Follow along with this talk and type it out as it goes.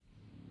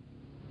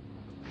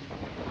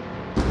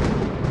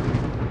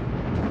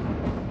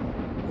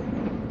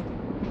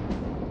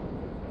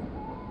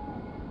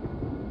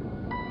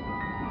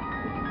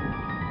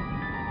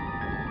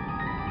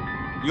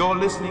You're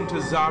listening to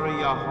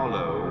Zariya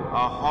Hollow,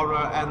 a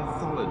horror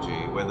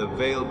anthology where the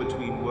veil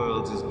between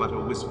worlds is but a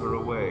whisper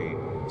away.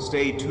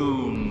 Stay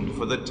tuned,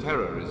 for the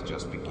terror is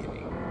just beginning.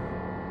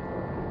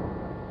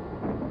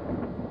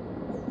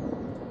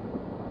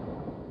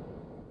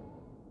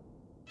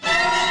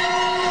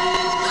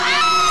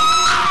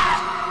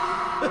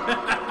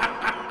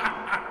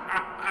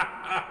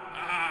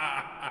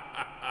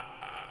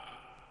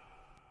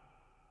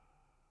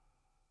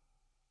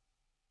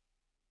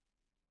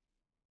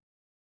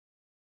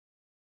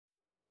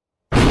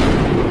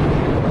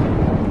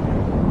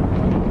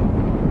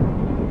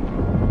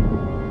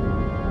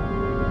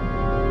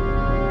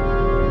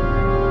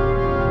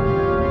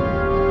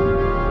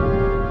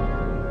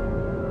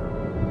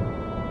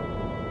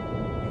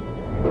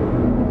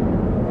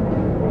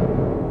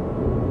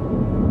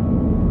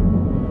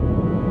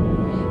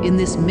 In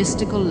this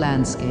mystical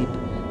landscape,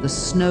 the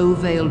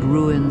snow-veiled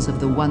ruins of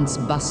the once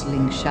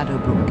bustling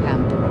Shadowbrook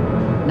camp,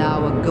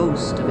 now a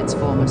ghost of its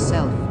former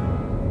self,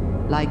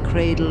 lie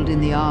cradled in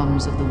the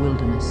arms of the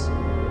wilderness.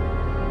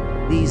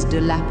 These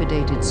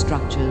dilapidated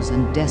structures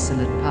and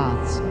desolate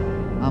paths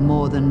are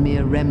more than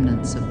mere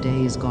remnants of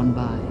days gone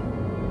by.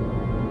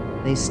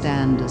 They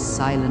stand as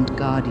silent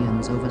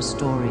guardians over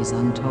stories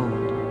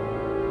untold.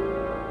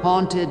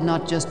 Haunted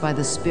not just by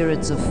the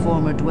spirits of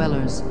former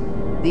dwellers,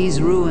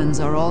 these ruins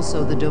are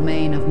also the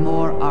domain of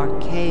more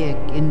archaic,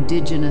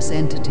 indigenous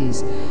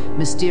entities,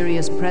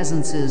 mysterious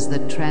presences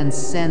that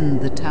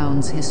transcend the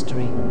town's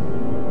history.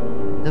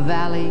 The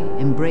valley,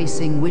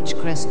 embracing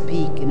Witchcrest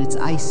Peak in its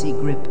icy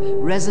grip,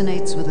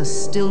 resonates with a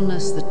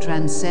stillness that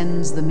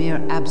transcends the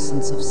mere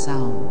absence of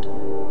sound.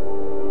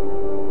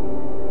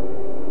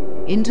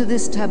 Into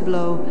this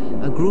tableau,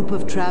 a group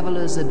of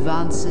travelers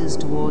advances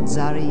toward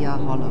Zariya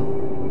Hollow.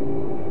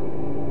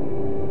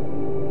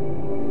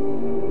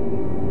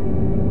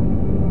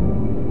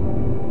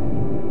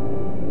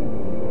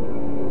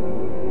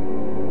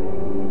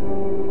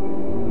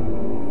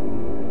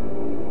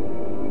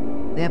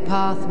 Their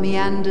path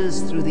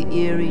meanders through the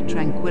eerie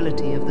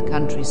tranquility of the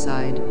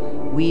countryside,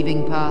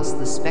 weaving past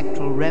the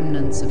spectral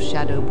remnants of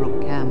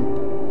Shadowbrook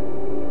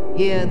Camp.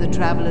 Here, the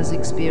travelers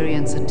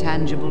experience a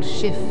tangible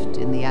shift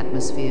in the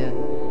atmosphere,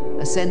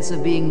 a sense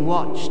of being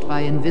watched by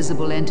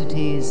invisible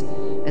entities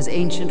as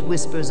ancient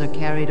whispers are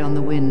carried on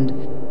the wind.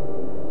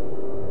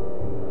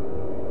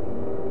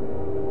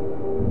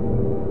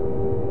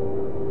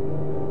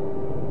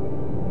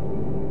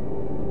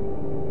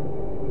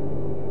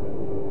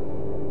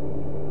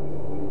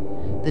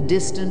 The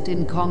distant,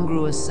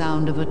 incongruous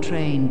sound of a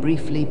train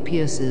briefly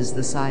pierces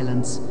the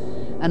silence,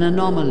 an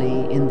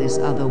anomaly in this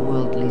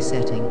otherworldly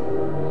setting.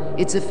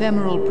 Its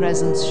ephemeral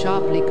presence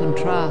sharply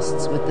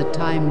contrasts with the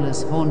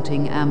timeless,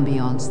 haunting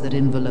ambience that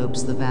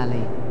envelopes the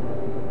valley.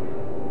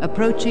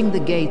 Approaching the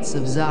gates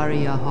of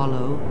Zariya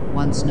Hollow,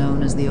 once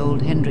known as the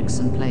Old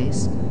Hendrickson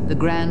Place, the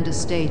grand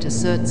estate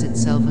asserts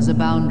itself as a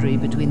boundary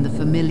between the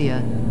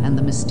familiar and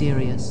the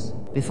mysterious.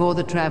 Before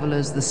the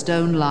travelers, the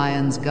stone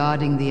lions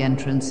guarding the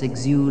entrance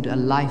exude a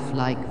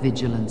lifelike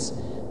vigilance.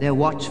 Their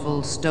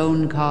watchful,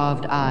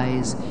 stone-carved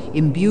eyes,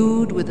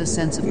 imbued with a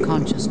sense of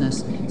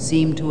consciousness,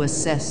 seem to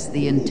assess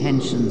the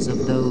intentions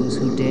of those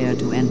who dare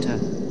to enter.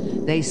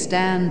 They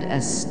stand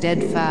as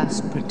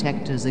steadfast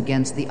protectors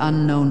against the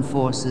unknown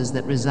forces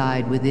that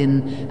reside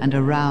within and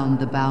around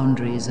the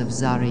boundaries of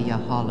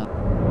Zariya Hollow.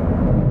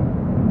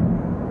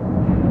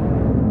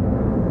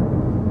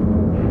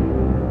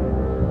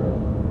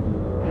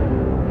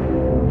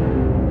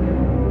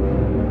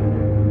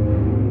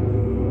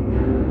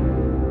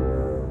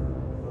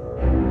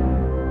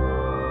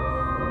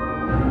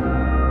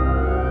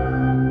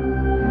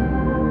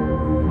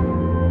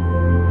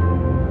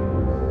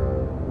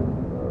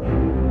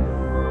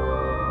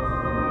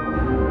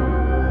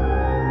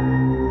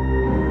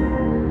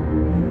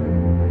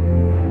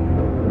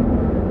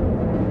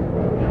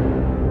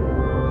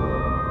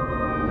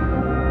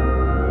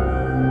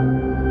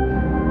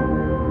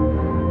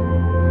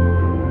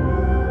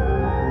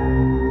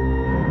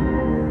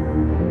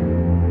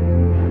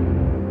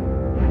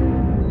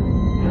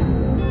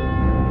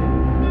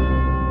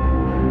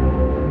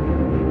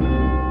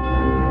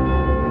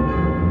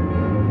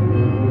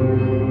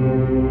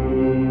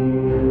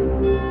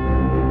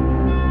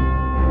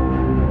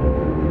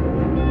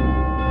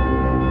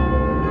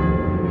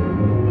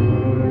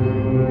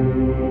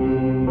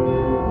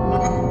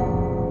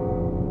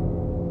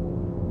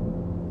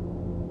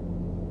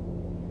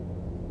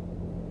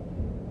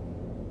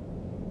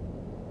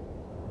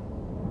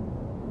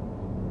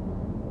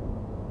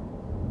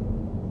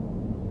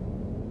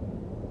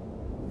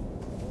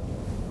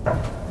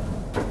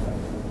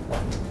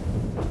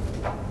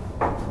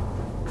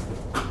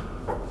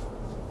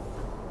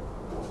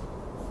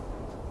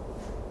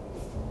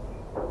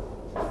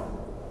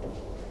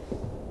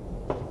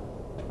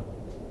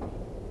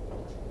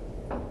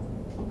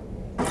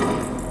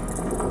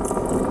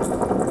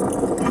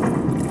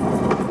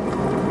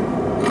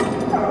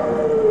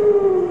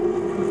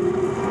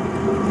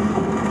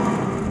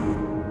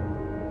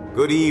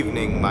 Good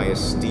evening, my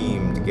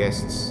esteemed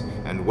guests,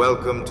 and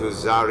welcome to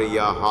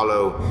Zariya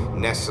Hollow,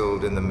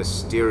 nestled in the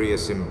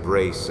mysterious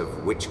embrace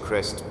of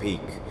Witchcrest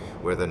Peak,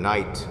 where the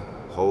night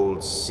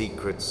holds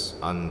secrets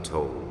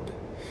untold.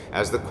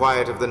 As the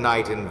quiet of the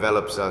night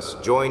envelops us,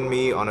 join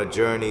me on a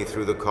journey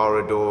through the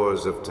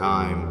corridors of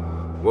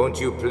time.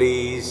 Won't you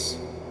please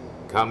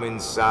come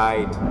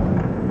inside?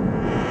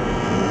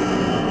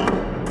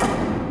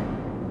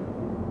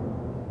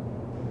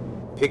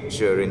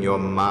 Picture in your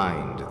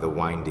mind the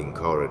winding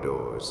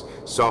corridors,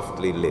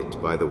 softly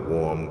lit by the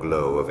warm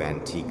glow of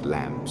antique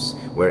lamps,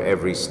 where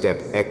every step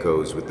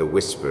echoes with the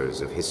whispers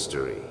of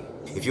history.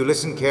 If you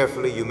listen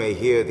carefully, you may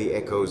hear the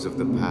echoes of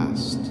the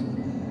past,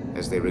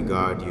 as they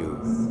regard you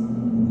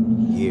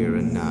here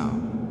and now.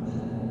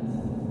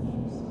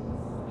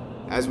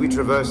 As we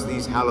traverse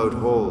these hallowed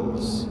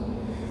halls,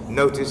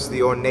 notice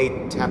the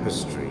ornate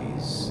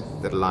tapestries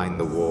that line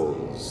the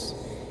walls,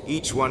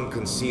 each one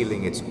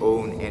concealing its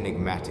own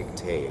enigmatic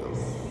tale.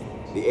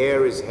 The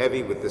air is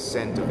heavy with the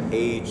scent of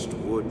aged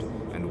wood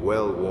and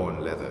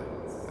well-worn leather,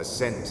 a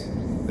scent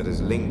that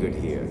has lingered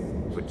here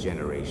for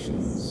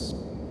generations.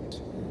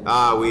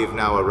 We've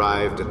now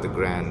arrived at the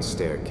grand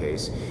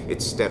staircase,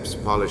 its steps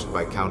polished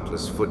by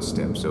countless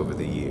footsteps over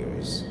the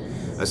years.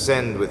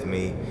 Ascend with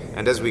me,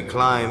 and as we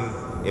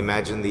climb,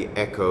 imagine the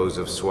echoes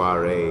of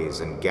soirees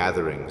and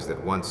gatherings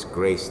that once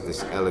graced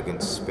this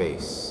elegant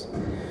space.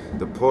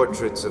 The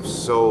portraits of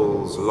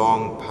souls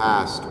long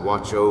past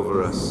watch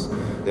over us,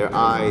 their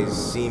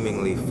eyes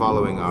seemingly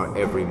following our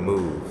every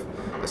move,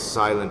 a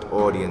silent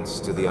audience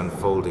to the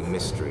unfolding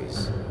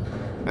mysteries.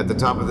 At the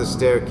top of the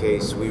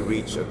staircase, we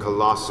reach a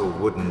colossal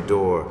wooden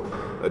door,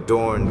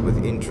 adorned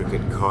with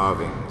intricate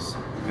carvings,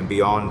 and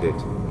beyond it,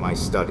 my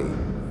study,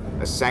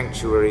 a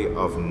sanctuary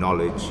of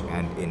knowledge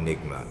and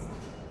enigma.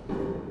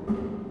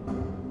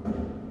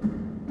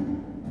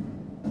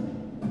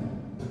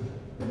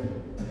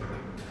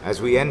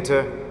 As we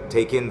enter,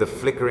 take in the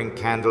flickering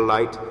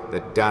candlelight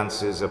that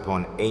dances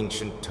upon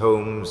ancient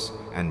tomes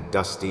and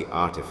dusty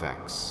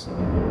artifacts.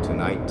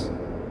 Tonight,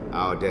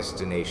 our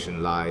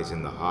destination lies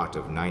in the heart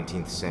of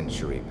 19th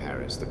century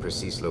Paris, the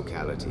precise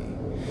locality.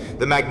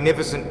 The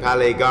magnificent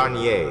Palais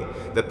Garnier,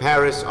 the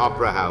Paris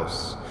Opera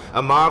House,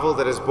 a marvel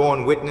that has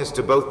borne witness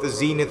to both the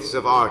zeniths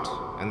of art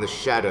and the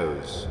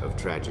shadows of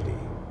tragedy.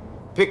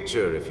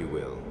 Picture, if you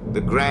will,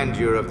 the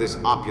grandeur of this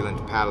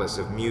opulent palace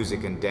of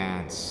music and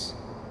dance.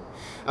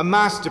 A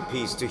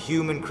masterpiece to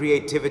human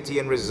creativity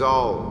and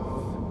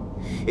resolve.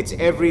 Its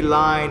every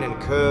line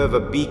and curve a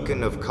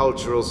beacon of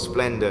cultural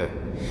splendor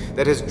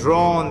that has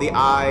drawn the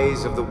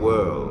eyes of the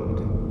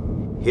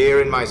world. Here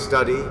in my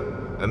study,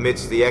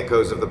 amidst the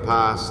echoes of the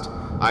past,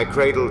 I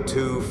cradle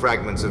two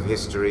fragments of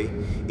history,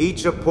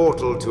 each a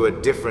portal to a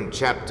different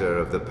chapter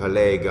of the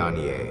Palais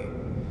Garnier.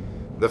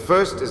 The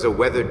first is a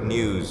weathered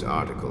news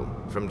article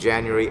from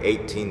January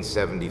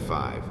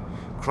 1875,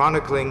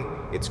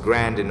 chronicling its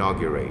grand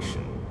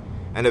inauguration.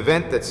 An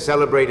event that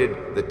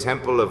celebrated the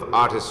temple of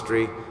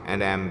artistry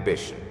and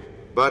ambition.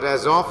 But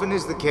as often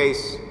is the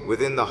case,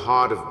 within the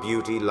heart of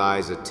beauty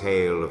lies a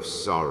tale of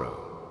sorrow.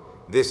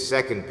 This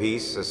second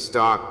piece, a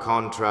stark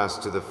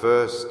contrast to the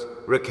first,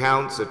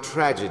 recounts a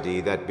tragedy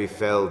that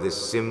befell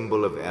this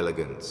symbol of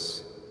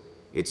elegance.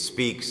 It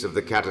speaks of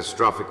the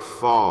catastrophic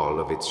fall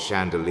of its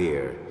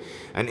chandelier,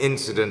 an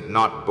incident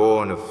not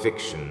born of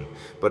fiction,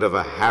 but of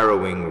a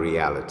harrowing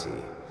reality.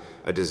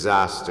 A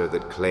disaster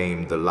that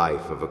claimed the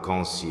life of a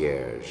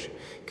concierge,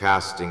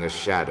 casting a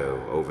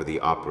shadow over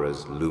the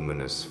opera's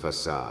luminous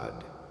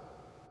facade.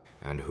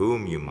 And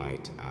whom, you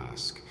might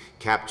ask,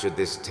 captured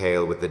this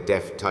tale with the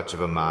deft touch of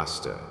a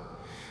master?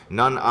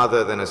 None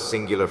other than a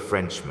singular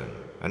Frenchman,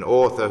 an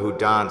author who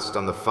danced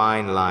on the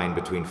fine line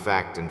between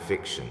fact and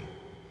fiction.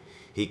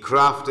 He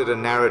crafted a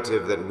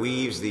narrative that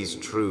weaves these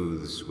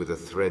truths with the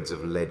threads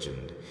of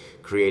legend,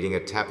 creating a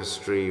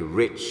tapestry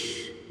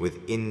rich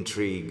with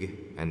intrigue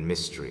and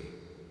mystery.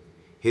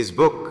 His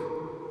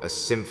book, A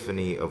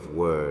Symphony of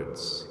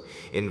Words,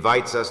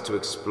 invites us to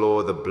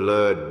explore the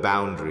blurred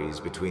boundaries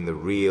between the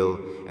real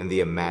and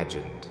the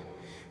imagined,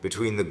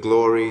 between the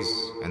glories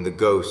and the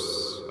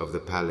ghosts of the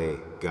Palais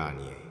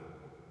Garnier.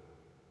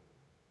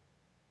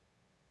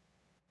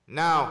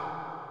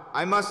 Now,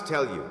 I must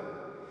tell you,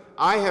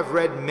 I have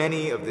read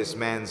many of this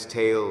man's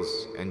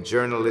tales and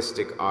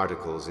journalistic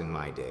articles in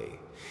my day,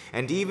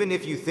 and even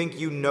if you think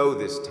you know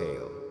this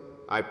tale,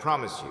 I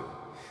promise you,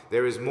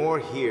 there is more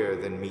here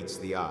than meets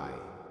the eye.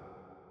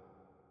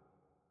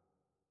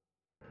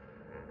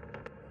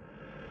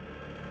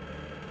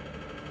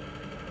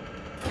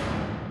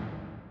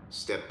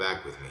 Step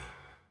back with me,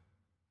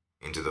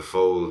 into the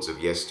folds of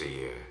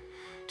yesteryear,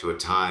 to a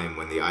time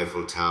when the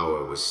Eiffel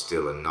Tower was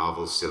still a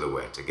novel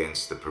silhouette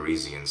against the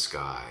Parisian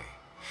sky.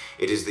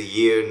 It is the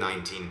year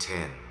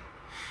 1910,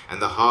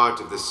 and the heart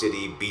of the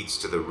city beats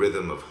to the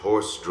rhythm of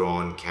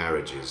horse-drawn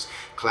carriages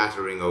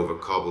clattering over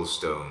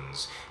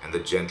cobblestones and the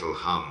gentle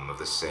hum of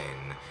the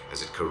Seine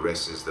as it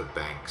caresses the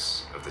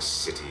banks of the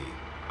City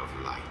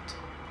of Light.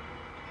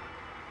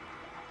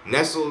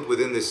 Nestled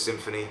within this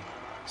symphony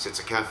sits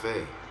a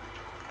cafe,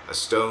 a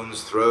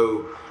stone's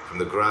throw from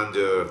the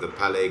grandeur of the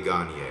Palais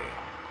Garnier.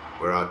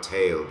 where our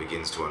tale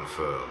begins to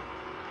unfurl.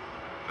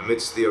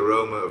 Amidst the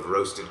aroma of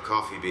roasted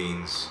coffee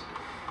beans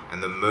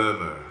and the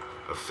murmur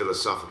of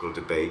philosophical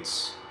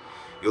debates,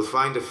 you'll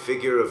find a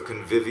figure of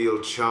convivial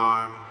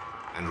charm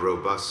and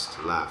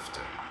robust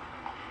laughter,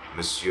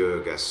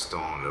 Monsieur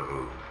Gaston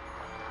Leroux.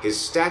 His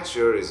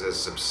stature is as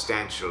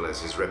substantial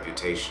as his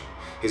reputation,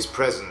 his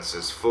presence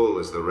as full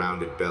as the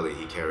rounded belly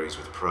he carries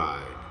with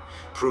pride,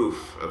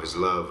 proof of his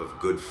love of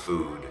good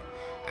food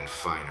and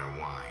finer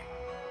wine.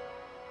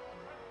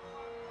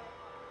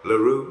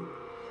 Leroux,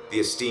 the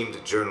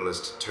esteemed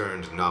journalist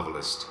turned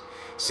novelist,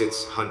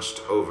 sits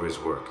hunched over his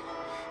work,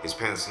 his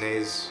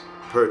pince-nez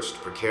perched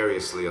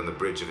precariously on the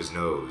bridge of his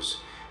nose,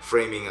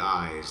 framing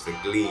eyes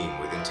that gleam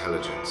with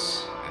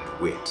intelligence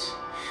and wit.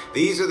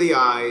 These are the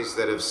eyes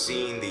that have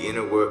seen the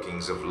inner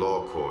workings of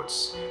law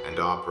courts and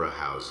opera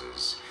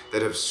houses,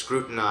 that have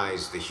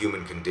scrutinized the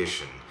human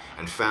condition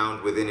and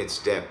found within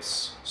its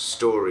depths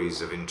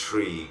stories of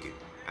intrigue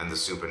and the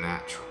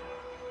supernatural.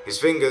 His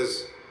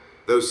fingers,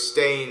 though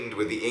stained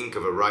with the ink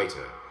of a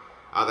writer,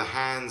 are the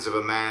hands of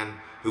a man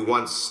who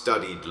once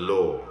studied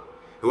law,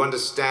 who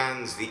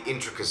understands the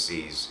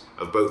intricacies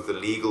of both the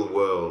legal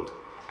world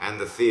and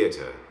the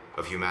theater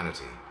of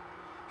humanity.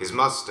 His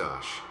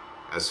mustache,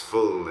 as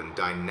full and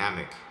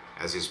dynamic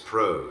as his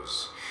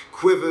prose,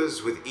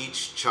 quivers with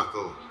each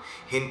chuckle,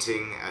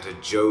 hinting at a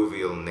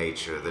jovial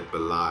nature that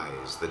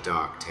belies the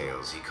dark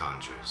tales he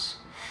conjures.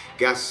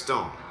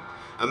 Gaston,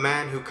 a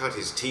man who cut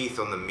his teeth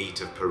on the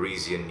meat of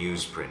Parisian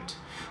newsprint,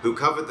 who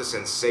covered the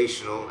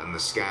sensational and the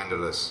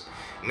scandalous,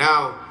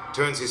 now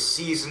turns his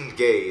seasoned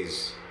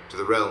gaze to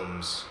the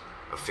realms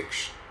of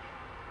fiction.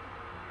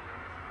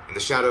 In the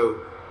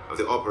shadow of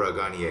the Opéra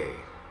Garnier,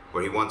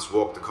 where he once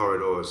walked the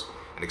corridors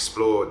and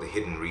explored the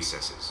hidden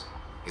recesses,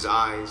 his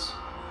eyes,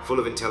 full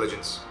of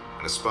intelligence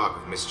and a spark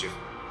of mischief,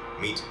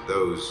 meet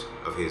those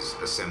of his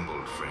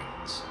assembled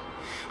friends.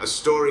 A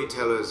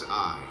storyteller's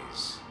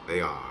eyes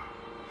they are,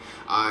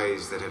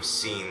 eyes that have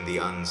seen the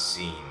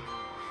unseen,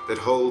 that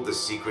hold the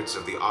secrets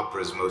of the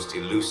opera's most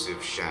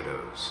elusive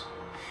shadows,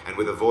 and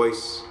with a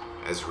voice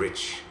as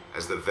rich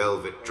as the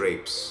velvet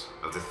drapes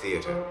of the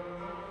theater,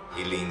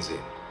 he leans in,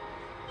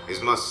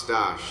 his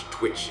mustache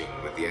twitching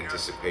with the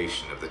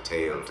anticipation of the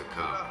tale to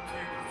come.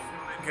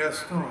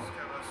 Gaston,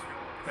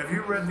 have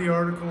you read the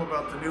article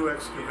about the new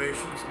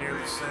excavations near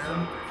the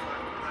Seine?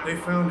 They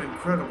found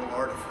incredible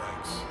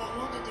artifacts.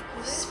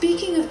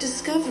 Speaking of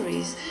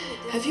discoveries,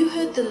 have you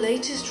heard the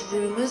latest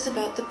rumors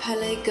about the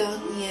Palais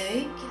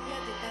Garnier?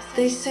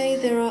 They say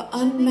there are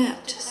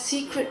unmapped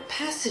secret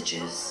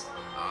passages.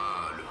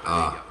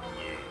 Ah,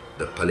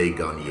 the Palais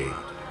Garnier,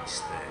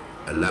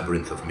 a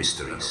labyrinth of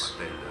mysteries.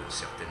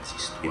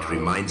 It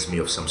reminds me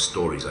of some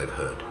stories I've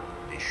heard,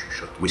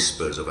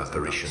 whispers of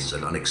apparitions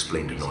and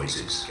unexplained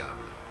noises.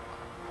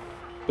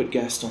 But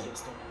Gaston,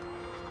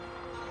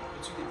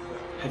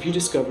 have you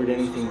discovered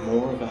anything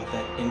more about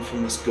that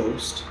infamous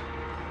ghost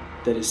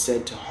that is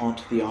said to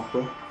haunt the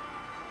opera?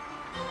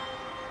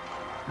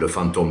 Le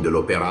fantôme de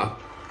l'opéra?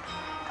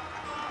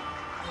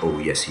 Oh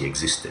yes, he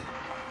existed.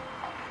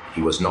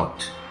 He was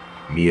not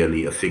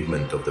merely a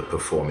figment of the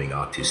performing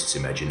artist's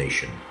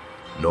imagination,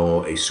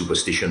 nor a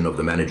superstition of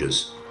the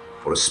managers,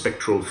 or a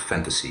spectral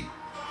fantasy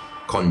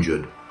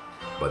conjured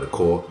by the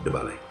corps de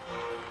ballet.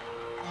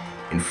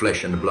 In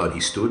flesh and blood he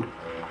stood,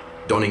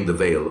 donning the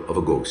veil of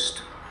a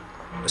ghost,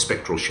 a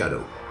spectral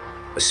shadow,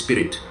 a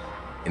spirit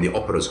in the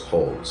opera's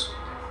halls.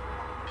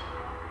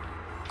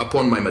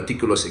 Upon my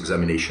meticulous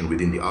examination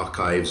within the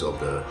archives of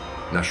the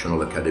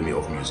National Academy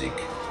of Music,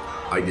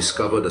 I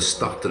discovered a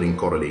startling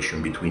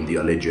correlation between the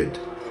alleged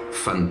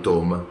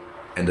fantôme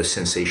and a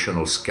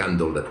sensational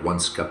scandal that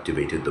once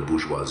captivated the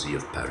bourgeoisie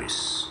of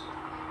Paris.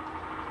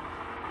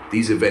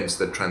 These events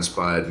that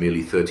transpired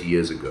merely 30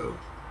 years ago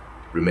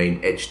remain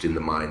etched in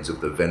the minds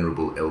of the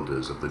venerable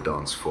elders of the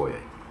dance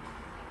foyer.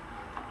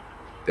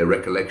 Their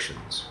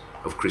recollections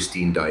of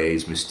Christine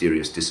Daae's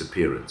mysterious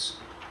disappearance,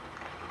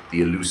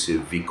 the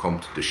elusive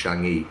Vicomte de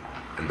Chagny,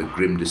 and the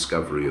grim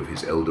discovery of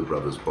his elder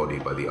brother's body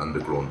by the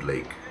underground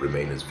lake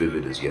remain as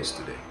vivid as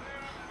yesterday.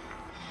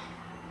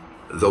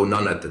 Though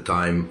none at the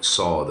time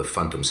saw the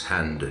phantom's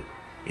hand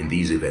in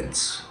these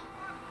events,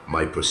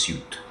 my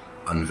pursuit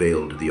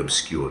unveiled the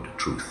obscured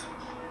truth.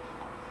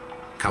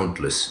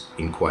 Countless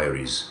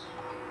inquiries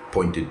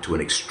pointed to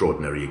an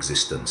extraordinary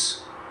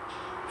existence,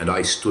 and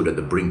I stood at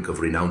the brink of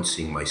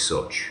renouncing my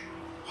search,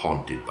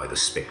 haunted by the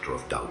spectre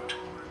of doubt.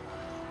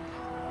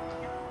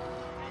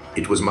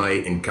 It was my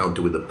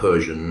encounter with the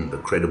Persian, the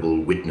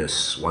credible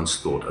witness once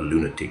thought a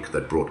lunatic,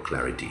 that brought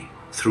clarity.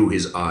 Through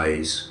his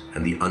eyes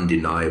and the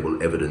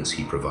undeniable evidence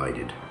he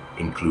provided,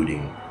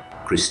 including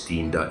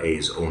Christine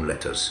Daae's own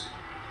letters,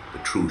 the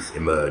truth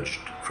emerged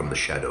from the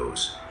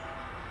shadows.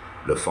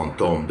 Le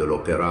fantôme de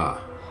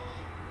l'opéra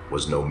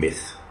was no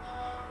myth.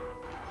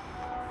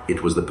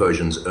 It was the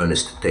Persian's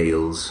earnest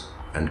tales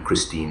and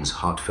Christine's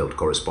heartfelt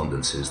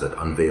correspondences that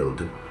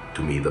unveiled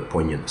to me the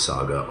poignant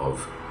saga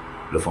of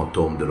Le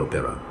fantôme de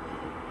l'opéra.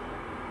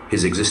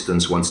 His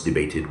existence, once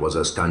debated, was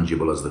as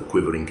tangible as the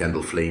quivering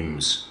candle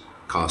flames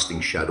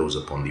casting shadows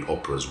upon the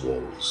opera's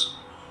walls.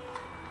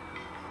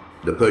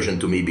 The Persian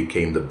to me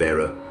became the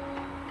bearer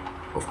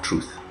of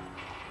truth.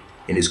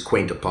 In his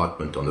quaint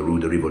apartment on the Rue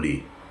de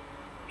Rivoli,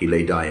 he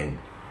lay dying,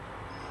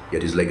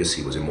 yet his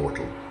legacy was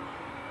immortal.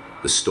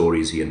 The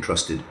stories he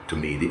entrusted to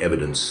me, the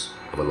evidence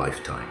of a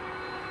lifetime.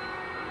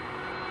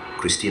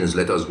 Christina's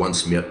letters,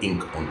 once mere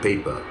ink on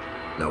paper,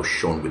 now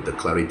shone with the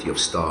clarity of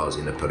stars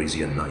in a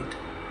Parisian night.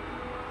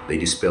 They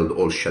dispelled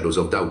all shadows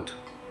of doubt,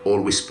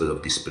 all whispers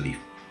of disbelief.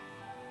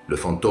 Le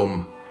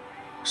fantôme,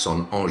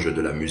 son ange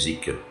de la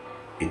musique,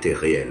 était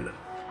réel.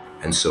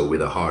 And so,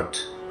 with a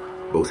heart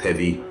both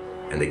heavy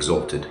and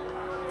exalted,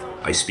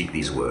 I speak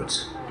these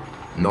words,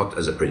 not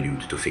as a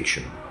prelude to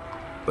fiction,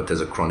 but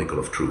as a chronicle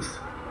of truth.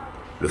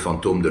 Le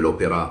fantôme de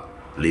l'opéra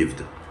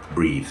lived,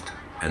 breathed,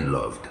 and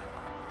loved.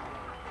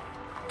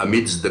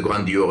 Amidst the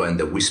grandeur and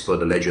the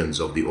whispered legends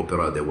of the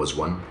opera, there was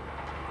one,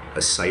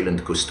 a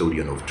silent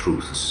custodian of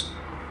truths,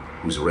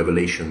 whose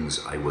revelations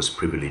I was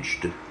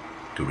privileged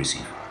to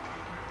receive.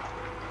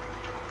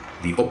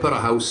 The opera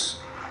house,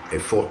 a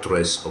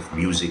fortress of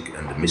music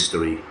and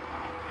mystery,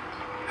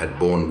 had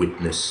borne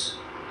witness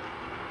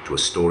to a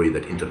story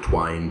that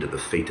intertwined the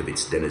fate of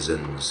its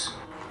denizens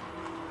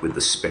with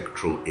the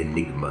spectral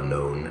enigma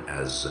known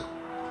as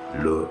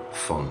Le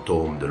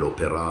Fantôme de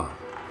l'Opéra.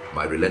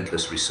 My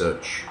relentless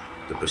research,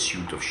 the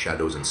pursuit of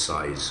shadows and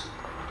sighs,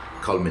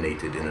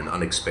 culminated in an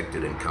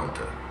unexpected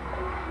encounter,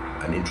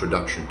 an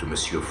introduction to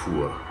Monsieur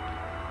Four,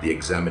 the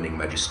examining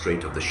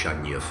magistrate of the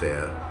Chagny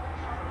affair,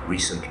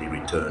 recently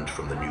returned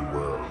from the New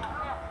World.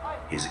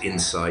 His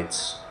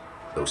insights,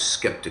 though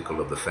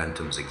skeptical of the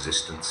phantom's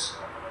existence,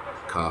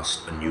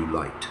 cast a new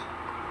light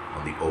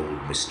on the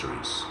old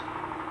mysteries.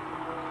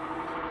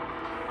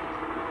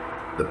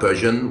 The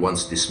Persian,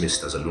 once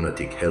dismissed as a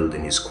lunatic, held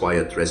in his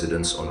quiet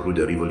residence on Rue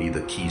de Rivoli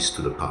the keys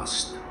to the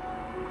past.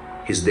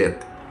 His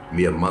death,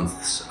 mere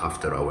months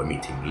after our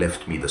meeting,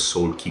 left me the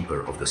sole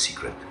keeper of the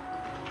secret,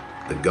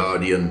 the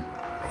guardian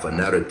of a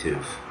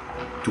narrative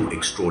too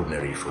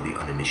extraordinary for the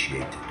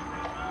uninitiated.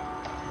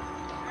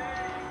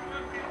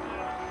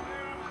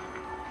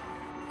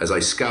 As I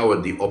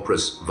scoured the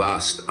opera's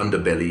vast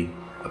underbelly,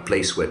 a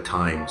place where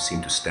time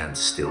seemed to stand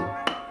still,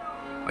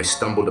 I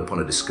stumbled upon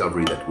a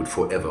discovery that would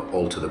forever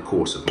alter the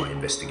course of my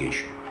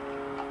investigation.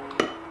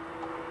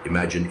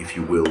 Imagine, if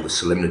you will, the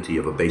solemnity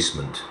of a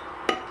basement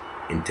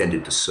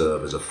intended to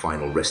serve as a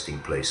final resting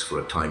place for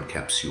a time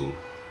capsule,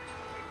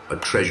 a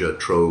treasure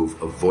trove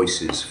of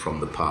voices from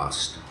the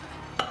past,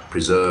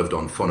 preserved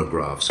on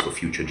phonographs for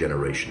future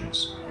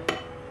generations.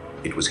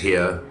 It was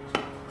here,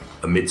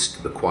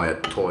 amidst the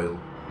quiet toil,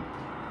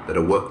 that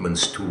a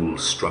workman's tool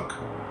struck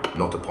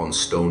not upon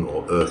stone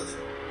or earth,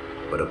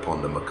 but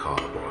upon the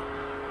macabre.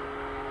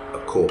 A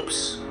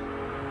corpse,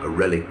 a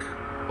relic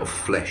of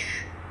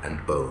flesh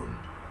and bone,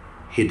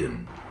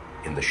 hidden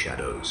in the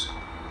shadows.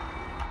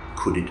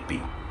 Could it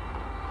be?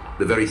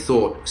 The very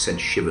thought sent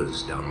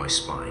shivers down my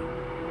spine.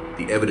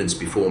 The evidence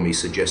before me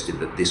suggested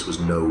that this was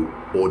no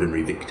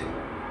ordinary victim.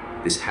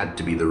 This had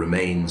to be the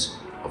remains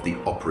of the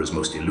opera's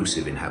most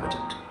elusive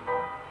inhabitant.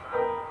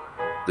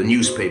 The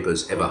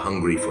newspapers, ever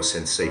hungry for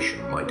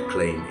sensation, might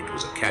claim it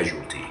was a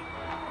casualty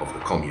of the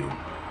Commune,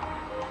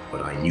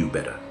 but I knew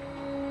better.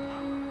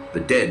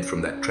 The dead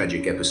from that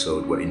tragic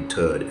episode were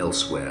interred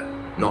elsewhere,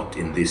 not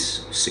in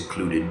this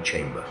secluded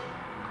chamber.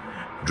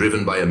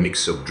 Driven by a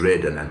mix of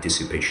dread and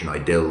anticipation, I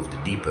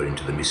delved deeper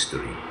into the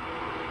mystery.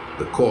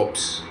 The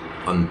corpse,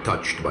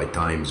 untouched by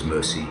time's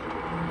mercy,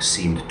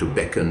 seemed to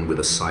beckon with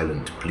a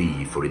silent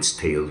plea for its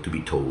tale to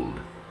be told,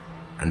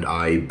 and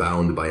I,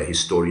 bound by a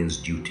historian's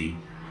duty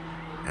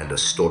and a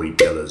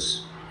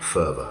storyteller's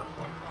fervor,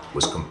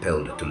 was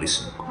compelled to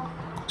listen.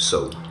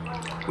 So,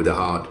 with a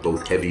heart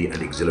both heavy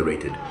and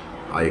exhilarated,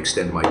 I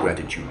extend my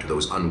gratitude to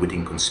those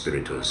unwitting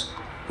conspirators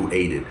who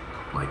aided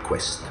my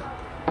quest.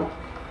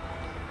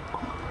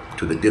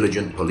 To the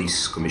diligent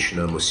police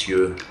commissioner,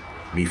 Monsieur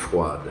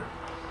Mifroide,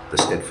 the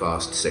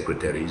steadfast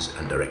secretaries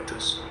and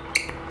directors,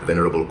 the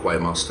venerable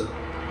choirmaster,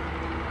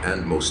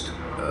 and most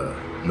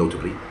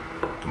notably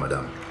to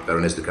Madame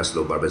Baroness de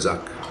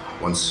Castelot-Barbezac,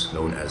 once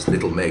known as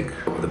Little Meg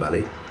of the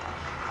ballet,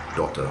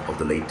 daughter of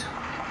the late,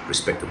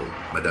 respectable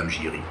Madame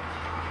Giry,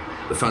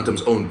 the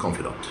Phantom's own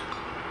confidant.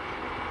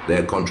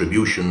 Their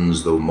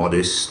contributions, though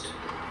modest,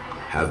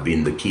 have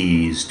been the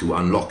keys to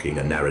unlocking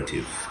a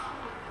narrative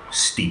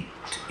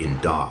steeped in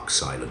dark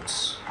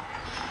silence.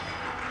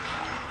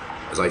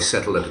 As I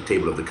settle at a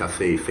table of the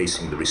café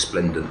facing the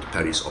resplendent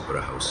Paris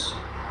Opera House,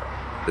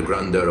 the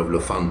grandeur of Le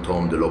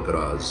Fantôme de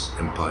l'Opéra's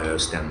empire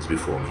stands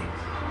before me,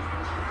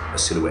 a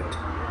silhouette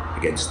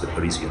against the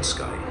Parisian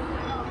sky.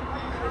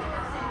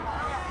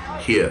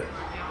 Here,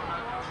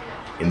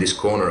 in this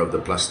corner of the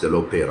Place de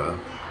l'Opéra,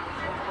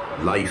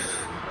 life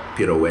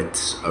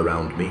pirouettes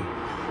around me,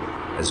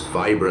 as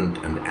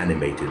vibrant and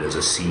animated as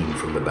a scene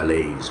from the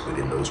ballets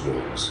within those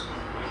walls.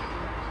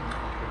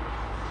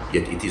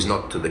 Yet it is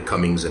not the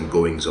comings and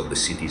goings of the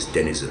city's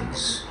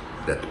denizens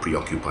that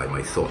preoccupy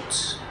my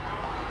thoughts,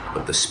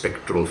 but the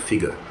spectral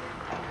figure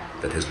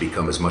that has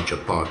become as much a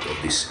part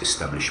of this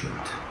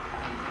establishment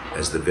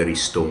as the very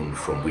stone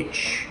from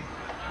which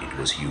it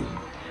was hewn.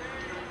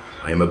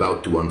 I am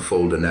about to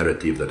unfold a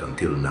narrative that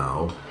until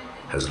now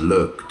has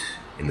lurked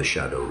in the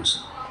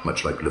shadows,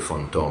 much like Le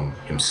Fantôme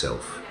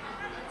himself.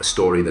 A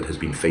story that has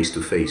been face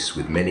to face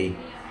with many,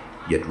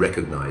 yet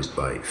recognized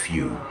by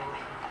few.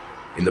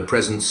 In the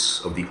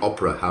presence of the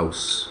opera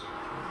house,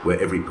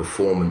 where every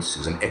performance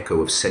is an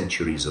echo of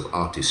centuries of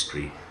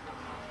artistry,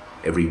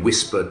 every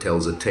whisper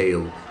tells a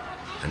tale,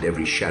 and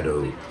every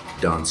shadow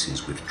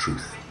dances with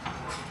truth.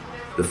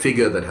 The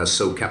figure that has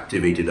so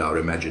captivated our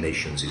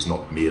imaginations is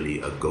not merely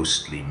a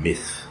ghostly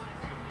myth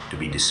to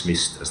be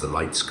dismissed as the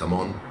lights come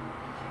on,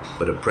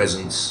 but a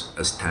presence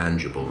as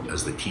tangible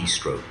as the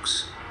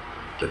keystrokes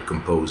that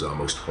compose our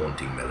most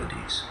haunting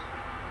melodies.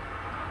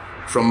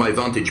 From my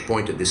vantage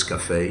point at this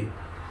cafe,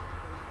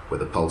 where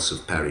the pulse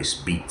of Paris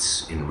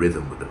beats in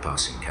rhythm with the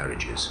passing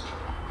carriages,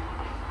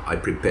 I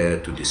prepare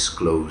to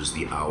disclose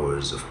the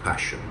hours of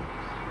passion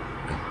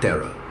and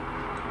terror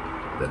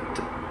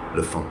that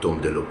Le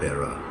Fantôme de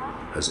l'Opéra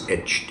has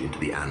etched into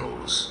the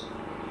annals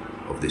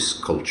of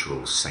this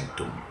cultural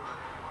sanctum.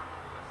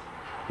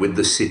 With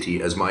the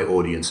city as my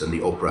audience and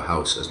the opera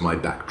house as my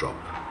backdrop,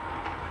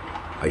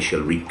 I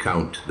shall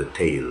recount the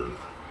tale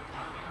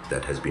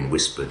that has been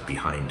whispered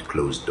behind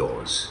closed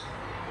doors,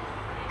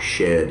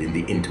 shared in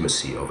the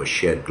intimacy of a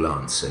shared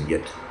glance, and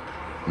yet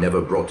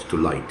never brought to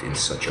light in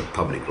such a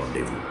public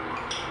rendezvous.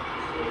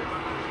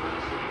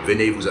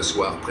 Venez vous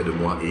asseoir près de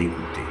moi et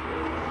écoutez.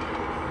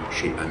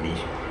 Chez Ami,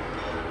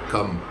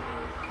 come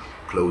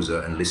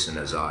closer and listen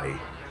as I,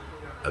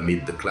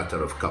 amid the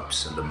clatter of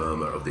cups and the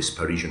murmur of this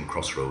Parisian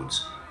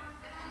crossroads,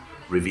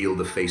 reveal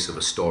the face of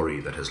a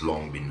story that has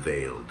long been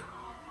veiled.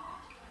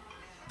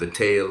 The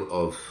tale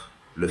of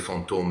Le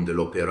Fantôme de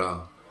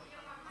l'Opéra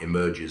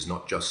emerges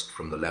not just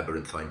from the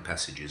labyrinthine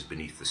passages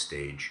beneath the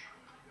stage,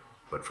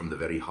 but from the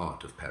very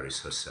heart of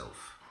Paris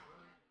herself.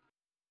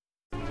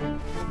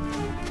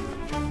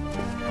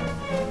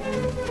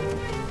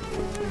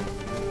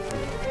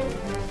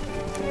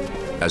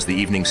 As the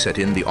evening set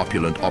in, the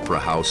opulent opera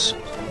house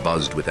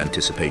buzzed with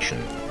anticipation.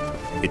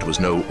 It was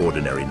no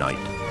ordinary night.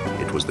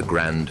 It was the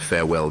grand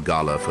farewell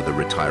gala for the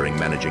retiring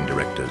managing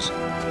directors,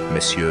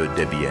 Messieurs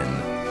Debienne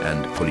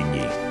and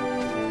Coligny.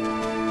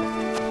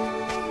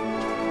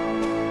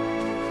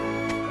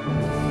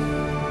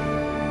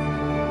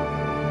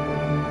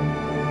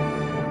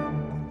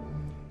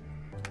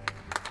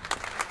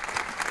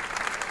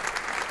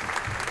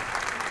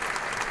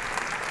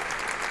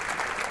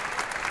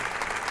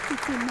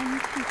 C'était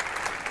magnifique.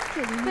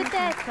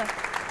 Peut-être.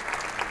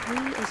 Oui,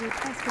 et j'ai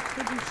presque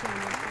trébuché en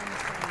entendant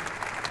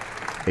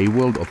ça. A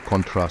world of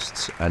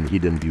contrasts and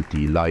hidden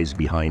beauty lies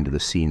behind the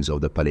scenes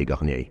of the Palais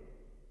Garnier,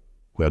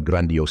 where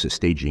grandiose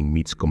staging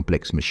meets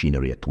complex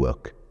machinery at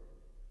work.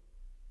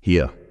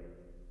 Here,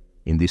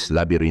 in this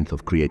labyrinth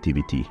of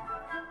creativity,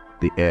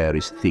 the air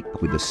is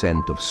thick with the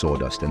scent of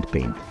sawdust and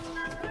paint,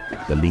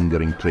 the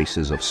lingering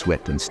traces of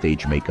sweat and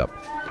stage makeup.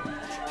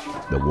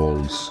 The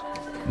walls,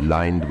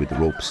 lined with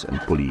ropes and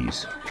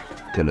pulleys,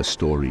 tell a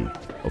story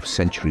of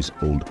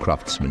centuries-old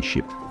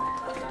craftsmanship.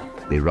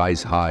 They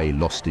rise high,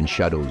 lost in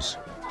shadows,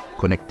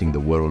 connecting the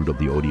world of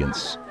the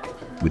audience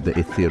with the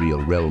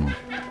ethereal realm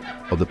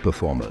of the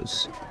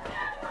performers.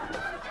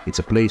 It's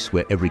a place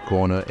where every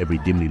corner, every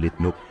dimly lit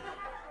nook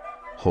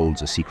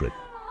holds a secret.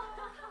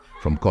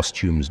 From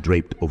costumes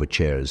draped over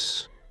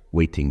chairs,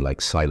 waiting like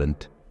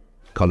silent,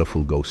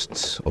 colorful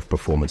ghosts of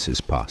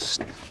performances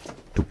past,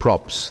 to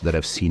props that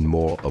have seen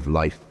more of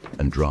life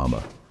and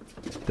drama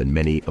than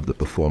many of the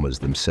performers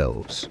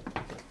themselves.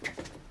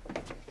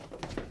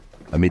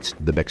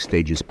 Amidst the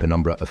backstage's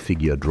penumbra, a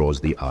figure draws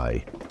the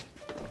eye.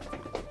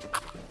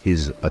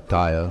 His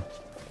attire,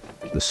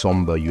 the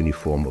somber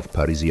uniform of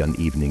Parisian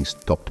evenings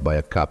topped by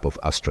a cap of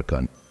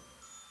astrakhan.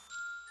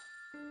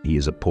 He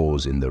is a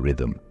pause in the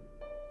rhythm,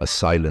 a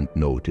silent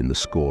note in the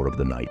score of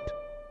the night.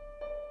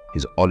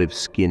 His olive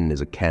skin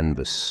is a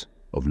canvas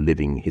of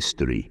living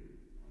history,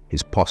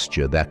 his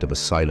posture that of a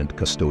silent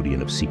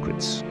custodian of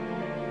secrets.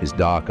 His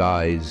dark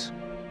eyes,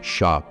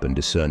 sharp and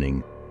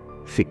discerning,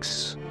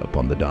 fix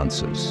upon the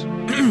dancers.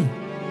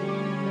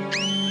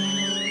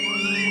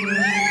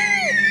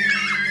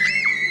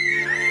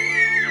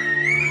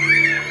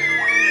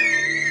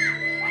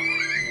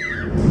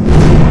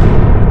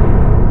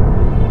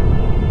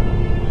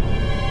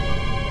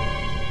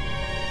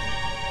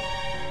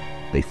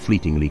 They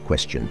fleetingly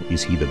question,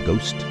 is he the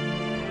ghost,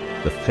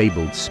 the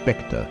fabled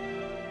spectre,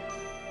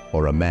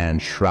 or a man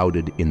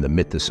shrouded in the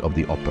mythos of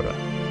the opera?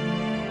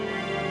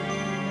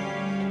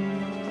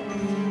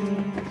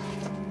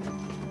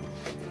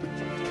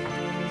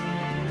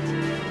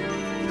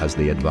 As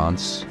they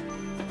advance,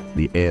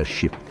 the air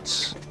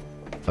shifts,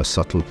 a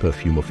subtle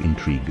perfume of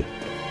intrigue.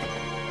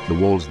 The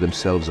walls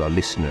themselves are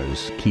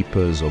listeners,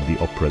 keepers of the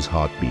opera's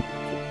heartbeat.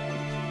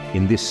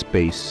 In this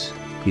space,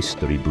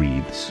 history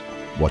breathes,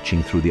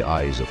 watching through the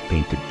eyes of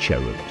painted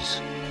cherubs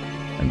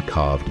and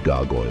carved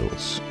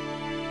gargoyles.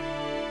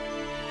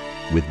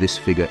 With this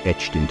figure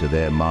etched into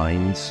their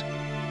minds,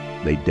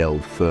 they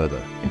delve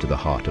further into the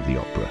heart of the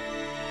opera.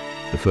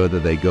 The further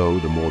they go,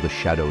 the more the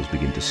shadows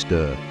begin to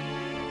stir.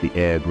 The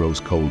air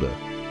grows colder.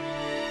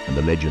 and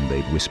the legend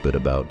they've whispered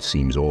about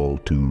seems all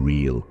too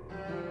real.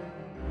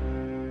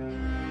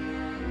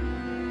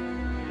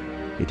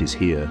 It is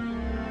here,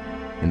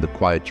 in the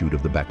quietude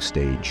of the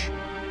backstage,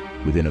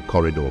 within a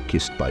corridor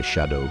kissed by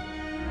shadow,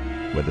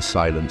 where the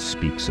silence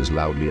speaks as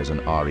loudly as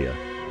an aria.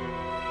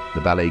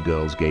 The ballet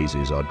girls'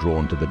 gazes are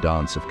drawn to the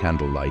dance of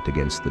candlelight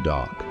against the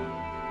dark.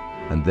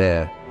 And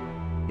there,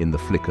 in the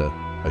flicker,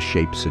 a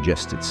shape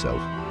suggests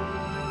itself,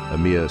 a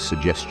mere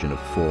suggestion of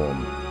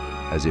form,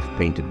 as if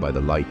painted by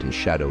the light and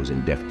shadows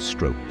in deft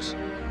strokes.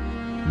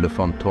 Le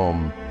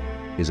Fantôme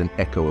is an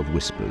echo of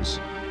whispers,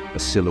 a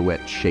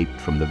silhouette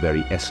shaped from the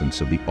very essence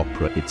of the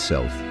opera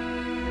itself.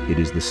 It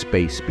is the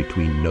space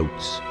between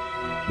notes,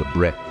 the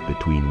breath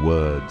between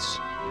words.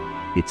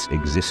 Its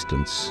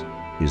existence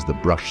is the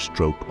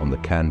brushstroke on the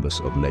canvas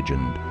of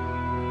legend,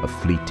 a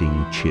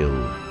fleeting chill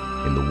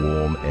in the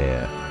warm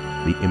air,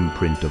 the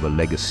imprint of a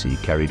legacy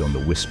carried on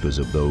the whispers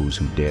of those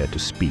who dare to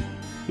speak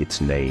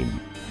its name.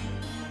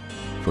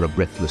 For a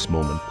breathless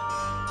moment,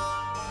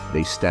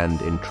 they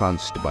stand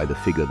entranced by the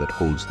figure that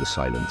holds the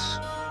silence,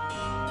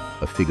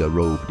 a figure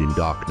robed in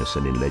darkness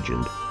and in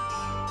legend.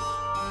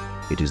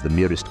 It is the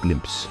merest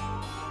glimpse,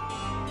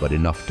 but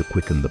enough to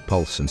quicken the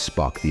pulse and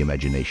spark the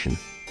imagination.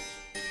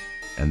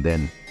 And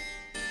then,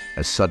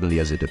 as suddenly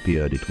as it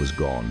appeared, it was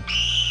gone.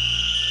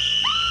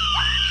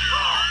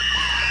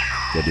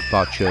 Their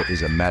departure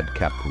is a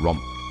madcap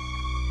romp,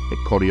 a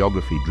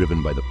choreography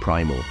driven by the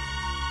primal,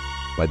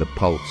 by the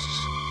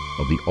pulse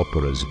of the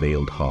opera's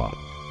veiled heart.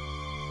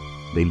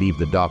 They leave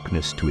the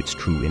darkness to its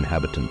true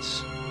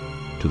inhabitants,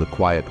 to the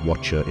quiet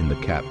watcher in the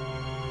cap,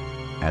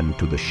 and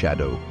to the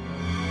shadow,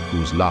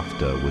 whose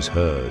laughter was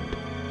heard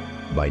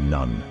by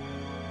none.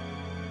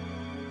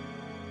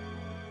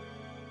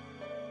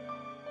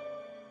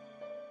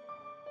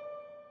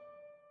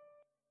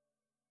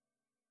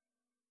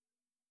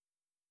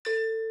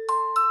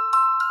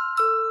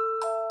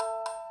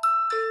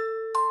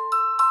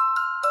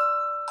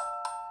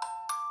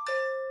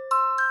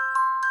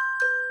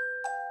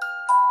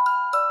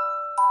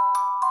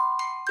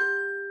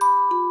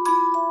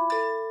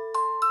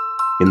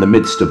 In the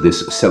midst of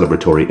this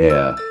celebratory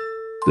air,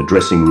 the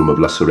dressing room of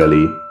La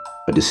Sorelli,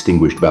 a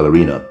distinguished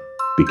ballerina,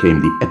 became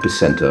the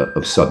epicenter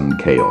of sudden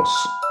chaos.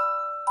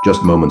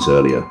 Just moments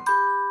earlier,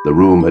 the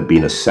room had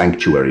been a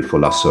sanctuary for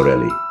La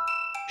Sorelli.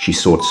 She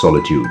sought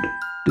solitude,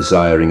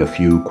 desiring a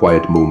few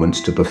quiet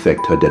moments to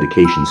perfect her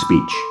dedication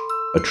speech,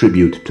 a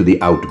tribute to the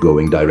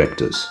outgoing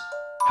directors.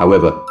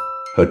 However,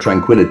 her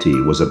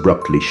tranquility was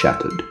abruptly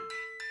shattered.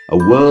 A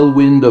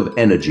whirlwind of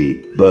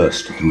energy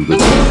burst through the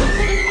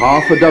room.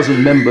 Half a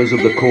dozen members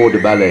of the Corps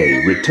de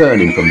Ballet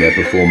returning from their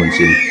performance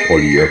in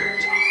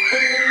Polyeucte.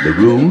 The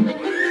room,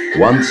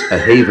 once a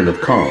haven of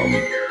calm,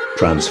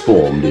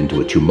 transformed into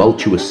a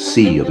tumultuous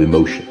sea of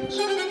emotions.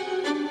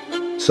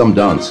 Some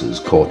dancers,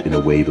 caught in a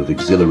wave of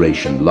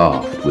exhilaration,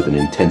 laughed with an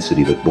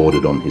intensity that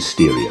bordered on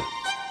hysteria.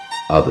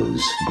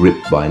 Others,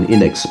 gripped by an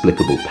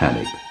inexplicable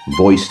panic,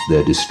 voiced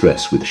their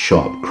distress with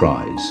sharp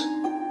cries.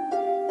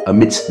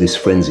 Amidst this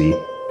frenzy,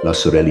 La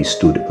Sorelli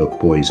stood, her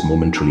poise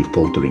momentarily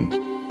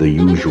faltering. The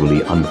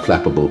usually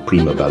unflappable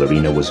prima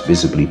ballerina was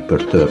visibly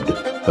perturbed,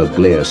 her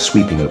glare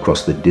sweeping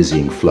across the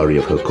dizzying flurry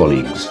of her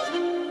colleagues.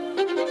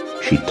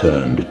 She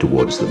turned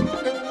towards them,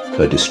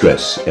 her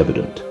distress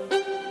evident.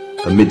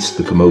 Amidst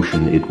the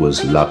commotion, it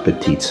was La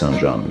Petite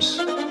Saint-James,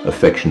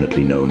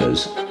 affectionately known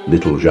as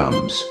Little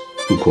James,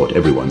 who caught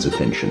everyone's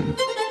attention.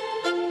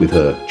 With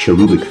her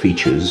cherubic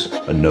features,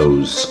 a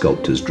nose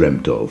sculptors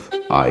dreamt of,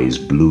 eyes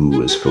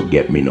blue as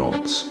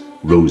forget-me-nots,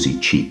 rosy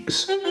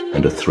cheeks,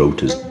 and a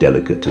throat as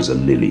delicate as a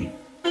lily,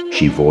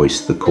 she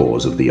voiced the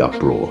cause of the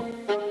uproar.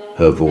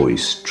 Her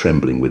voice,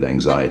 trembling with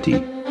anxiety,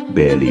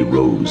 barely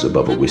rose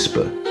above a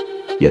whisper,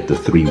 yet the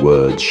 3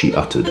 words she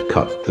uttered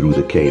cut through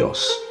the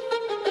chaos,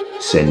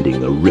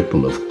 sending a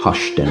ripple of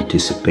hushed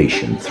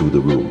anticipation through the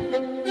room.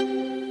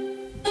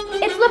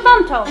 It's Le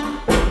Fantôme!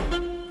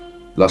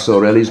 La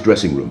Sorelli's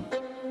dressing room,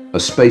 a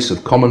space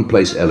of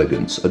commonplace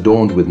elegance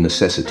adorned with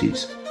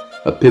necessities,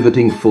 a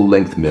pivoting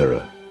full-length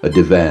mirror, a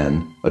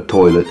divan, a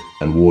toilet,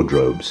 and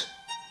wardrobes.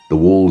 The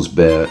walls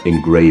bear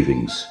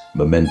engravings,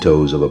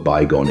 mementos of a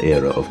bygone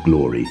era of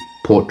glory,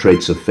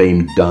 portraits of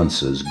famed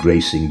dancers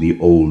gracing the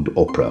old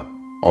opera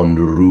on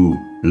the Rue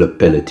Le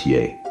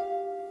Pelletier.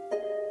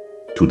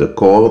 To the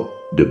Corps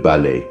de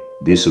Ballet,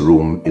 this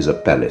room is a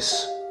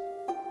palace,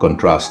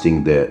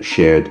 contrasting their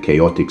shared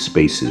chaotic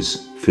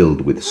spaces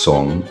filled with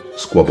song,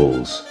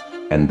 squabbles,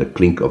 and the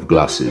clink of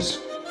glasses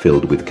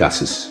filled with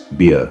cassis,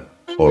 beer,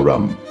 or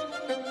rum.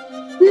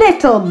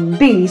 Little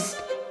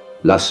beast!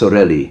 La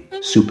Sorelli,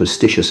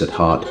 superstitious at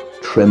heart,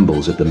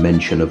 trembles at the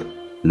mention of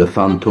Le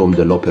Fantôme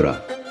de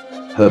l'Opéra.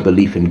 Her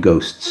belief in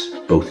ghosts,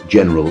 both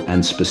general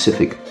and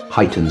specific,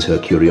 heightens her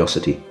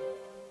curiosity.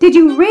 Did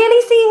you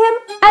really see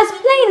him? As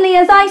plainly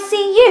as I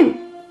see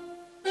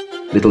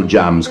you? Little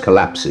James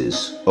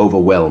collapses,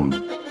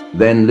 overwhelmed.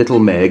 Then little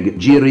Meg,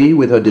 Jiri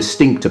with her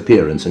distinct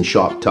appearance and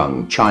sharp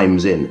tongue,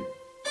 chimes in.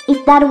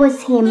 If that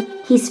was him,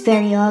 he's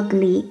very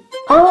ugly.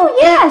 Oh,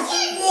 yes!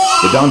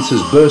 The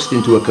dancers burst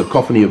into a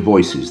cacophony of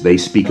voices. They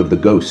speak of the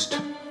ghost,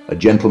 a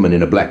gentleman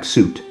in a black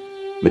suit,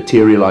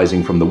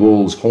 materializing from the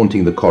walls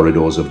haunting the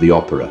corridors of the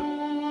opera.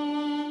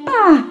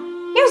 Ah,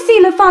 you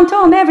see Le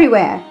Fantôme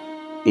everywhere.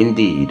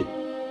 Indeed,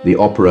 the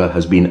opera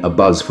has been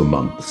abuzz for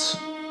months,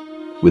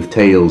 with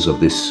tales of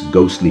this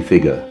ghostly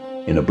figure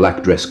in a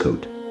black dress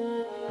coat,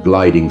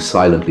 gliding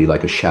silently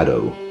like a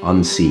shadow,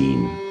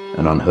 unseen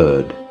and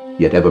unheard,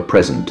 yet ever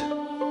present.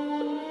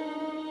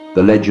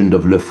 The legend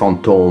of Le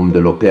Fantôme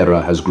de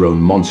l'Opéra has grown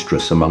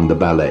monstrous among the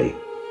ballet.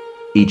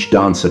 Each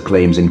dancer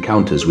claims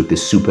encounters with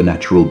this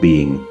supernatural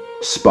being,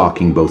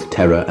 sparking both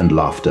terror and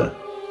laughter.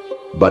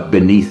 But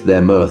beneath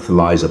their mirth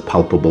lies a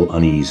palpable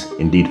unease,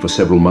 indeed for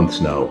several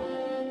months now.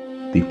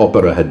 The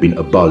opera had been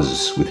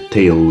abuzz with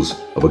tales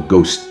of a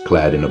ghost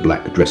clad in a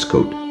black dress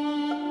coat.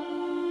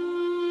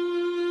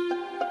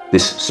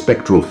 This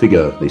spectral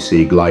figure, they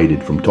say,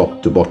 glided from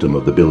top to bottom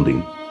of the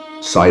building,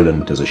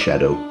 silent as a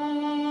shadow.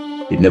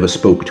 It never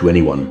spoke to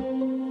anyone,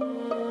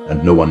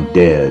 and no one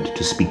dared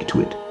to speak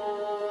to it.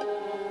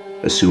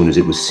 As soon as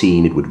it was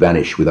seen, it would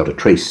vanish without a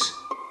trace,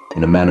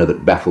 in a manner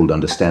that baffled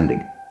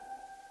understanding.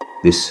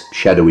 This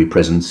shadowy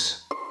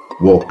presence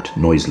walked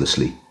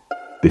noiselessly,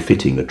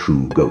 befitting a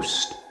true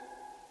ghost.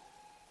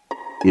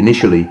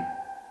 Initially,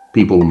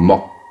 people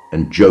mock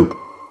and joke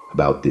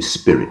about this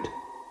spirit,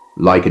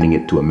 likening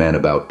it to a man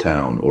about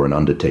town or an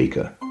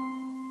undertaker.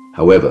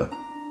 However,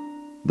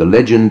 the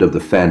legend of the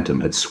phantom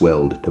had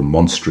swelled to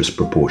monstrous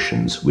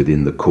proportions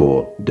within the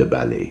corps de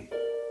ballet.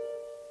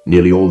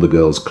 Nearly all the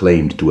girls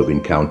claimed to have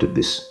encountered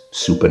this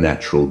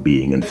supernatural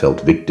being and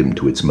felt victim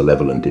to its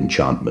malevolent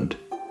enchantment.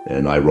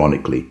 And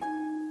ironically,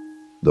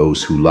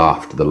 those who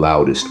laughed the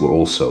loudest were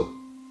also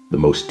the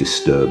most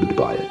disturbed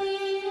by it.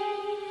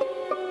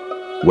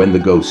 When the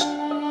ghost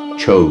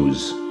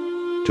chose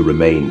to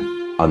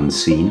remain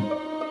unseen,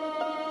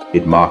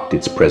 it marked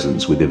its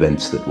presence with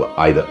events that were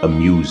either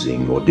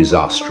amusing or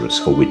disastrous,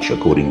 for which,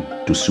 according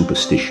to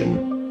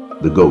superstition,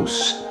 the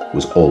ghost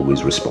was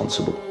always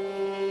responsible.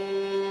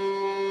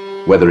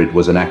 Whether it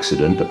was an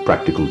accident, a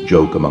practical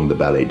joke among the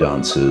ballet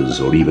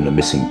dancers, or even a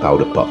missing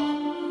powder puff,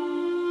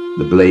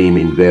 the blame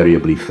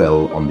invariably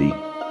fell on the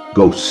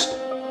ghost,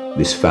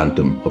 this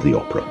phantom of the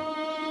opera.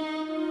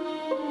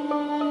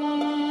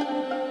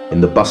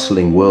 In the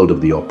bustling world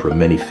of the opera,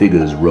 many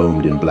figures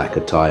roamed in black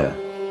attire,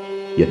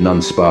 yet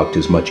none sparked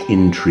as much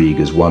intrigue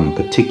as one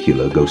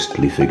particular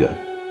ghostly figure.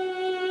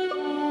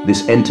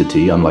 This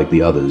entity, unlike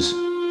the others,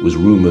 was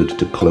rumored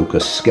to cloak a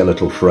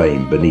skeletal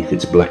frame beneath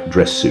its black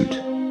dress suit,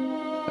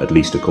 at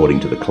least according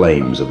to the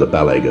claims of the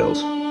ballet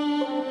girls.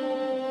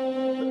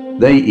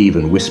 They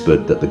even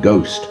whispered that the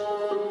ghost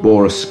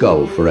bore a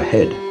skull for a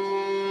head.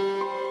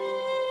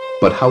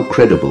 But how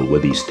credible were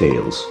these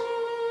tales?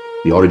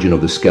 The origin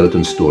of the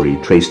skeleton story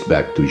traced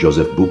back to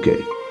Joseph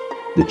Bouquet,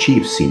 the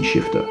chief scene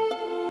shifter,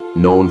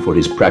 known for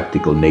his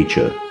practical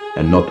nature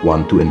and not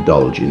one to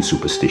indulge in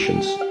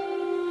superstitions.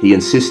 He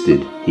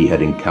insisted he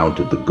had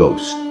encountered the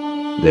ghost.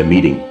 Their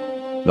meeting,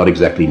 not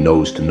exactly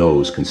nose to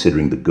nose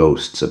considering the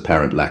ghost's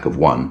apparent lack of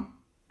one,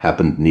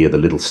 happened near the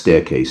little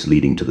staircase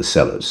leading to the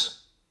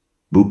cellars.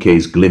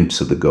 Bouquet's glimpse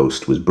of the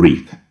ghost was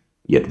brief,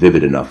 yet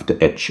vivid enough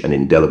to etch an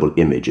indelible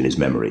image in his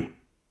memory.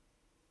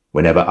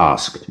 Whenever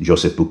asked,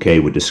 Joseph Bouquet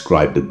would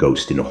describe the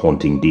ghost in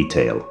haunting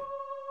detail.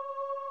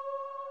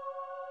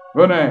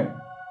 Venez,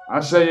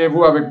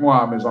 asseyez-vous avec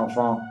moi, mes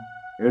enfants,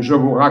 et je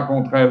vous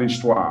raconterai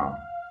l'histoire.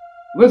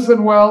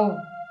 Listen well,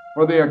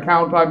 for the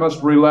account I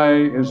must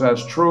relay is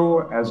as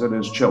true as it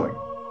is chilling.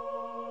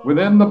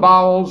 Within the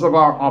bowels of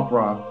our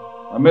opera,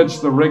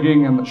 amidst the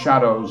rigging and the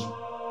shadows,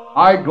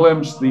 I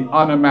glimpsed the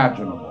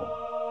unimaginable,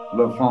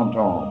 Le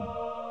Fantôme.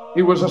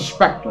 He was a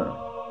spectre,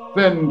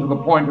 thin to the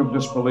point of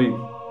disbelief,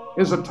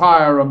 his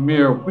attire a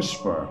mere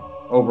whisper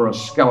over a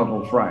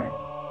skeletal frame.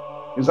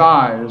 His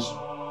eyes,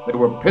 they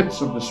were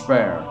pits of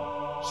despair,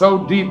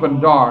 so deep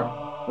and dark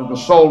that the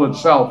soul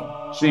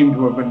itself seemed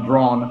to have been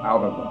drawn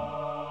out of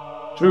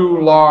them.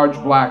 Two large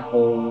black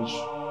holes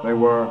they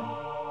were,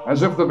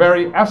 as if the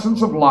very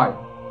essence of life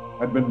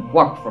had been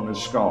plucked from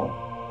his skull.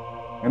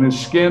 And his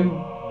skin,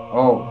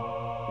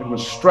 oh, it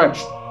was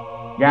stretched,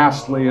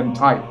 ghastly and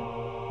tight,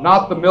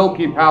 not the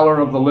milky pallor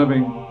of the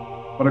living,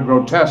 but a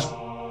grotesque,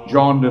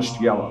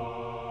 jaundiced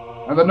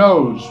yellow. And the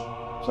nose,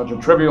 such a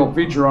trivial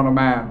feature on a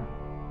man,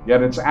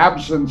 yet its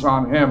absence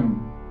on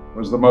him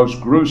was the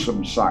most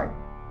gruesome sight.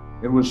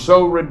 It was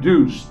so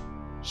reduced,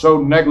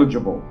 so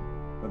negligible,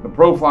 that the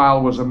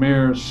profile was a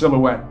mere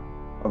silhouette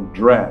of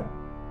dread.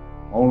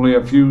 Only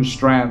a few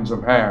strands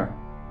of hair,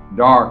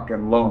 dark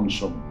and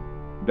lonesome,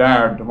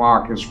 dared to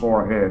mark his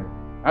forehead,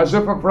 as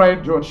if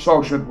afraid to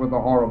associate with the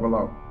horror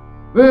below.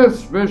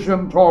 This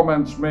vision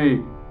torments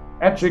me,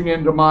 etching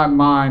into my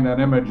mind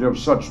an image of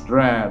such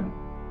dread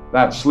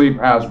that sleep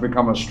has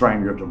become a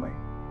stranger to me.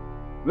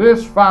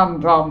 This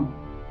phantom,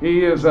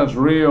 he is as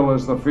real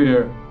as the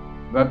fear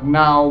that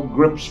now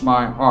grips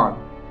my heart,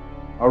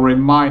 a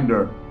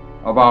reminder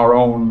of our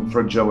own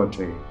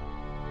fragility.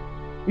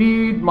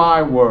 Heed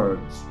my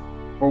words,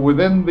 for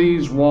within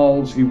these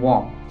walls he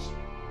walks,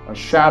 a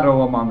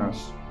shadow among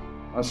us,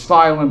 a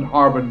silent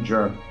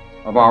harbinger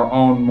of our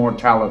own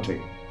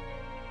mortality.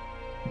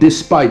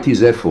 Despite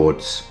his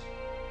efforts,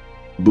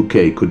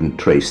 Bouquet couldn't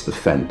trace the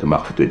phantom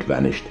after it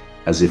vanished,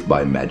 as if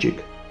by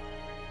magic.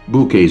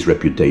 Bouquet's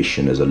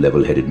reputation as a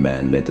level-headed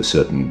man lent a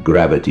certain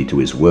gravity to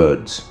his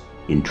words,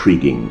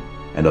 intriguing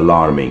and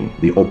alarming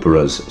the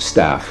opera's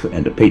staff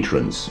and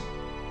patrons.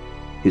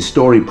 His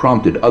story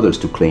prompted others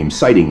to claim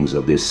sightings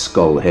of this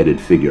skull-headed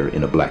figure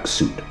in a black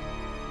suit.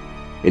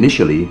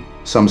 Initially,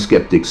 some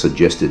skeptics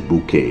suggested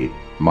Bouquet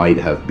might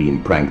have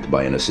been pranked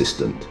by an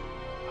assistant.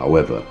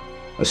 However,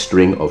 a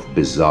string of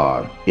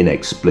bizarre,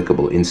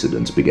 inexplicable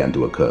incidents began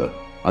to occur,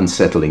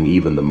 unsettling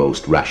even the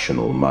most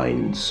rational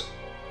minds.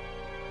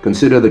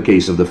 Consider the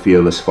case of the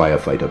fearless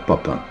firefighter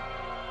Papin.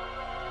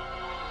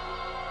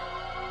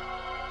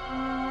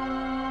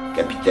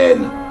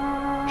 Capitaine,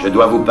 je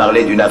dois vous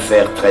parler d'une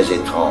affaire très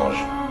étrange.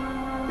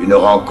 Une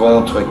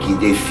rencontre qui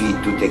défie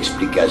toute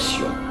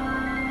explication.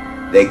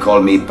 They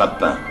call me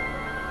Papin,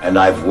 and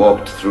I've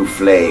walked through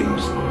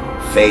flames,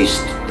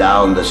 faced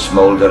down the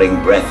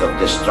smoldering breath of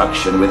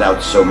destruction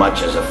without so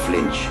much as a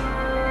flinch.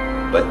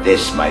 But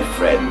this, my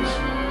friends,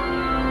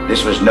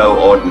 this was no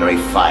ordinary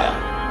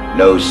fire,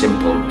 no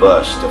simple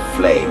burst of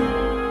flame.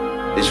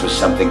 This was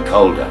something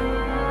colder,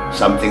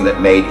 something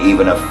that made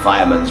even a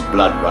fireman's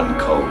blood run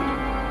cold.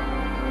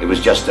 It was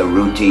just a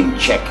routine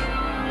check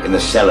in the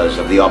cellars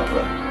of the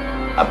opera,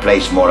 a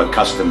place more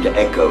accustomed to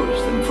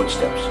echoes than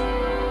footsteps.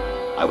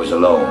 I was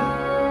alone,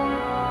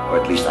 or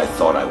at least I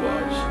thought I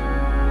was.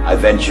 I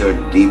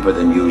ventured deeper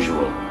than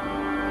usual,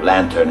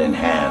 lantern in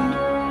hand,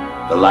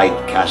 the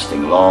light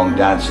casting long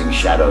dancing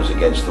shadows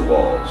against the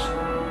walls.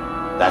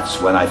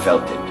 That's when I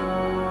felt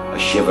it, a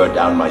shiver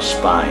down my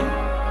spine,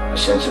 a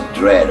sense of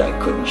dread I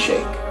couldn't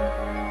shake.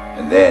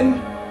 And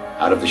then,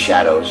 out of the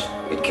shadows,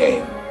 it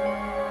came.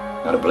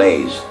 Not a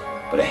blaze,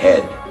 but a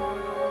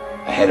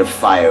head of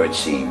fire it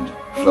seemed,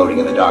 floating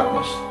in the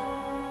darkness.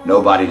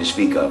 No body to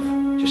speak of,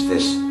 just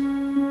this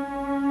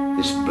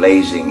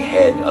blazing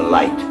head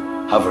alight,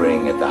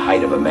 hovering at the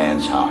height of a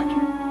man's heart.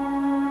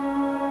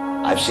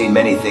 I've seen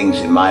many things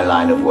in my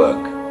line of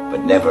work,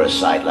 but never a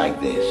sight like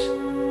this.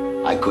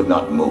 I could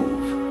not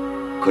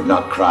move, could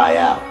not cry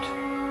out.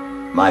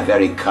 My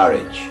very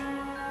courage,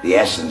 the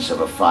essence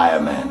of a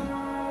fireman,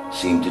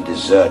 seemed to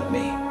desert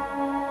me.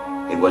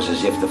 It was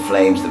as if the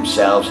flames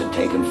themselves had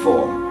taken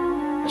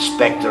form, a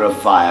specter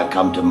of fire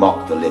come to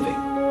mock the living.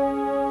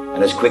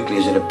 And as quickly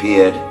as it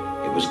appeared,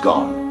 it was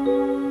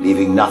gone,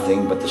 leaving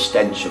nothing but the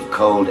stench of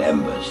cold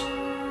embers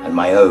and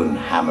my own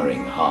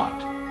hammering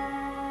heart.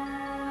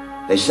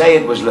 They say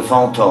it was Le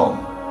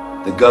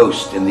Fantôme, the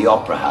ghost in the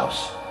opera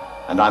house,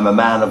 and I'm a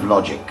man of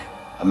logic,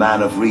 a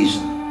man of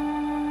reason.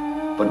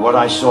 But what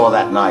I saw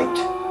that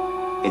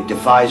night, it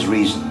defies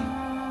reason,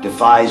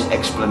 defies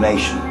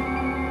explanation.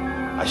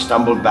 I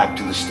stumbled back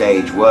to the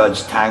stage,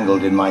 words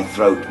tangled in my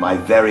throat, my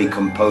very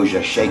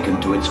composure shaken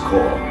to its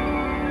core.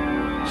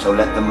 So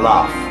let them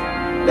laugh,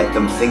 let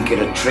them think it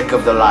a trick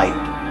of the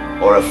light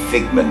or a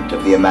figment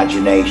of the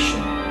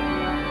imagination.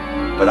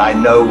 But I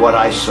know what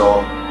I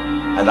saw,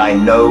 and I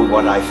know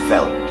what I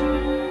felt.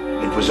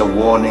 It was a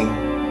warning,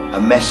 a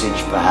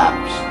message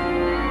perhaps,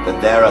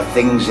 that there are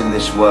things in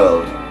this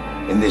world,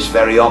 in this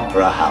very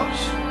opera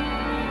house,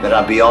 that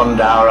are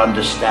beyond our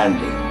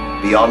understanding,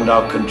 beyond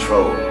our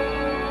control.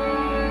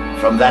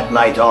 From that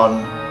night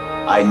on,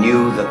 I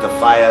knew that the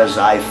fires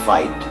I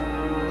fight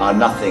are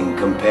nothing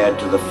compared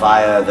to the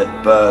fire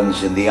that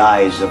burns in the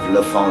eyes of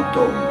Le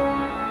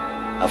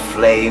Fantôme. A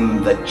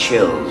flame that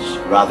chills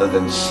rather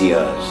than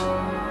sears.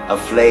 A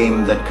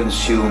flame that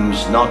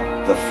consumes not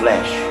the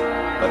flesh,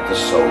 but the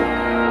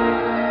soul.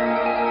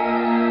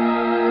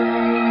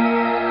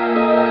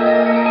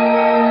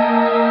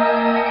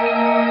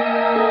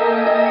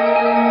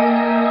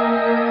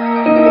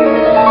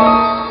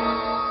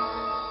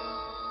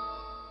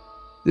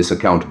 This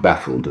account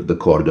baffled the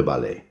corps de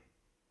ballet.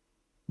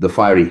 The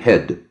fiery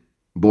head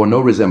bore no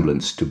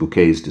resemblance to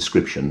Bouquet's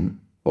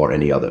description or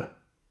any other.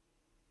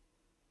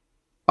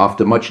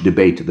 After much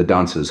debate, the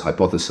dancers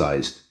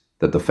hypothesized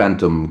that the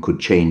phantom could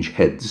change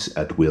heads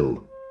at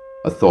will,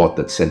 a thought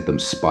that sent them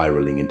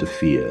spiraling into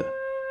fear.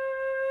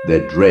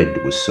 Their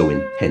dread was so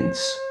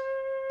intense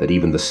that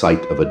even the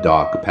sight of a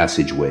dark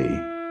passageway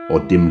or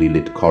dimly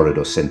lit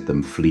corridor sent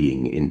them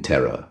fleeing in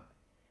terror.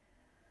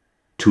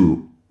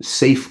 To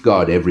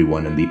safeguard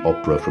everyone in the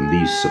opera from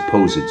these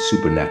supposed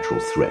supernatural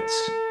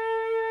threats,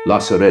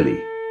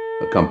 Lazzarelli,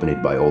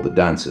 accompanied by all the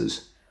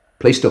dancers,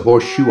 placed a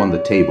horseshoe on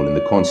the table in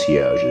the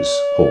concierge's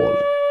hall.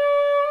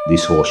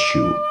 This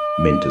horseshoe,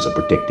 meant as a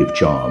protective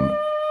charm,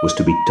 was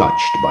to be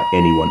touched by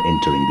anyone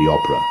entering the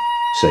opera,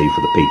 save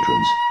for the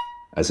patrons,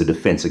 as a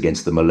defense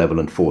against the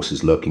malevolent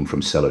forces lurking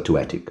from cellar to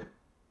attic.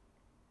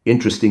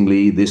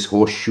 Interestingly, this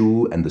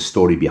horseshoe and the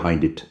story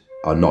behind it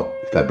are not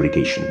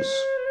fabrications.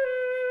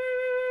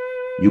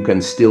 You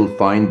can still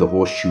find the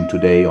horseshoe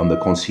today on the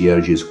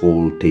concierge's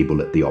hall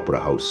table at the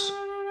opera house,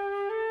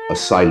 a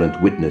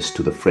silent witness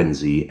to the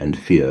frenzy and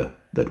fear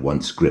that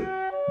once gripped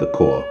the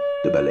corps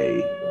de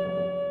ballet.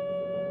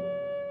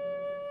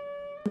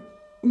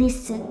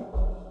 Listen.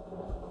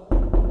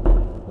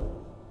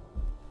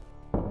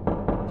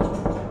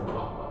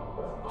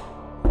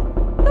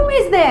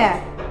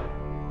 there?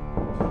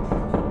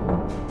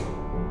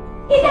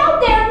 He's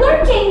out there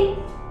lurking!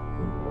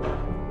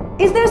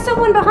 Is there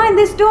someone behind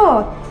this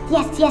door?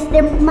 Yes,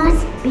 there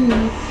must be.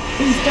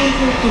 Please don't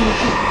open it.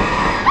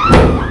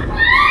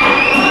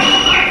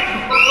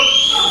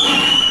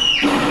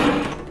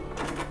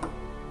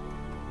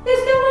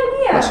 There's no one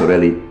here.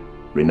 Lasorelli,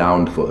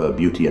 renowned for her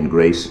beauty and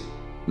grace,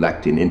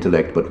 lacked in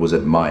intellect but was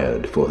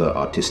admired for her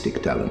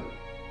artistic talent.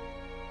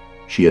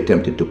 She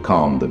attempted to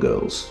calm the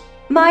girls.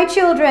 My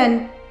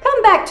children,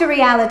 come back to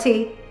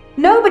reality.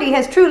 Nobody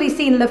has truly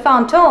seen Le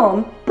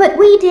Fantôme. But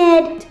we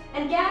did.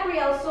 And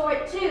Gabriel saw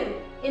it too,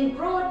 in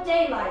broad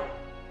daylight.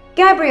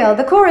 Gabriel,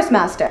 the chorus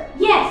master.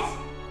 Yes,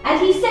 and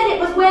he said it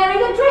was wearing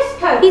a dress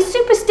coat. He's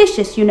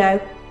superstitious, you know.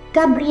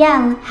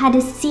 Gabriel had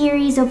a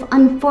series of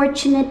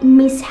unfortunate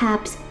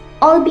mishaps,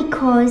 all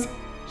because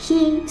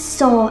he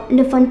saw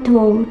Le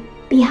Fantôme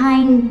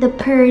behind the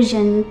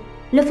Persian.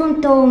 Le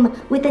Fantôme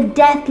with a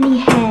deathly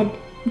head,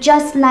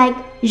 just like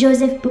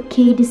Joseph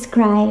Bouquet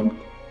described.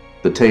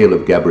 The tale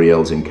of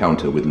Gabrielle's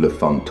encounter with Le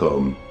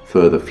Fantôme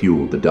further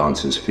fueled the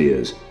dancers'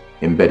 fears,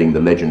 embedding the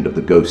legend of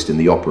the ghost in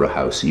the opera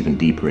house even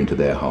deeper into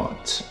their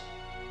hearts.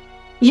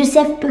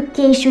 Joseph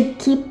Bouquet should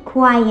keep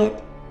quiet.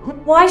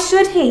 Why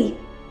should he?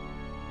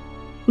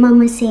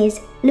 Mama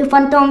says Le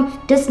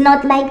Fantôme does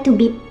not like to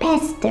be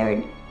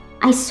pestered.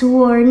 I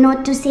swore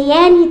not to say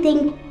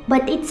anything,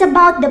 but it's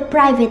about the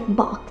private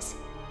box.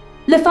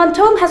 Le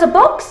Fantôme has a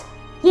box?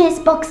 Yes,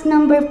 box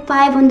number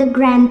 5 on the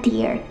grand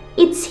tier.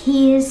 It's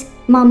his.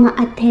 Mama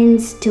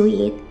attends to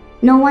it.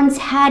 No one's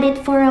had it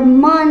for a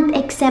month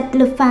except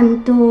Le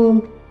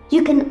Fantôme.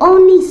 You can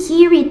only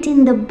hear it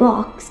in the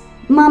box.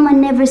 Mama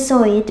never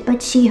saw it,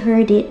 but she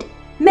heard it.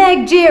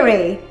 Meg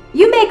Geary,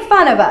 you make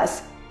fun of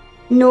us.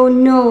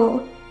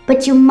 No,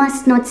 but you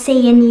must not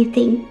say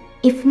anything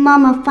if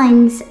Mama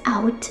finds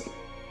out.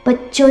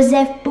 But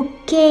Joseph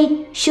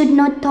Bouquet should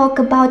not talk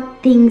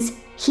about things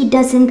he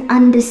doesn't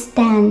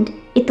understand.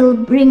 It'll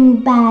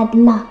bring bad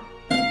luck.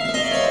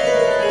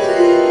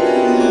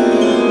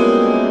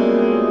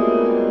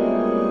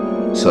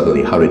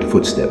 Suddenly hurried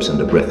footsteps and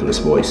a breathless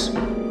voice.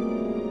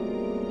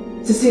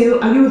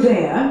 Cecile, are you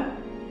there?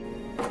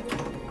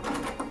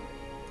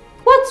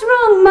 What's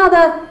wrong,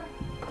 Mother?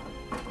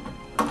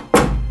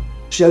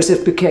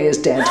 Joseph Bouquet is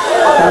dead,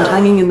 found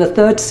hanging in the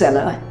 3rd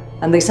cellar,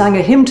 and they sang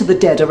a hymn to the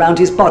dead around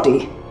his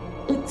body.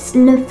 It's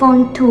Le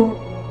Fantôme.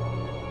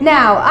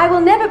 Now, I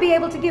will never be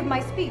able to give my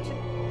speech.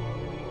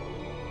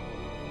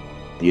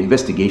 The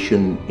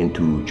investigation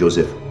into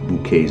Joseph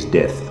Bouquet's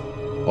death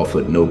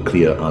offered no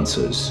clear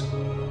answers,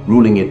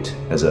 ruling it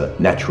as a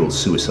natural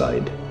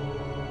suicide.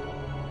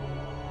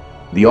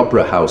 The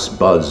opera house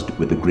buzzed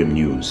with the grim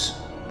news.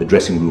 The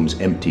dressing rooms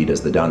emptied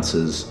as the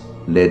dancers,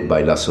 led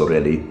by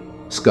Lasorelli,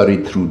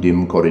 scurried through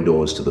dim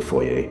corridors to the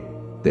foyer,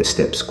 their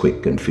steps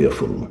quick and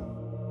fearful.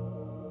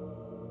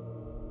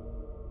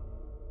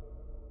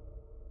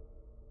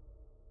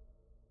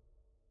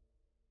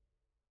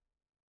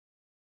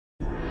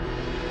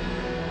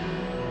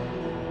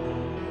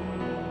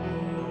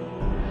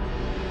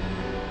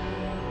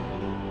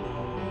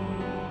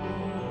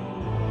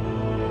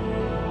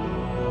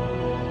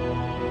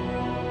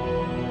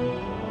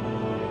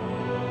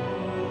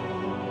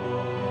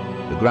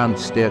 The grand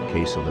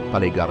staircase of the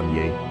Palais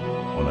Garnier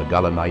on a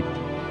gala night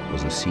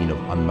was a scene of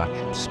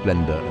unmatched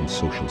splendor and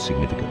social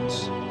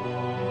significance.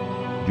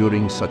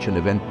 During such an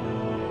event,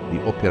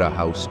 the Opera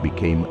House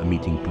became a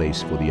meeting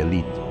place for the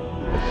elite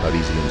of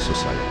Parisian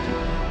society.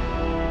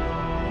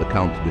 The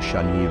Count de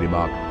Chagny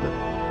remarked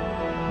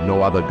that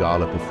no other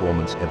gala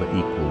performance ever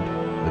equaled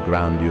the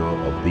grandeur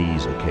of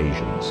these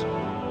occasions.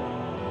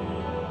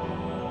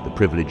 The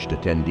privileged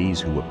attendees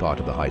who were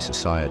part of the high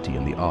society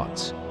and the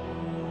arts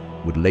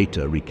would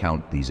later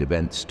recount these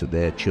events to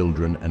their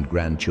children and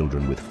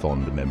grandchildren with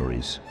fond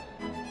memories.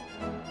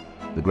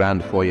 The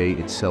grand foyer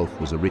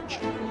itself was a rich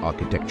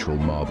architectural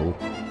marvel,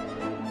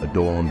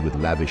 adorned with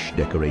lavish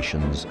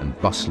decorations and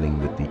bustling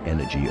with the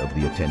energy of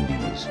the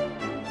attendees.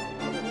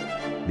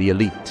 The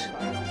elite,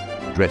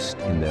 dressed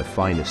in their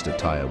finest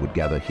attire, would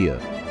gather here,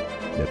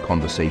 their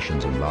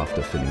conversations and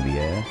laughter filling the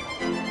air,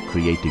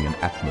 creating an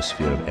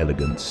atmosphere of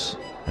elegance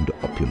and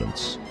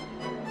opulence.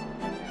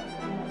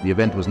 The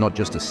event was not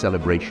just a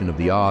celebration of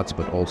the arts,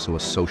 but also a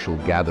social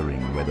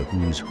gathering where the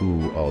who's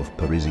who of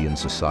Parisian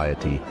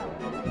society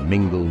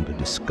mingled,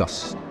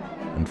 discussed,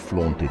 and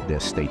flaunted their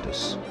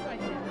status.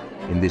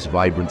 In this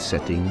vibrant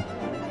setting,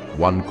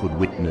 one could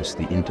witness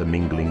the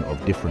intermingling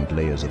of different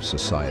layers of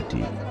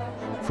society,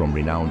 from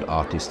renowned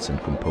artists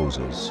and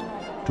composers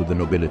to the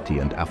nobility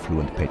and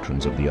affluent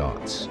patrons of the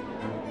arts.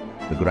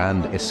 The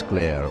grand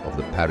esclaire of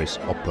the Paris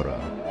Opera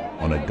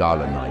on a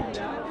gala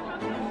night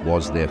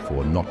was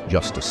therefore not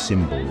just a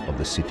symbol of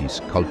the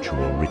city's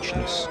cultural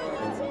richness,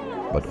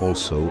 but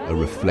also a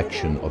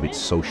reflection of its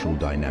social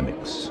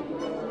dynamics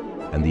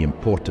and the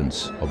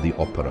importance of the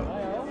opera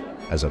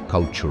as a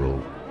cultural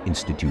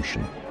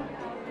institution.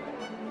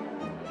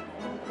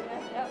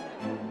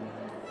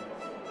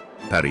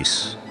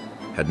 Paris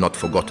had not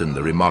forgotten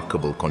the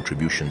remarkable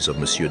contributions of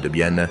Monsieur de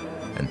Bienne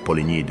and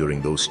Poligny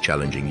during those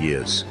challenging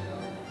years.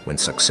 when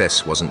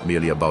success wasn't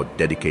merely about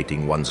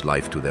dedicating one's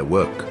life to their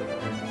work,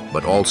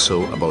 but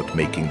also about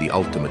making the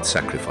ultimate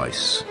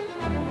sacrifice,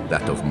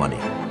 that of money.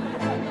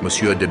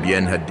 Monsieur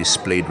Debienne had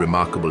displayed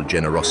remarkable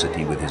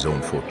generosity with his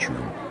own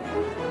fortune,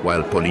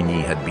 while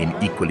Poligny had been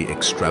equally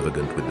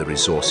extravagant with the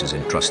resources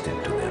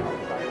entrusted to them.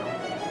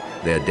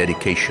 Their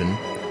dedication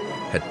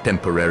had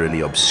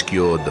temporarily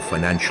obscured the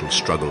financial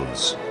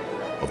struggles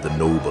of the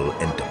noble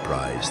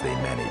enterprise they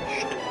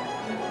managed.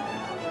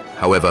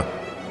 However,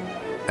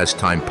 as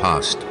time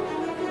passed,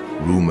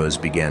 rumors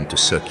began to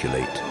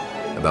circulate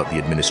about the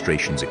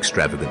administration's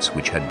extravagance,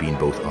 which had been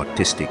both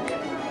artistic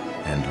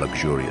and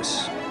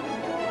luxurious.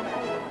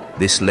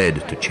 This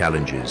led to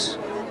challenges,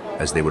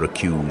 as they were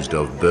accused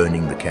of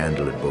burning the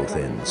candle at both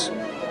ends,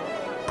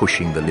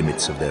 pushing the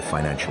limits of their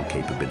financial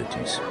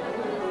capabilities.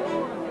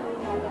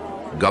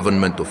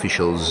 Government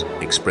officials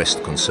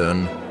expressed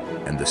concern,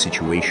 and the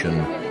situation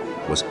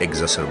was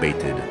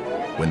exacerbated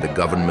when the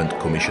government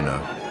commissioner,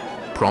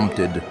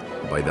 prompted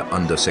by the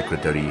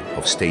Undersecretary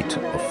of State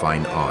of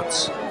Fine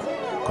Arts,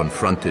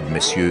 confronted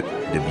Messieurs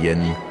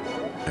Debienne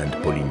and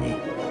Poligny.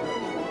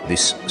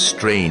 This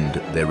strained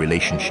their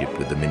relationship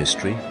with the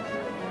ministry.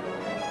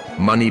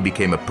 Money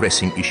became a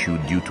pressing issue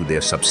due to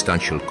their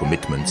substantial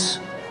commitments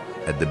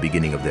at the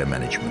beginning of their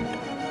management.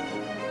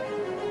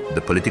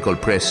 The political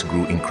press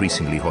grew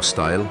increasingly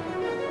hostile,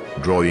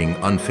 drawing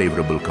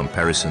unfavorable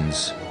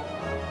comparisons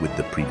with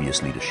the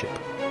previous leadership.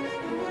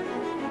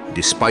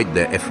 Despite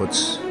their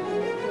efforts,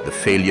 the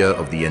failure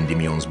of the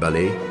Endymion's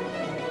ballet,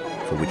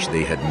 for which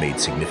they had made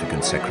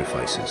significant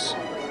sacrifices,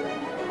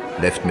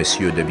 left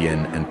Messieurs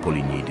Debienne and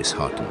Poligny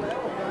disheartened.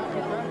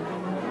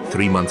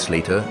 3 months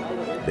later,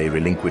 they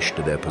relinquished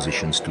their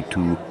positions to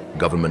two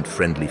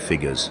government-friendly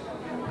figures,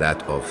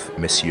 that of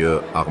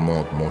Messieurs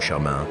Armand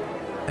Moncharmin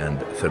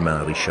and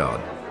Firmin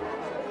Richard.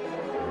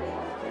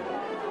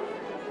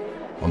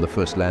 On the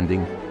first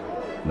landing,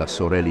 La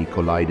Sorelli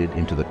collided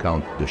into the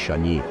Count de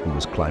Chagny, who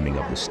was climbing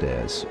up the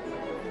stairs.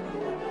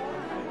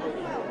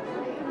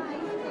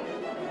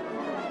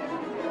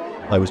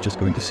 I was just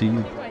going to see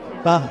you.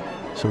 Ah,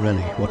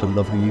 Sorelli, what a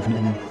lovely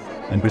evening.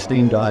 And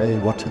Christine Daae,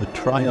 what a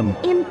triumph.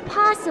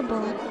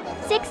 Impossible.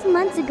 6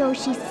 months ago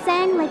she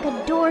sang like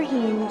a door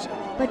hinge.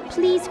 But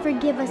please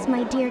forgive us,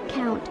 my dear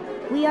Count.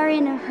 We are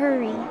in a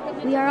hurry.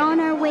 We are on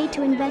our way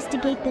to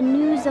investigate the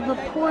news of a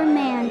poor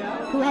man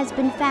who has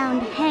been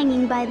found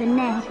hanging by the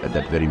neck. At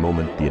that very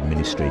moment, the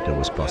administrator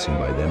was passing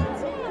by them,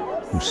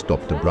 who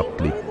stopped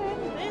abruptly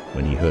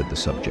when he heard the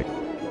subject.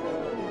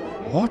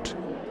 What?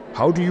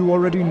 How do you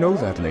already know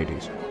that,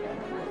 ladies?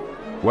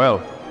 Well,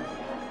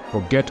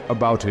 forget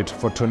about it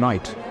for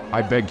tonight,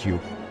 I beg you.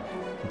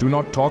 Do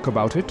not talk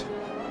about it,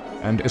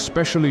 and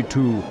especially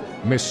to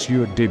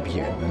Messieurs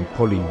Debienne and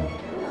Poligny.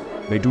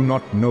 They do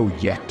not know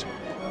yet.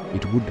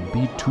 It would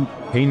be too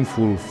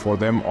painful for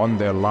them on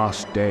their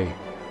last day.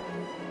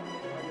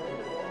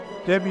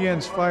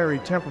 Debienne's fiery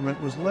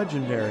temperament was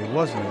legendary,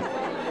 wasn't it?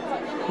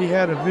 He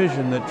had a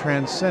vision that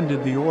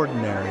transcended the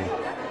ordinary.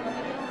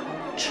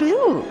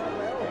 True.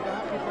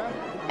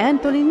 And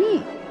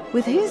Poligny,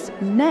 with his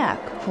knack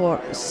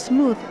for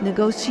smooth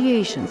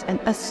negotiations and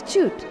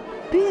astute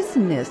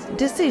business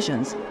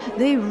decisions,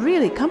 they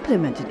really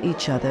complemented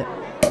each other.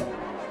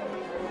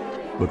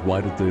 But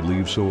why did they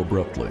leave so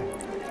abruptly?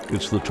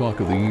 It's the talk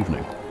of the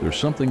evening. There's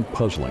something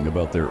puzzling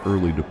about their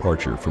early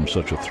departure from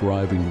such a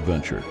thriving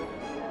venture.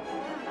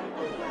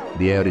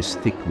 The air is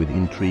thick with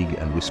intrigue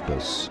and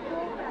whispers.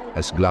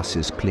 As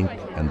glasses clink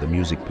and the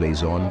music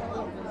plays on,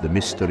 the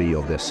mystery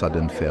of their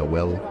sudden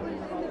farewell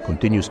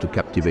continues to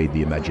captivate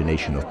the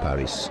imagination of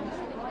Paris.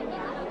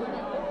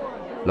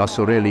 La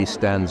Sorelli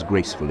stands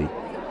gracefully,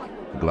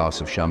 a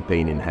glass of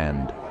champagne in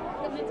hand,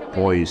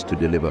 poised to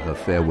deliver her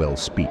farewell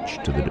speech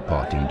to the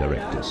departing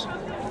directors.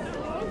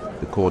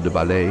 The corps de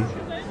ballet,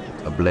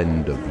 a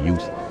blend of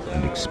youth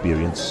and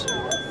experience,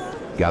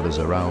 gathers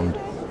around,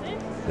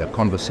 their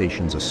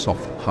conversations a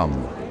soft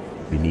hum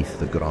beneath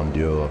the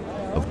grandeur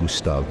of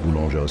Gustave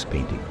Boulanger's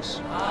paintings.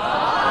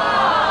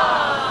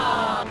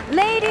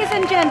 Ladies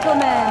and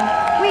gentlemen,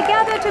 we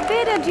gather to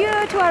bid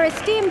adieu to our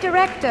esteemed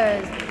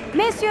directors,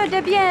 Messieurs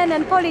Debienne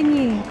and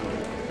Poligny.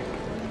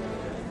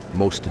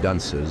 Most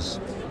dancers,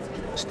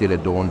 still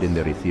adorned in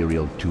their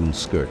ethereal tulle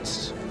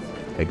skirts,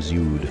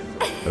 exude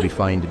a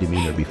refined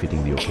demeanor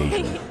befitting the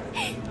occasion.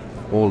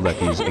 All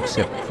that is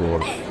except for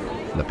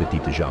La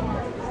Petite Jamme.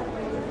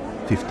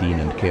 15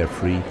 and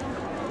carefree,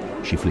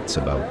 she flits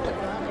about,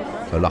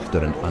 her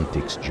laughter and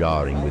antics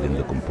jarring within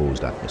the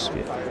composed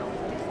atmosphere.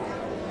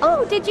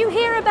 Oh, did you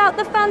hear about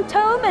the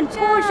Fantôme and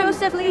poor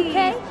Joseph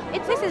Fouquet?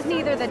 This is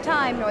neither the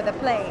time nor the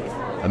place.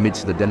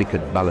 Amidst the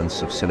delicate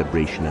balance of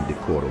celebration and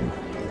decorum,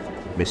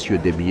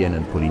 Messieurs Debienne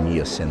and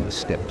Poligny ascend the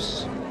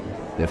steps,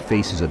 their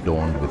faces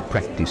adorned with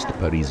practiced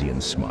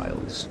Parisian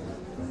smiles.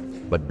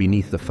 But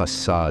beneath the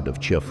facade of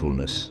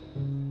cheerfulness,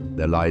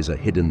 there lies a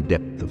hidden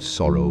depth of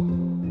sorrow,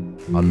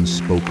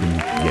 unspoken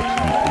yet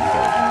deeply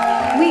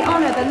felt. We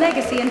honor the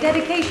legacy and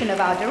dedication of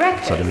our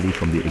directors. Suddenly,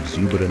 from the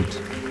exuberant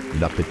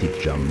La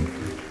Petite Jamme,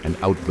 an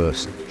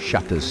outburst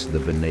shatters the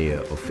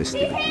veneer of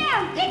festivity.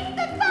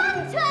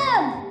 It's the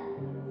Phantom!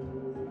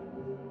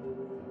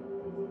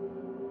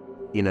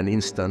 In an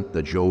instant,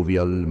 the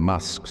jovial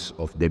masks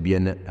of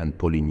Debienne and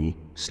Poligny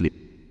slip,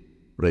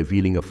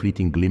 revealing a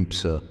fleeting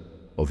glimpse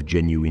of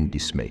genuine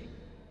dismay.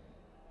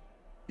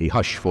 A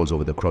hush falls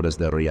over the crowd as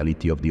the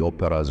reality of the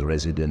opera's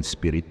resident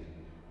spirit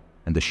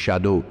and the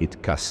shadow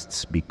it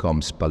casts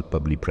becomes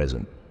palpably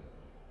present.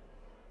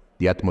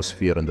 The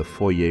atmosphere in the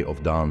foyer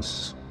of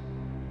dance,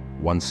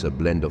 once a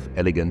blend of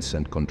elegance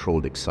and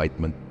controlled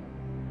excitement,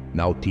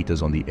 now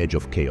teeters on the edge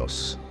of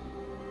chaos.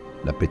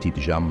 La Petite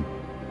Jamme,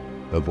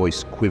 her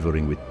voice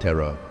quivering with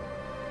terror,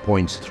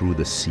 points through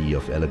the sea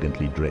of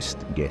elegantly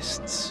dressed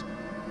guests.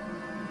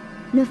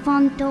 Le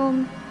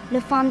fantôme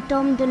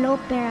de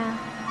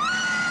l'opéra.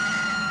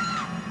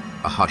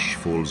 A hush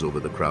falls over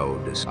the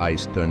crowd as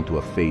eyes turn to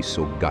a face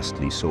so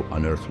ghastly, so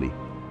unearthly,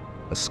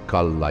 a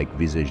skull-like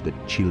visage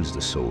that chills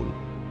the soul.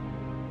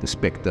 The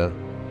spectre,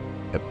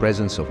 a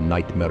presence of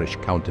nightmarish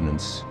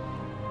countenance,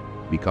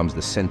 becomes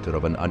the center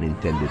of an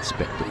unintended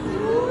spectacle.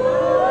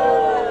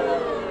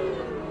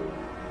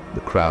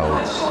 The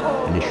crowd's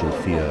initial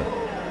fear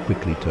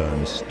quickly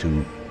turns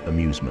to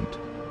amusement.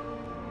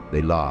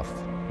 They laugh,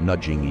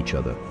 nudging each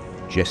other,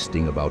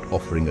 jesting about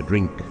offering a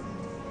drink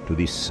to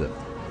this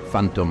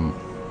phantom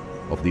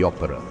of the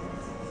opera.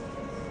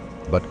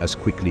 But as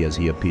quickly as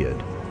he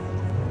appeared,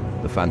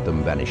 the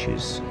phantom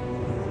vanishes,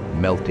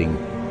 melting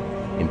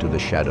into the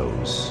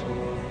shadows,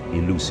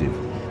 elusive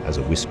as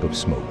a wisp of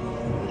smoke.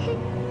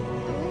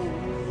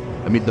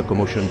 Amid the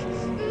commotion,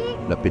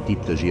 La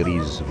Petite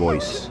Gyrie's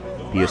voice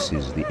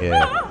pierces the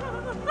air,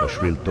 a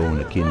shrill tone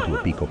akin to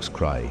a peacock's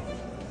cry.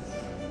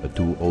 The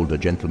two older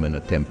gentlemen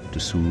attempt to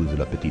soothe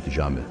La Petite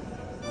Jamme,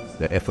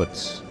 their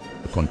efforts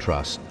a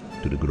contrast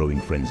to the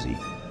growing frenzy.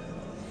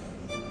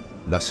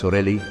 La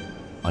Sorelli,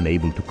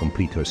 unable to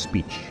complete her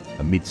speech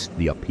amidst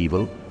the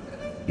upheaval,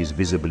 is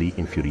visibly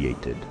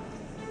infuriated.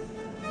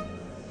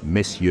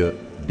 Messieurs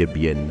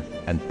Debienne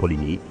and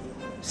Poligny,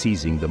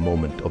 seizing the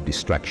moment of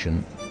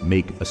distraction,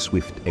 make a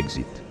swift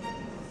exit,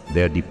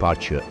 their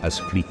departure as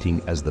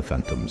fleeting as the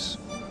phantoms.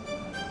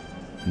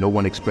 No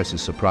one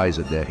expresses surprise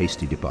at their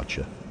hasty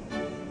departure,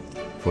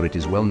 for it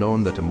is well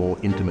known that a more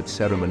intimate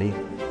ceremony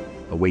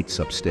awaits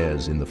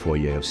upstairs in the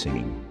foyer of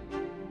singing.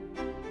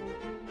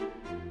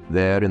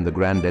 There, in the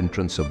grand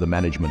entrance of the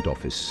management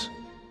office,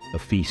 a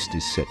feast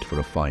is set for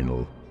a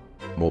final,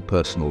 more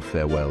personal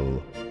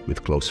farewell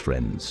with close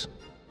friends.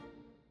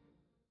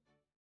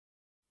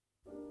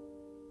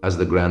 As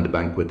the grand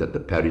banquet at the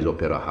Paris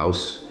Opera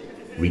House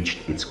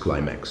reached its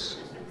climax,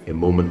 a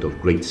moment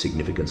of great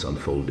significance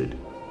unfolded,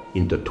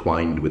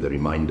 intertwined with a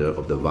reminder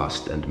of the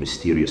vast and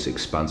mysterious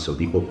expanse of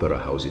the Opera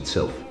House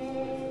itself.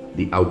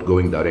 The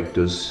outgoing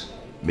directors,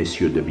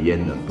 Messieurs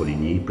Debienne and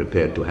Poligny,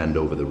 prepared to hand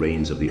over the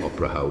reins of the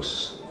Opera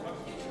House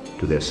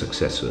to their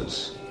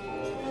successors,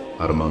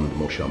 Armand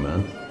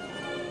Moncharmin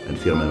and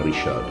Firmin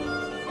Richard.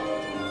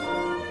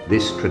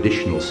 This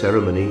traditional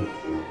ceremony,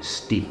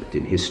 steeped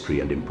in history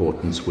and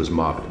importance, was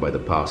marked by the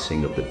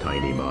passing of the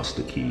tiny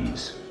master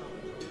keys.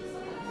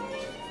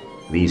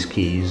 These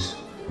keys,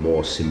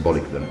 more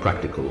symbolic than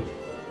practical,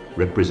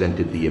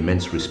 represented the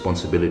immense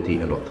responsibility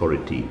and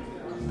authority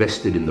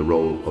vested in the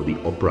role of the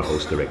Opera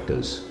House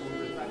directors,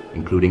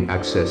 including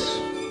access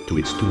to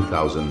its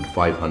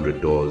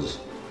 2,500 doors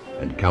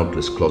and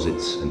countless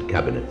closets and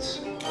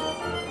cabinets.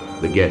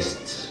 The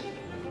guests,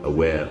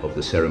 aware of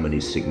the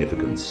ceremony's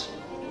significance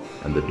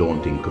and the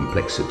daunting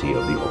complexity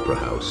of the Opera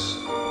House,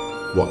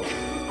 watched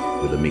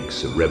with a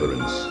mix of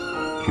reverence,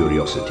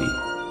 curiosity,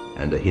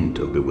 and a hint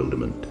of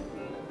bewilderment.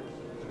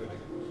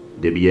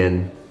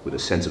 Debienne, with a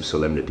sense of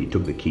solemnity,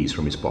 took the keys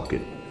from his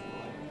pocket.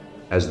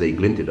 As they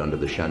glinted under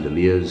the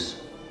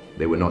chandeliers,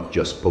 they were not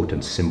just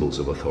potent symbols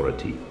of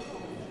authority,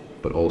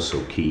 but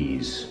also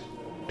keys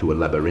to a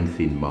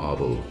labyrinthine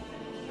marvel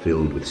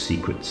filled with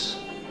secrets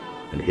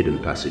and hidden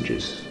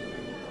passages.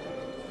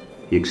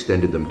 He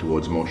extended them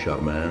towards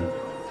Moncharmin,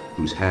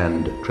 whose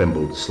hand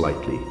trembled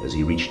slightly as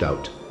he reached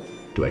out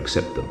to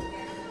accept them.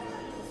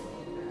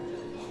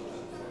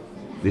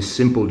 This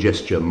simple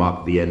gesture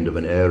marked the end of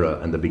an era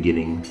and the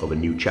beginning of a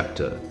new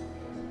chapter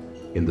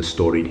in the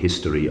storied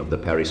history of the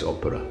Paris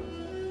Opera.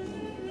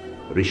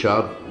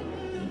 Richard,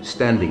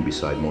 standing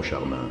beside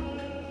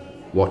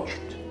Moncharmin,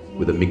 watched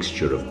with a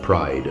mixture of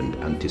pride and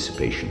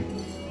anticipation.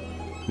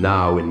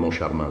 Now in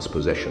Moncharmin's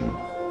possession,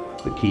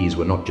 the keys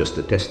were not just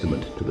a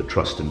testament to the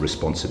trust and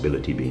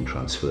responsibility being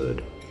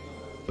transferred,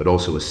 but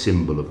also a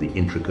symbol of the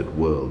intricate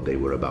world they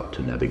were about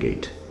to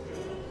navigate.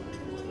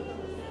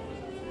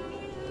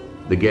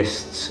 The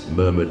guests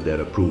murmured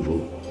their approval,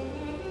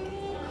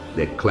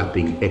 their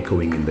clapping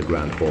echoing in the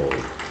grand hall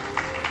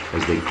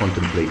as they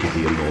contemplated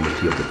the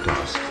enormity of the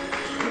task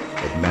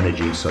of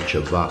managing such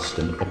a vast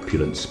and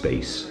opulent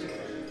space.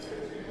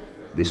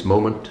 This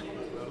moment,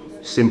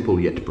 simple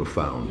yet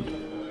profound,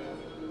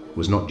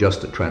 was not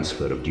just a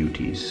transfer of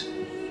duties,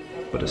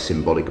 but a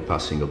symbolic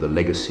passing of the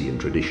legacy and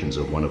traditions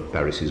of one of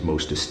Paris's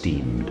most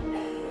esteemed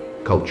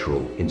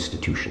cultural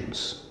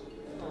institutions,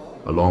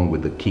 along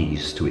with the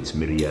keys to its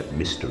myriad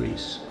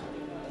mysteries.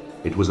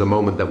 It was a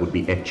moment that would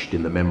be etched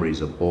in the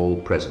memories of all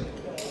present,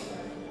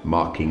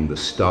 marking the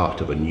start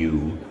of a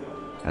new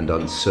and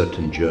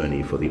uncertain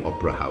journey for the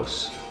Opera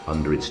House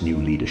under its new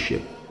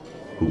leadership,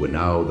 who were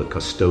now the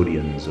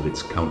custodians of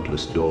its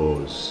countless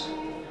doors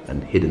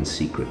and hidden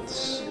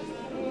secrets.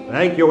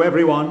 Thank you,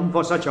 everyone,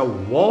 for such a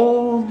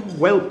warm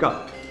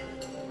welcome.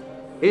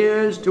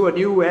 Here's to a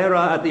new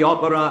era at the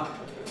Opera.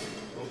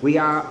 We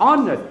are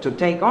honored to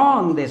take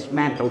on this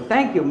mantle.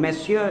 Thank you,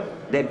 Messieurs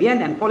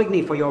Debienne and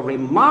Poligny, for your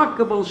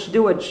remarkable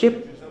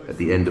stewardship. At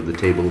the end of the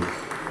table,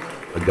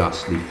 a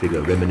ghastly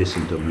figure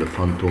reminiscent of Le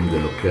Fantôme de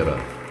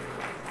l'Opéra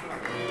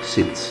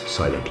sits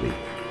silently,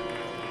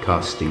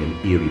 casting an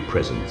eerie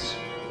presence.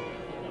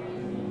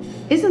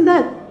 Isn't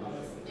that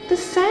the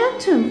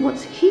Phantom?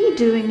 What's he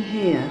doing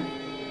here?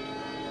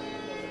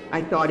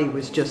 I thought he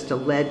was just a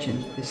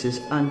legend. This is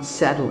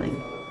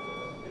unsettling.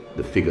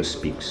 The figure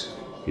speaks,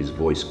 his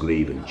voice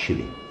grave and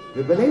chilly.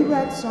 The ballet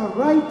rats are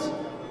right.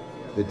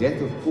 The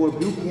death of poor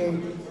Bouquet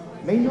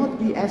may not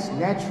be as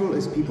natural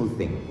as people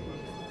think.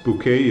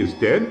 Bouquet is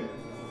dead?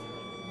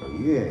 Oh,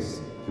 yes.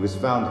 He was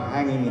found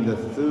hanging in the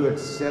third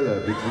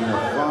cellar between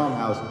a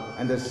farmhouse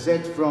and a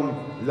set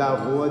from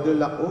La Roi de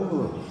la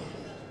Ore.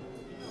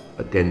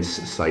 A dense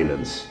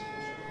silence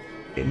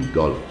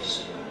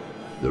engulfs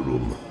the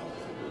room.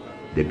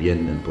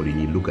 Debienne and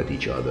Poligny look at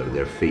each other,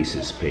 their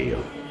faces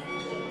pale.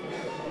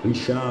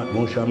 Richard,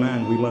 mon cher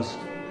man, we must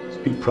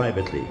speak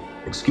privately.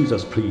 Excuse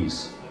us,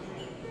 please.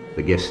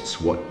 The guests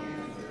watch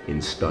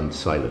in stunned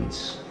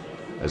silence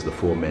as the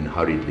four men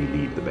hurriedly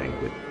leave the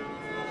banquet.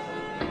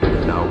 In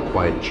the now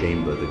quiet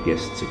chamber, the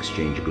guests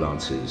exchange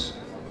glances,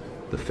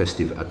 the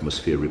festive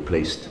atmosphere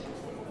replaced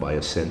by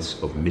a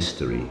sense of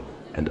mystery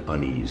and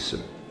unease.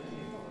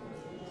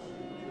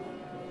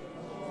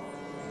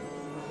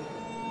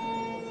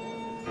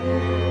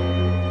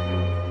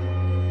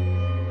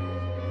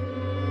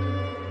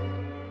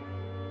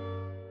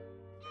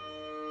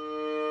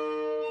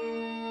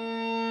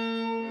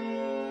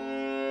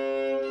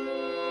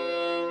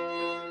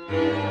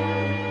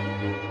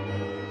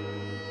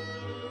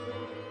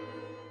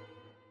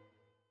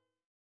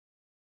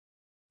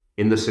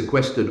 In the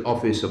sequestered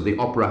office of the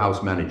Opera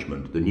House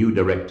management, the new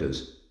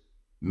directors,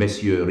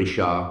 Messieurs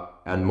Richard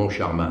and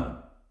Moncharmin,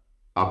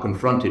 are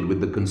confronted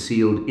with the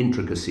concealed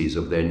intricacies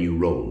of their new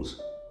roles.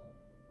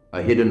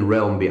 A hidden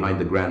realm behind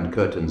the grand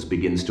curtains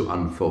begins to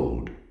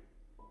unfold.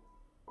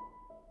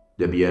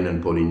 Debienne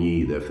and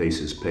Poligny, their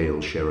faces pale,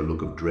 share a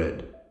look of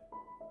dread.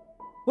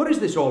 What is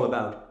this all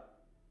about?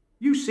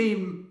 You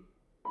seem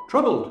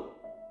troubled.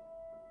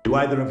 Do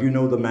either of you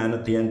know the man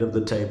at the end of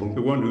the table?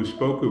 The one who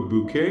spoke of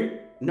Bouquet?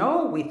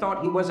 No, we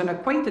thought he was an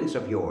acquaintance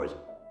of yours.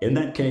 In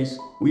that case,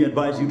 we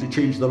advise you to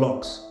change the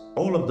locks,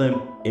 all of them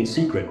in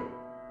secret.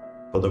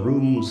 For the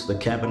rooms, the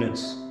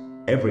cabinets,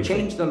 everything.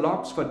 Change the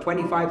locks for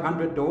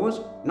 2,500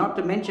 doors? Not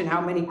to mention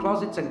how many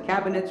closets and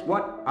cabinets.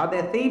 What? Are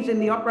there thieves in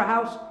the Opera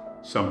House?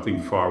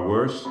 Something far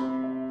worse.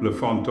 Le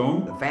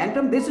Fantôme? The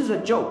Phantom? This is a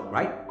joke,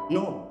 right?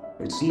 No,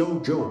 it's no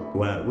joke.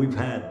 Well, we've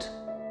had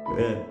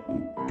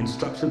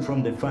instruction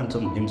from the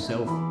Phantom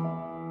himself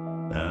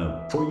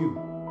for you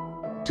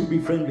to be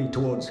friendly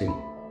towards him,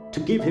 to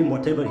give him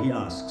whatever he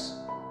asks.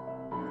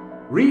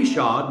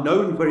 Richard,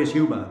 known for his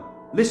humor,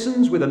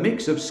 listens with a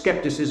mix of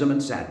skepticism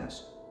and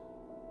sadness.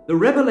 The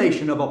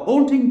revelation of a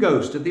haunting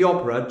ghost at the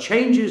opera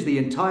changes the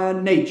entire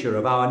nature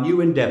of our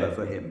new endeavor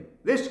for him.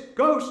 This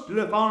ghost,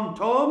 Le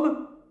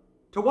Fantôme,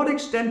 to what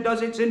extent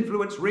does its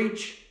influence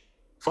reach?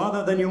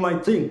 Farther than you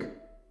might think.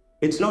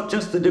 It's not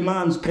just the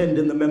demands penned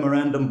in the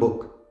memorandum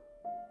book.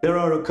 There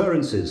are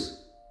occurrences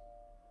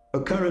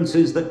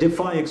that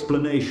defy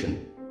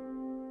explanation.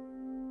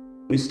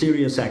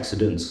 Mysterious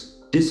accidents,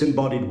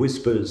 disembodied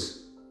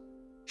whispers,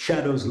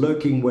 shadows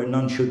lurking where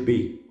none should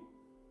be.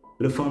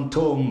 Le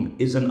Fantôme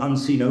is an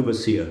unseen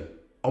overseer,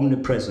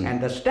 omnipresent.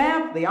 And the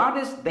staff, the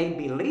artists, they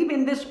believe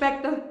in this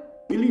spectre?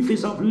 Belief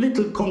is of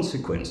little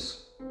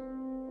consequence.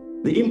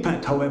 The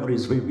impact, however,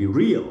 is very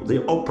real.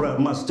 The opera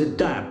must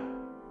adapt,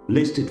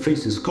 lest it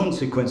faces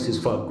consequences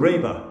far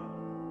graver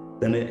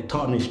than a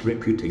tarnished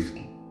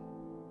reputation.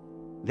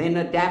 Then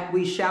adapt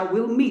we shall.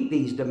 We'll meet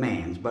these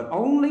demands, but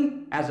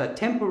only as a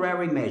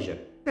temporary measure.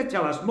 Then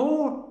tell us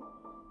more.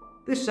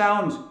 This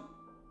sounds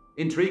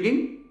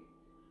intriguing.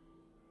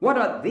 What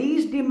are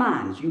these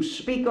demands you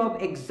speak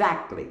of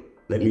exactly?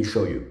 Let me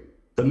show you.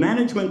 The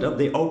management of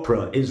the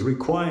opera is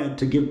required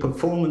to give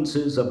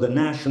performances of the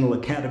National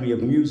Academy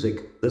of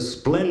Music the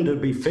splendor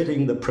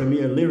befitting the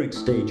premier lyric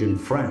stage in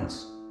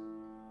France.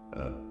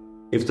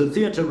 If the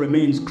theater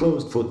remains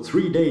closed for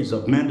 3 days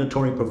of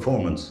mandatory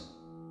performance,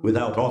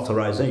 without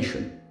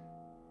authorization.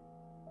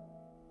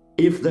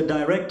 If the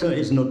director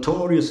is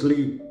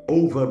notoriously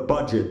over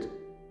budget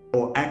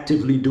or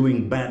actively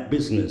doing bad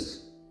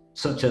business,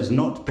 such as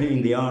not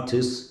paying the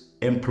artists,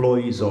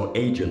 employees, or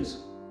agents.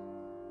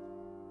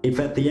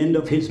 If at the end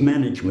of his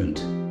management,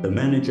 the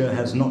manager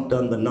has not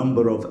done the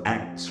number of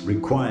acts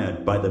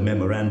required by the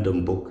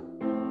memorandum book,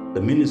 the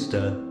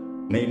minister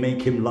may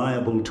make him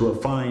liable to a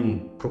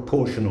fine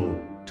proportional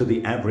to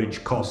the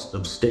average cost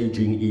of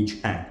staging each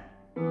act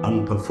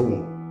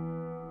unperformed.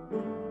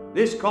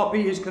 This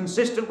copy is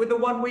consistent with the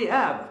one we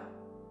have.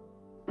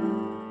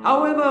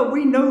 However,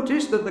 we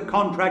noticed that the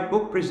contract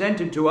book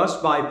presented to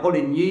us by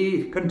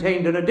Poligny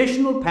contained an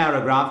additional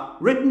paragraph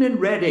written in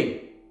red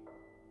ink.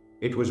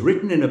 It was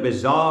written in a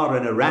bizarre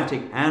and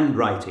erratic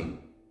handwriting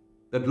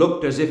that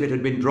looked as if it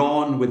had been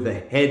drawn with the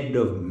head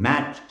of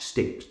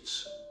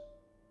matchsticks.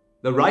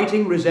 The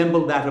writing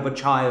resembled that of a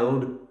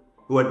child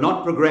who had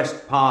not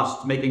progressed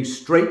past making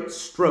straight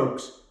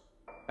strokes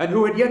and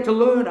who had yet to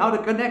learn how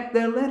to connect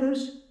their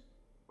letters.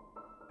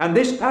 And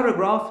this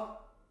paragraph,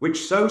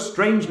 which so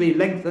strangely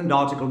lengthened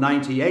Article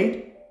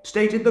 98,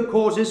 stated the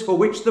causes for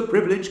which the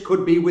privilege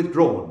could be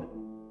withdrawn.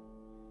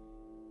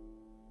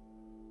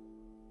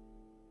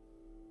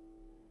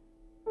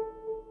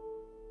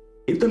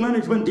 If the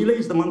management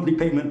delays the monthly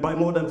payment by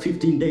more than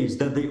 15 days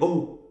that they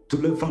owe to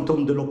Le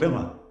Fantôme de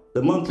l'Opéra,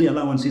 the monthly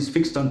allowance is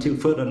fixed until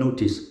further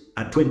notice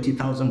at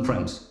 20,000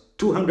 francs,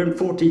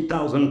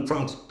 240,000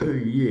 francs per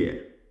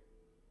year.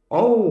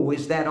 Oh,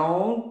 is that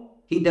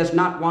all? He does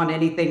not want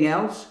anything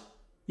else?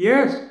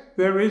 Yes,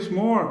 there is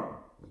more.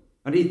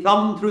 And he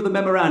thumbed through the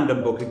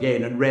memorandum book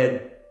again and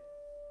read,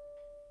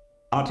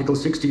 Article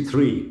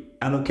 63,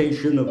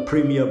 allocation of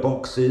premier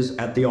boxes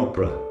at the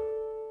opera.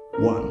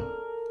 1.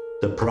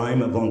 The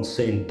prime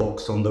avant-scene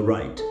box on the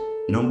right,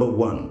 number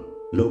 1,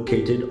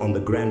 located on the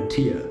grand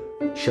tier,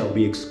 shall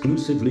be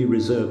exclusively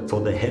reserved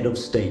for the head of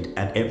state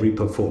at every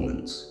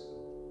performance.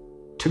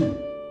 2.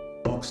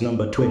 Box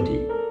number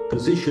 20,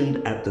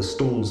 positioned at the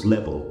stalls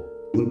level,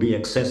 will be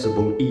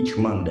accessible each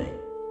Monday,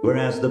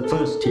 whereas the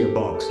first tier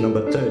box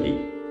number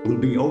 30 will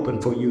be open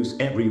for use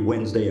every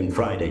Wednesday and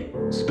Friday,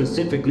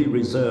 specifically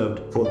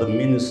reserved for the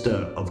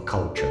Minister of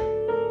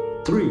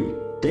Culture. 3.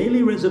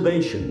 Daily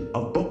reservation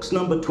of box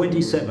number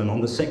 27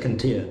 on the second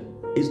tier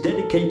is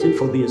dedicated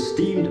for the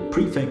esteemed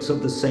prefects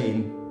of the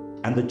Seine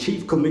and the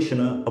Chief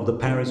Commissioner of the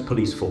Paris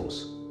Police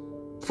Force.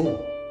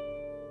 4.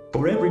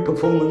 For every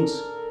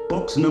performance,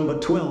 box number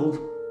 12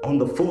 on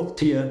the fourth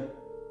tier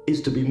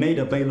is to be made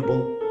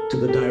available to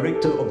the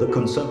Director of the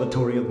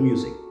Conservatory of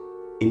Music,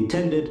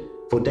 intended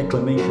for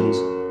declamations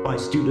by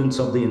students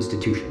of the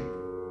institution.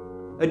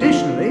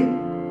 Additionally,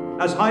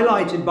 as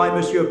highlighted by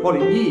Monsieur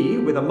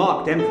Poligny with a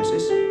marked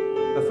emphasis,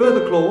 a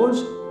further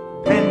clause,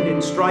 penned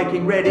in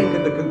striking red ink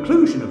at the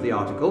conclusion of the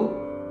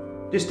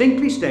article,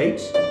 distinctly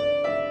states,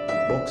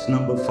 Box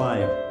number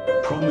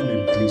 5,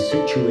 prominently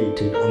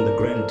situated on the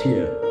grand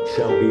tier,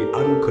 shall be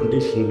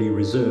unconditionally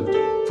reserved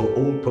for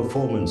all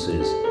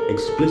performances,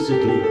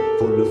 explicitly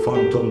for Le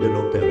Fantôme de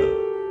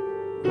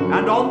l'Opéra.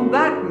 And on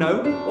that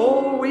note,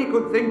 all we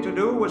could think to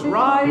do was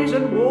rise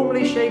and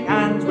warmly shake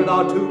hands with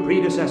our two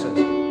predecessors,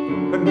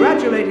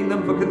 congratulating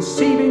them for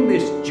conceiving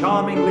this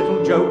charming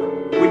little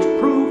joke, which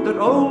proved that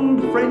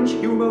old French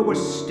humor was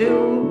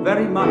still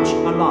very much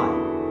alive.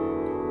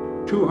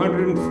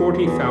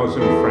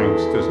 240,000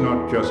 francs does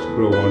not just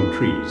grow on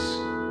trees.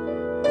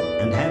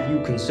 And have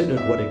you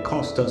considered what it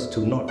cost us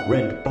to not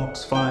rent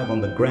box 5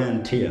 on the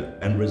grand tier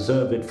and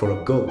reserve it for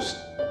a ghost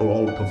for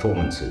all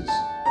performances?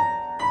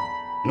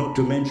 Not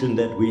to mention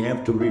that we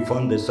have to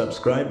refund the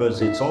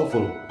subscribers. It's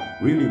awful.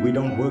 Really, we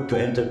don't work to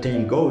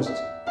entertain ghosts.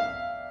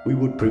 We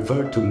would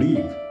prefer to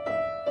leave.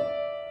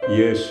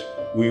 Yes,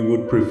 we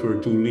would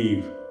prefer to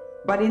leave.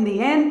 But in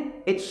the end,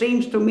 it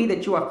seems to me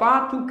that you are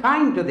far too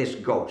kind to this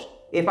ghost.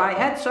 If I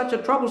had such a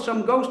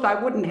troublesome ghost, I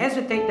wouldn't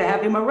hesitate to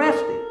have him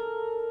arrested.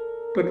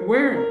 But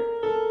where?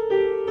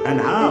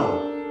 And how?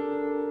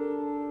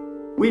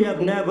 We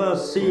have never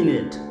seen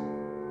it.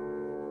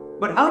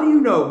 But how do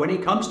you know when he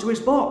comes to his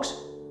box?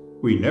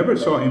 We never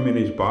saw him in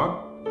his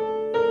box.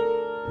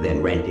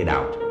 Then rent it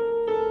out.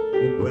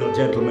 Well,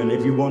 gentlemen,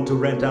 if you want to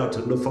rent out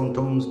Le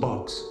Fantôme's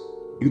box,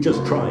 you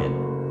just try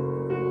it.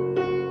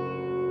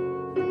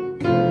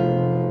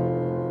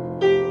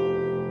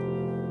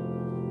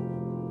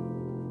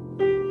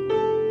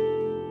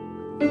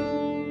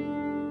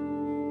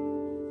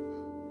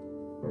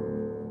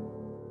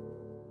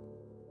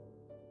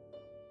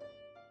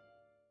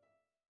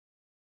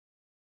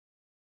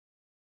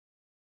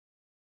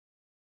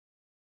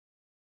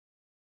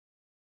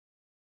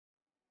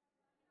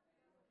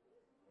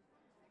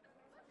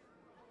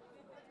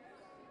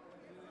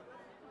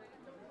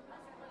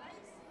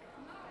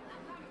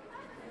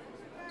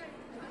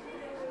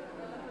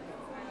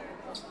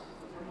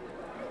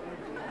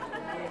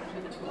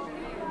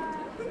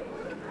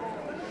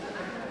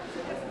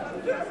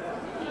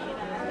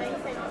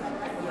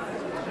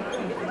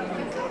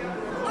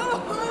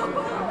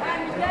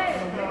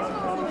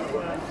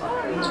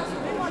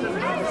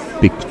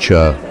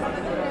 Picture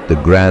the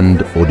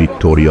grand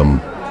auditorium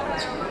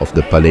of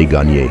the Palais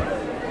Garnier,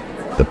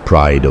 the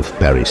pride of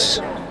Paris.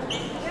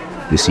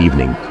 This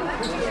evening,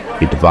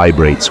 it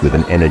vibrates with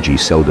an energy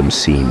seldom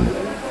seen,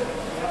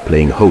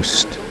 playing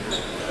host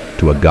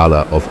to a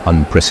gala of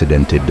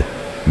unprecedented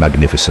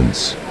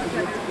magnificence.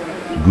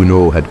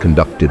 Gounod had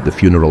conducted the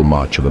funeral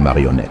march of a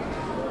marionette.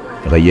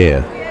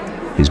 Reyer,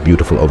 his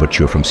beautiful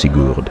overture from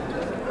Sigurd.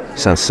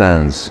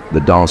 Saint-Saëns, the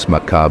danse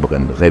macabre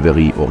and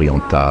rêverie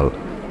orientale.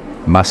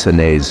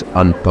 Massenet's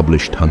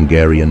unpublished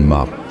Hungarian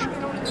march.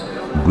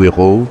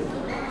 Guiraud,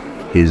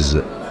 his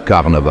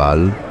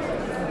Carnaval,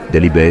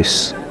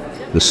 Delibes,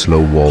 the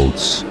Slow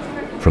Waltz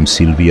from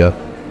Sylvia,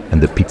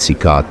 and the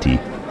Pizzicati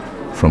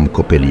from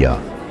Coppelia.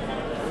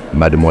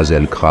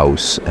 Mademoiselle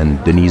Krauss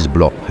and Denise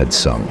Bloch had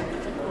sung.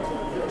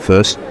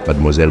 First,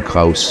 Mademoiselle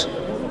Krauss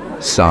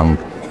sang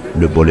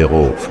Le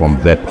Bolero from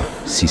Vêpres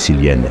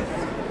Sicilienne,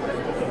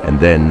 and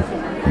then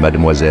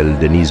Mademoiselle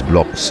Denise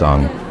Bloch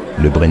sang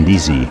Le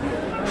Brindisi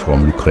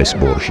from Lucrece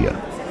Borgia.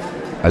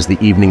 As the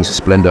evening's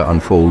splendor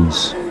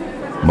unfolds,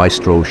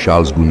 Maestro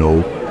Charles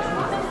Gounod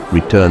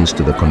returns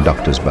to the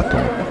conductor's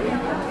baton.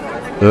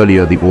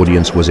 Earlier, the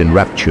audience was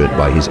enraptured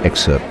by his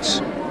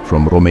excerpts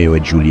from Romeo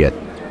and Juliet.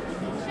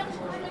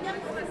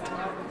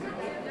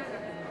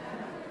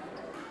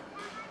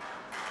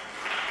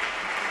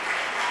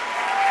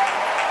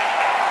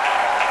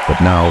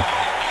 But now,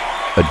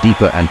 a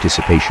deeper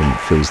anticipation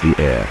fills the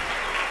air.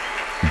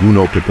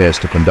 Gounod prepares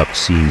to conduct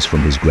scenes from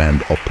his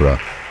grand opera,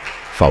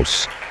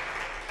 Faust,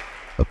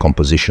 a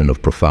composition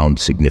of profound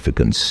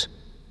significance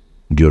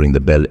during the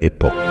Belle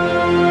Époque.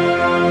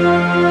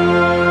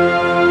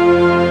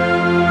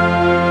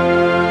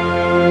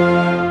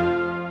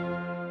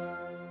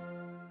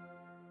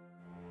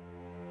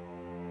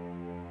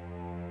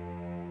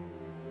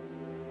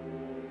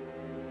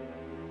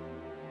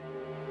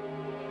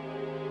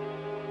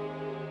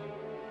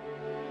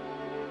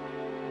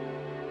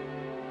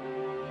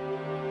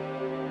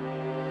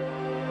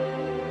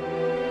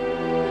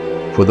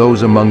 For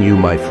those among you,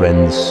 my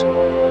friends,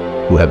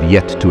 who have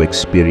yet to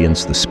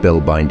experience the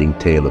spellbinding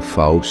tale of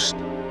Faust,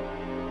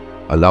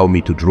 allow me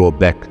to draw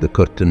back the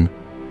curtain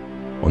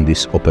on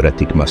this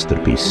operatic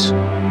masterpiece.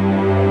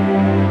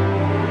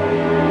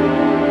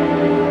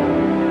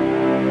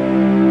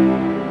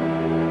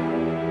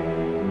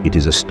 It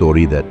is a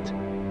story that,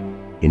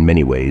 in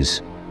many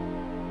ways,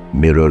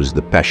 mirrors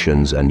the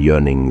passions and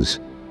yearnings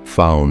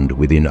found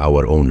within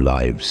our own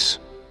lives.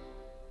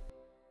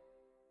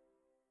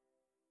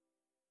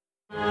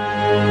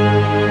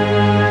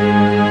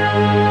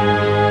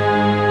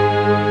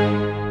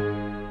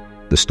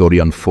 The story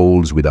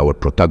unfolds with our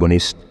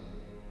protagonist,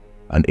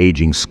 an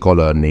aging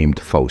scholar named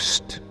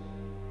Faust,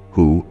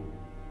 who,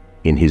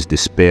 in his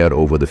despair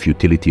over the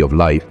futility of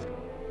life,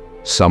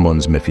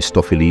 summons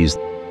Mephistopheles,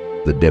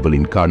 the devil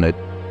incarnate.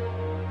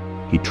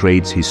 He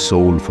trades his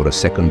soul for a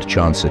second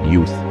chance at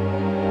youth,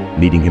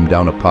 leading him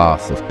down a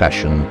path of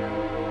passion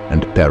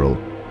and peril.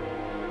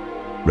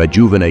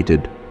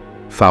 Rejuvenated,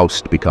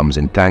 Faust becomes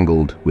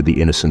entangled with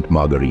the innocent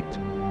Marguerite,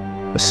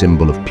 a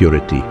symbol of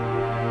purity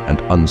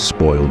and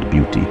unspoiled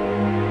beauty.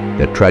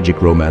 Their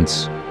tragic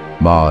romance,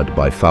 marred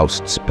by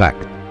Faust's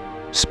pact,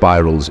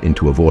 spirals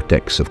into a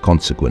vortex of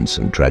consequence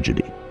and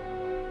tragedy.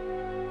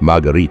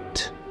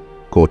 Marguerite,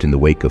 caught in the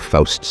wake of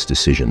Faust's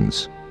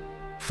decisions,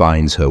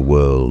 finds her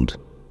world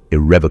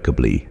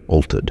irrevocably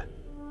altered,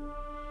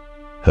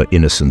 her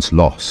innocence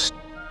lost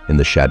in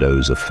the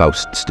shadows of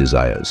Faust's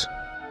desires.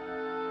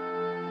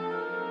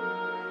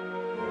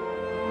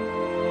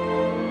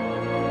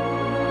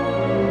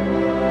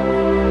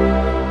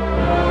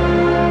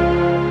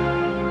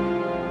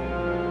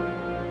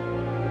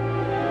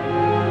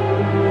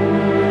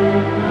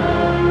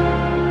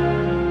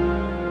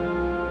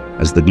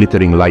 As the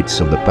glittering lights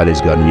of the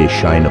Palais Garnier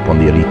shine upon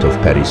the elite of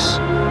Paris,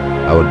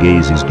 our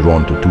gaze is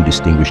drawn to two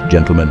distinguished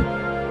gentlemen,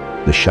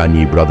 the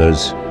Chagny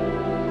brothers,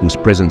 whose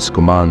presence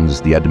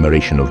commands the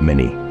admiration of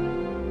many.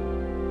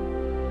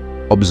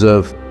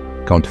 Observe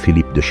Count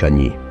Philippe de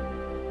Chagny,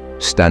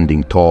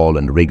 standing tall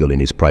and regal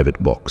in his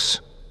private box.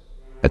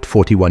 At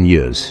 41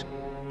 years,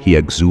 he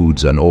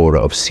exudes an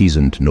aura of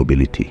seasoned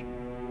nobility.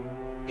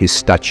 His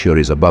stature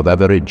is above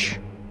average,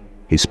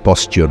 his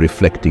posture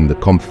reflecting the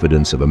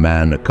confidence of a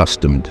man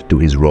accustomed to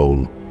his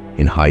role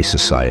in high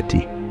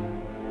society.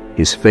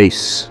 His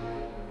face,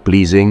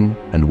 pleasing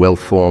and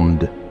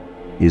well-formed,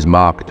 is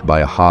marked by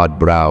a hard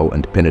brow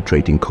and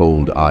penetrating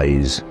cold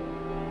eyes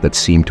that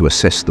seem to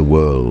assess the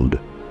world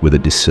with a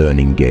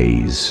discerning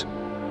gaze.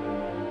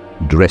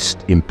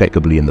 Dressed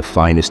impeccably in the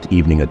finest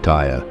evening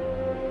attire,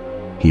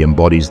 he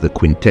embodies the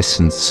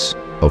quintessence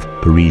of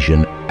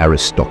Parisian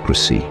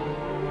aristocracy.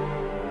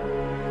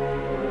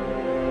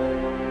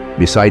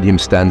 Beside him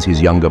stands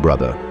his younger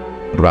brother,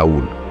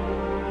 Raoul.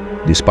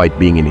 Despite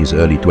being in his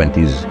early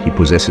 20s, he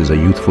possesses a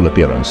youthful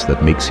appearance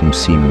that makes him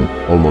seem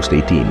almost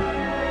 18.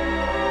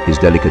 His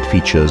delicate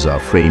features are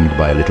framed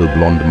by a little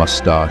blonde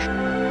mustache,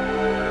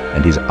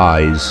 and his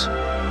eyes,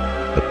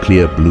 a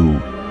clear blue,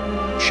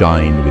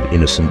 shine with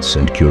innocence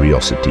and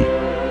curiosity.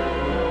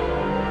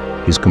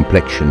 His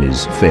complexion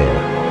is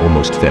fair,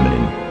 almost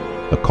feminine,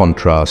 a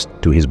contrast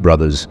to his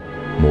brother's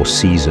more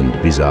seasoned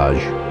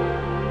visage.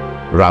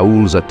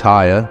 Raoul's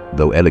attire,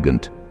 though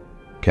elegant,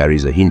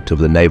 carries a hint of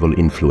the naval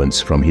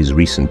influence from his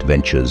recent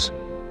ventures,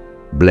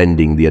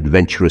 blending the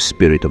adventurous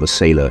spirit of a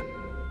sailor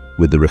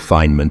with the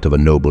refinement of a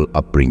noble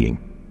upbringing.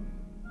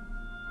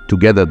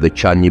 Together, the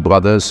Chagny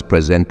brothers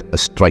present a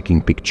striking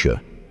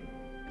picture.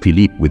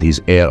 Philippe with his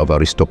air of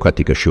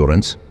aristocratic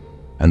assurance,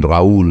 and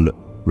Raoul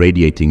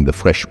radiating the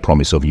fresh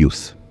promise of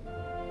youth.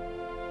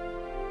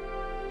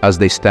 As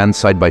they stand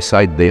side by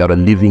side, they are a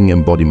living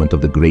embodiment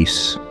of the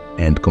grace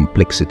and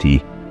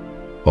complexity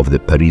of the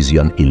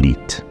Parisian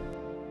elite.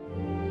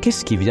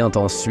 Qu'est-ce qui vient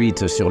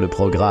ensuite sur le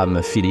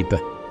programme, Philippe?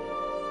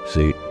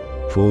 C'est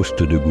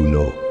Faust de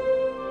Gounod.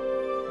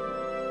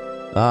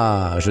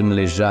 Ah, je ne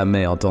l'ai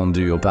jamais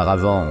entendu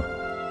auparavant.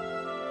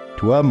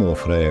 Toi, mon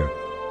frère,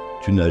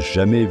 tu n'as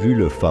jamais vu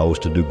le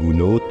Faust de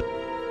Gounod?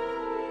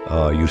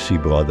 Ah, you see,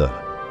 brother,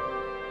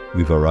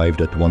 we've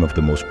arrived at one of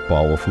the most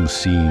powerful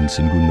scenes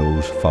in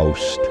Gounod's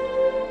Faust,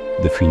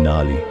 the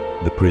finale,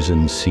 the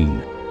prison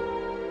scene.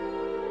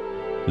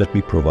 Let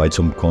me provide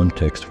some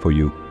context for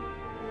you,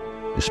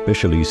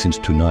 especially since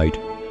tonight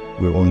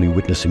we're only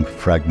witnessing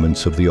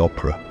fragments of the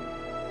opera.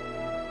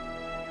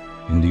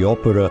 In the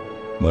opera,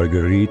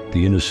 Marguerite,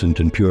 the innocent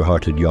and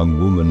pure-hearted young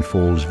woman,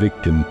 falls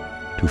victim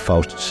to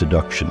Faust's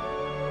seduction,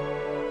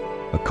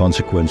 a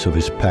consequence of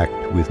his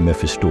pact with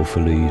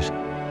Mephistopheles.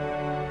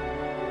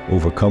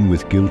 Overcome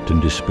with guilt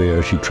and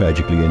despair, she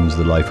tragically ends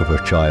the life of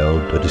her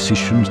child, a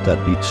decision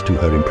that leads to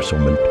her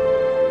imprisonment.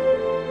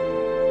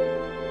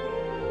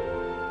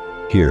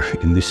 Here,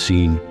 in this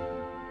scene,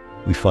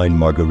 we find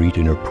Marguerite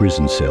in her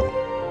prison cell,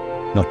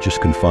 not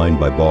just confined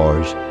by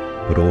bars,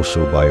 but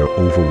also by her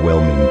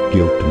overwhelming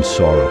guilt and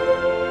sorrow.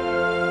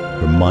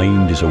 Her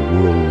mind is a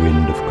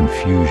whirlwind of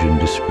confusion,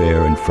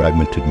 despair, and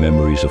fragmented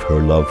memories of her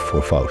love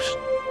for Faust.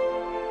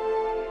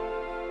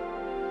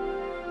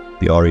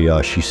 The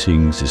aria she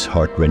sings is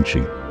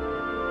heart-wrenching,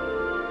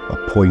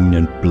 a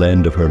poignant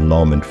blend of her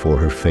lament for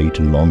her fate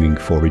and longing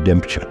for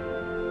redemption.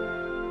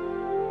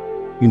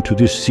 Into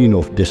this scene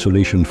of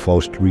desolation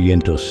Faust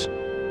re-enters,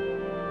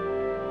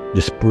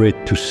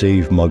 desperate to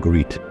save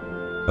Marguerite.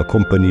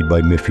 Accompanied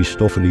by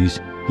Mephistopheles,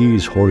 he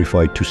is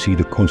horrified to see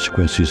the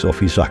consequences of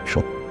his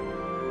action.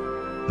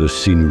 The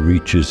scene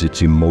reaches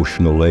its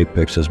emotional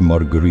apex as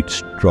Marguerite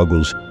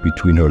struggles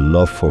between her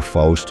love for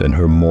Faust and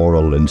her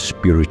moral and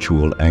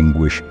spiritual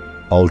anguish.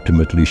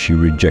 Ultimately, she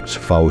rejects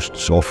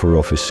Faust's offer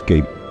of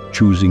escape,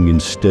 choosing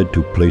instead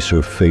to place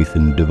her faith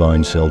in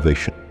divine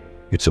salvation.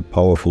 It's a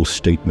powerful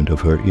statement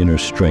of her inner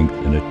strength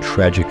and a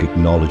tragic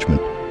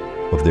acknowledgement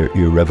of their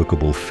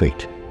irrevocable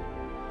fate.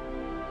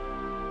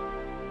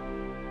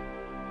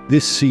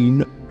 This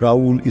scene,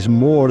 Raoul, is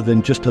more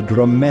than just a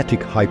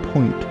dramatic high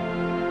point.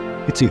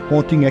 It's a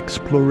haunting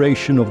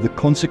exploration of the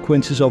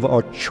consequences of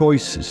our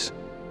choices,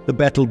 the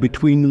battle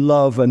between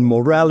love and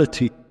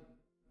morality.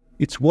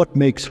 It's what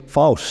makes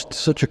Faust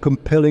such a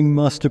compelling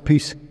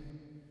masterpiece.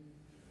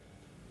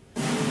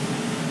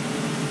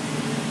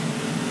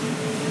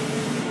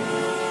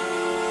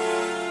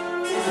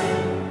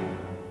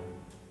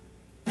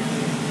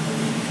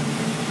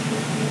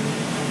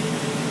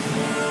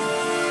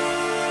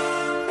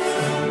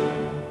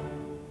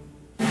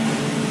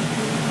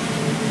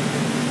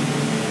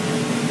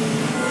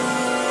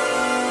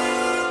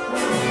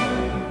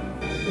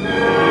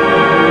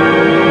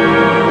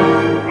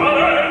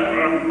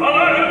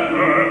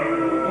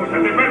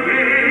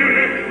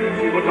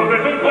 Vous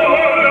êtes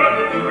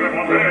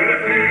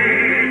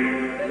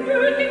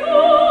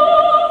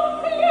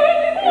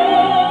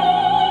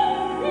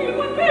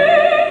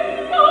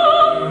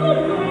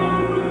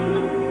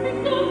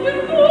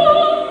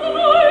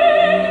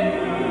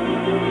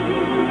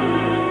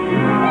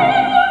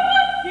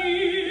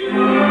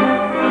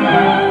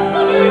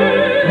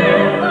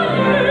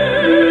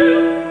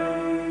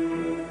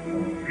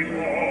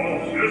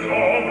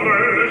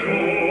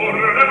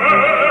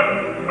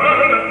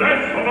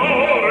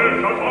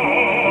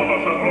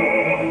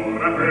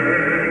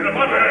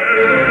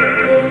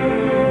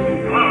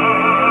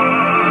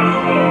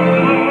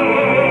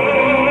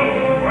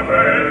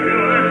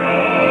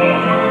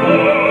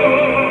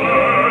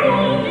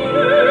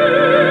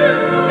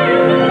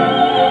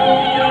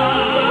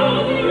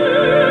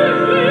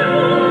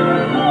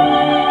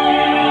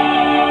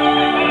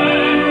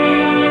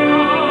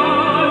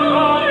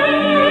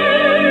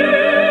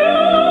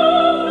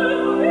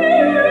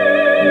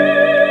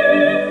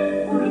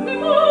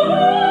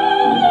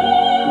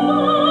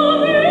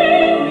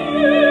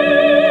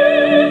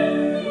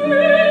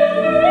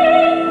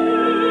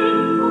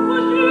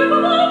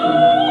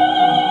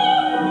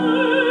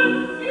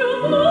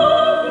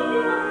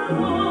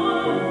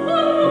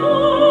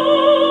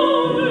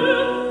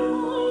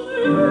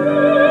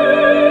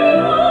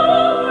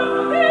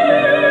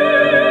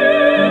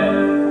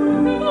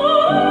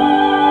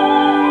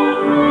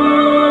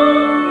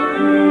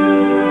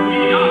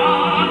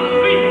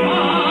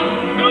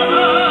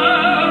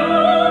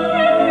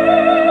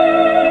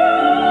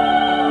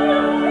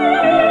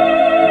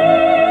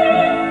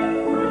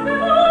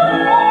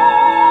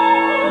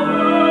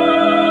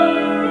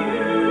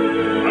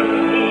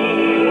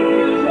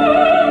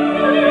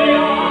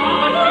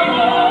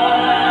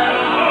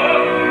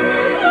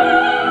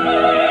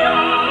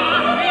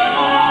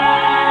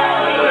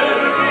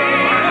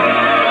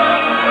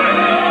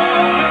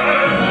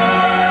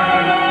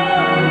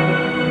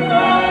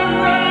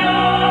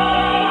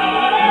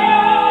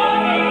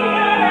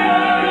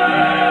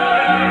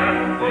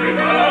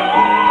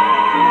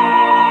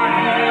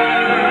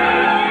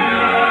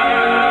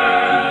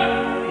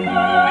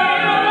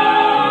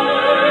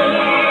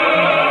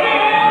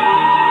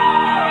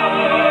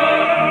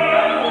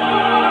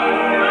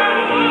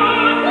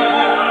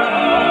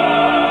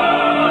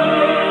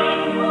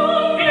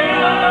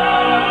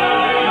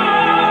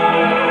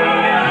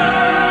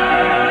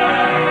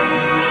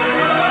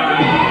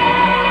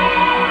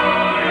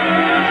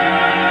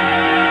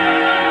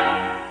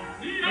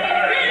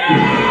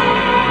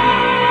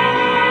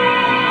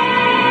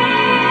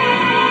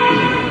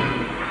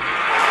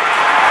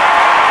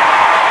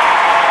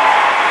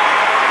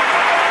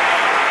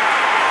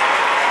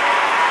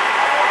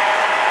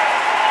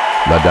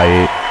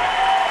Daae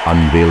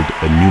unveiled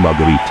a new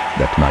Marguerite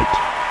that night,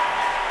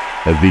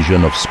 a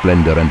vision of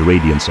splendor and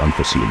radiance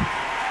unforeseen.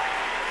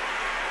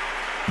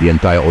 The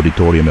entire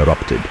auditorium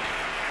erupted,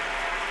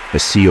 a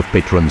sea of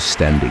patrons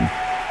standing,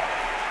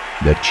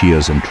 their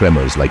cheers and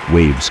tremors like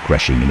waves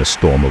crashing in a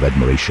storm of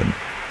admiration.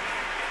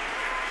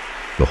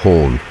 The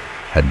hall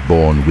had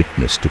borne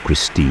witness to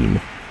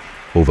Christine,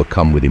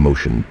 overcome with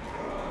emotion,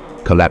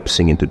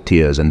 collapsing into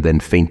tears and then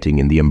fainting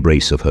in the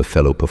embrace of her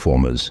fellow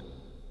performers.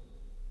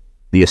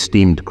 The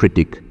esteemed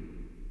critic,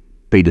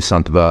 P. de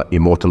Saint-Va,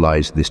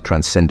 immortalized this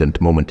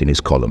transcendent moment in his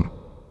column,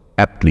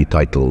 aptly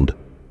titled,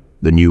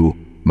 "The New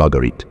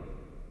Marguerite."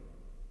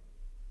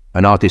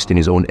 An artist in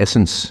his own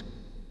essence,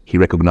 he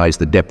recognized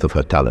the depth of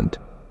her talent,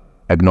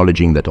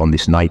 acknowledging that on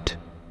this night,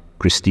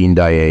 Christine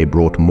Daae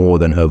brought more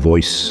than her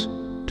voice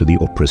to the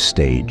opera's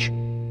stage.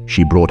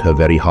 She brought her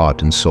very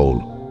heart and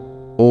soul.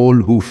 All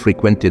who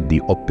frequented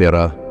the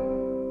opera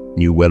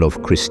knew well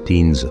of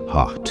Christine's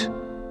heart,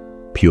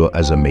 pure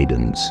as a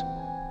maiden's.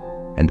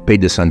 And P.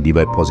 de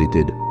Saint-Va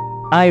posited,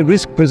 "I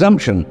risk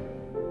presumption,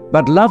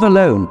 but love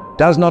alone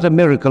does not a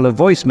miracle of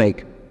voice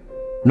make,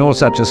 nor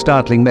such a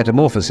startling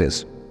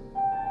metamorphosis.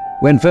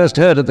 When first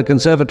heard at the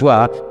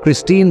Conservatoire,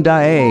 Christine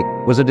Daae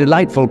was a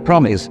delightful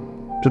promise.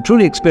 To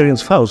truly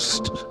experience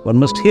Faust, one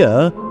must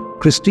hear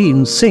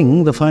Christine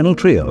sing the final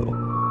trio.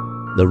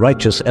 The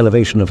righteous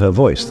elevation of her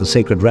voice, the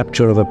sacred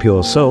rapture of a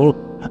pure soul,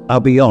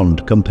 are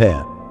beyond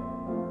compare."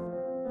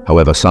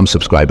 However, some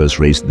subscribers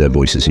raised their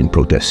voices in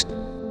protest.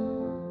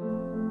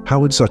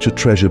 How had such a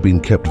treasure been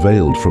kept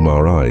veiled from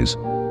our eyes?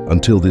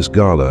 Until this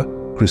gala,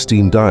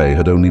 Christine Daae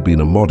had only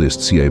been a modest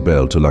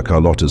Ciebelle to La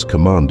Carlotta's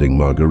commanding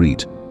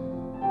Marguerite.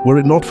 Were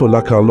it not for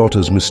La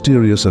Carlotta's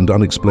mysterious and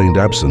unexplained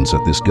absence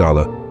at this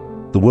gala,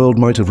 the world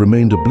might have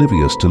remained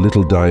oblivious to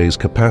little Daae's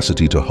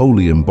capacity to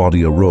wholly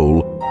embody a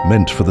role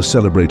meant for the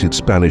celebrated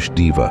Spanish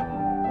diva.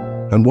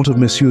 And what of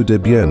Messieurs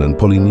Debienne and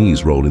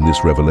Poligny's role in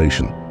this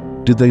revelation?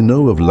 Did they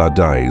know of La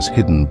Daae's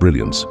hidden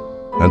brilliance?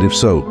 And if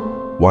so,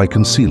 why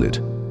conceal it?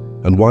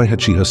 And why had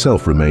she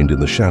herself remained in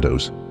the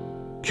shadows?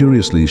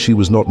 Curiously, she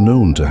was not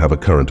known to have a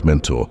current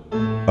mentor,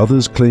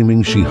 others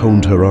claiming she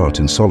honed her art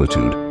in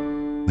solitude.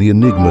 The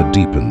enigma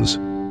deepens,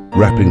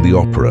 wrapping the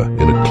opera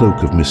in a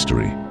cloak of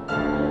mystery.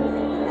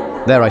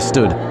 There I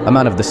stood, a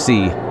man of the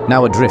sea,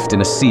 now adrift in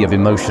a sea of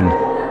emotion.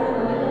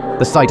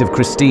 The sight of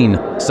Christine,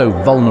 so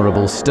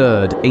vulnerable,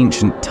 stirred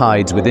ancient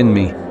tides within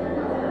me.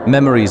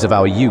 Memories of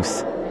our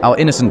youth, our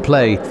innocent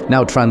play,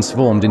 now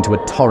transformed into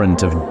a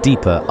torrent of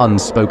deeper,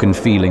 unspoken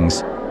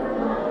feelings.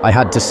 I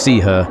had to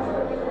see her,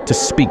 to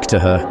speak to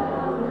her.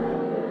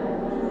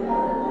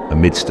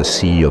 Amidst a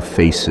sea of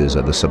faces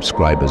at the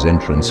subscriber's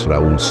entrance,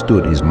 Raoul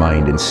stood, his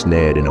mind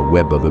ensnared in a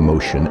web of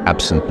emotion,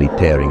 absently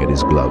tearing at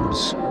his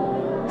gloves.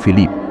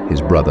 Philippe,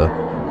 his brother,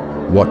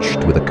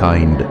 watched with a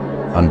kind,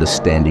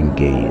 understanding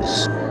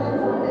gaze.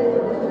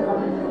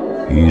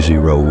 Easy,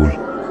 Raoul.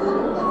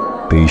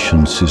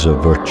 Patience is a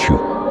virtue,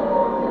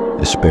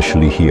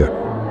 especially here.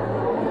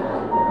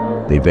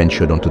 They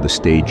ventured onto the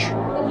stage,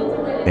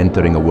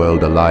 entering a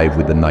world alive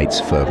with the night's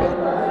fervor.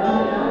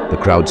 The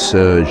crowd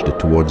surged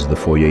towards the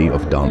foyer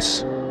of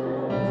dance.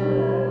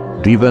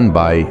 Driven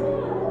by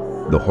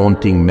the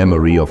haunting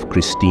memory of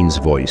Christine's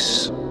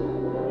voice,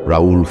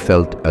 Raoul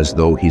felt as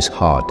though his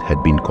heart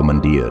had been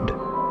commandeered,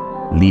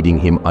 leading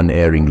him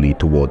unerringly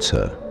towards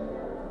her.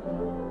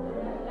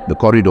 The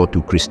corridor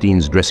to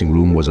Christine's dressing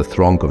room was a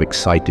throng of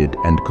excited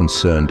and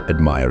concerned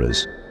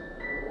admirers.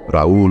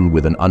 Raoul,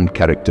 with an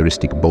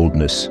uncharacteristic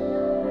boldness,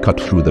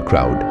 cut through the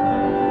crowd,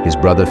 his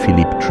brother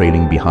Philippe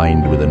trailing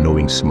behind with a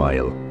knowing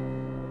smile.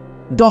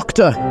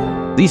 "Doctor,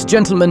 these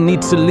gentlemen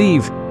need to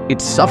leave.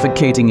 It's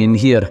suffocating in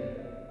here."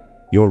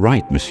 "You're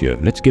right, monsieur.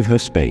 Let's give her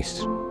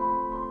space."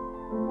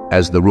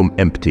 As the room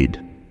emptied,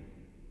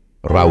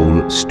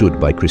 Raoul stood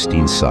by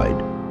Christine's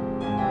side,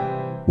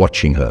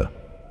 watching her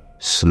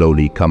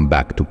slowly come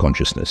back to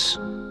consciousness.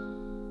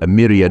 A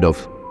myriad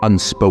of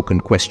unspoken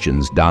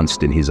questions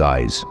danced in his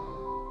eyes.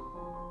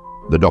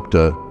 The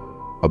doctor,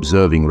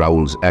 observing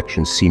Raoul's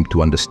actions, seemed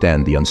to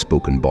understand the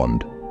unspoken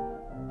bond,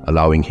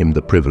 allowing him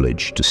the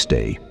privilege to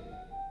stay.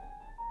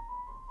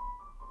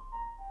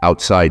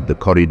 Outside, the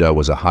corridor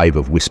was a hive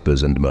of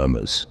whispers and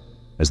murmurs,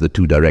 as the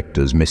two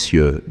directors,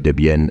 Messieurs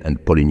Debienne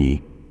and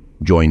Poligny,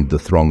 joined the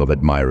throng of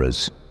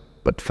admirers,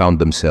 but found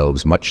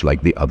themselves, much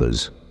like the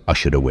others,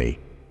 ushered away.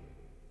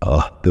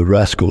 Ah, the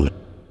rascal.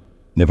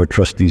 Never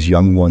trust these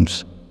young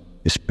ones,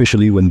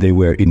 especially when they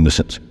wear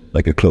innocence,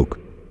 like a cloak.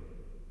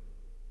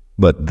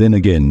 But then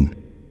again,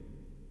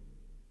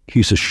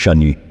 he's a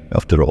shani,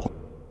 after all.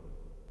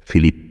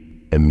 Philippe,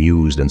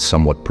 amused and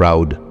somewhat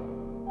proud,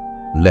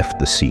 left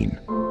the scene,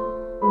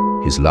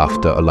 his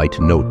laughter a light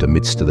note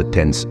amidst the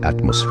tense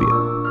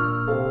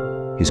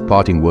atmosphere. His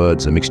parting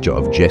words, a mixture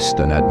of jest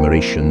and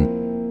admiration,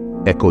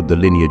 echoed the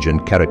lineage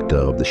and character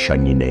of the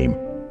Shani name.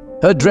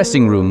 Her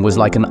dressing room was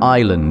like an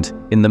island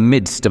in the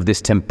midst of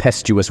this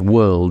tempestuous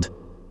world.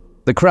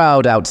 The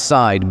crowd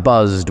outside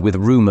buzzed with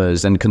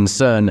rumors and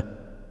concern.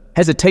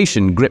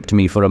 Hesitation gripped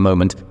me for a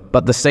moment,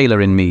 but the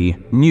sailor in me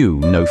knew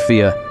no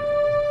fear.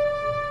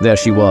 There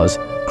she was,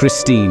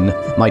 Christine,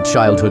 my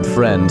childhood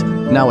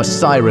friend, now a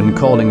siren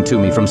calling to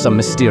me from some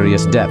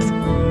mysterious depth.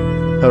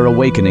 Her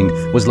awakening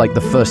was like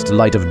the first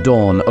light of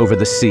dawn over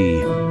the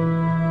sea.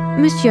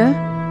 Monsieur,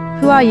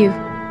 who are you?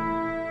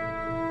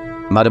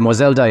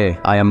 Mademoiselle Daye,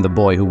 I am the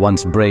boy who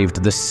once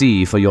braved the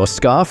sea for your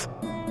scarf.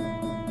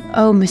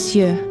 Oh,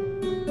 monsieur.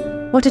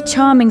 What a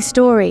charming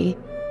story.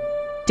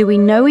 Do we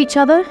know each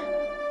other?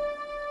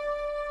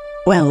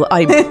 Well,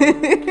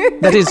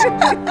 that is...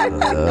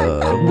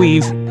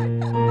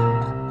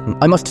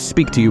 I must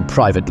speak to you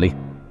privately.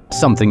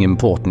 Something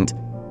important.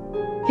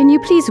 Can you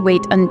please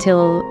wait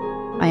until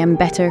I am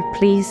better,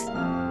 please?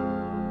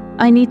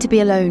 I need to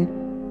be alone.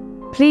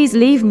 Please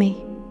leave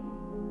me.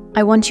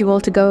 I want you all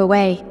to go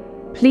away.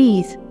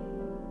 Please.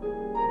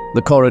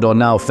 The corridor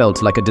now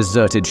felt like a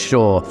deserted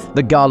shore,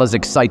 the gala's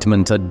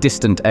excitement a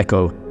distant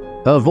echo.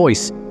 Her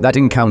voice, that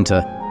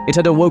encounter, it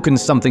had awoken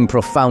something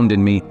profound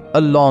in me,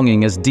 a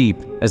longing as deep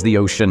as the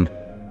ocean.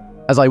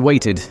 As I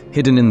waited,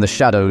 hidden in the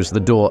shadows, the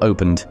door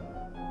opened.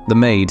 The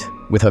maid,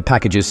 with her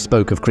packages,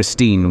 spoke of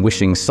Christine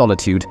wishing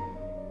solitude.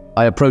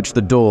 I approached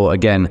the door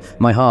again,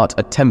 my heart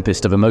a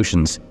tempest of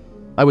emotions.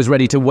 I was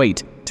ready to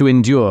wait, to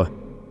endure,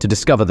 to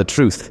discover the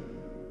truth.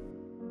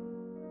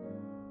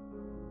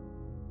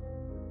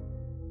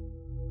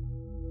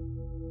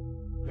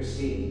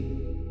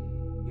 Christine,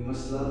 you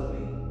must love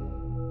me.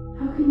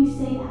 How can you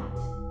say that?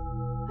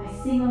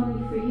 I sing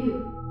only for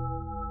you.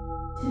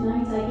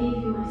 Tonight I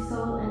gave you my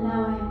soul, and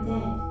now I am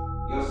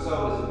dead. Your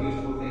soul is a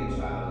beautiful thing,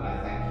 child, and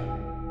I thank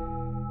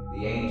you.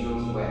 The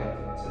angels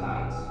wept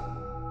tonight.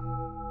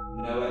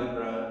 No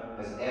emperor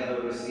has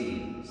ever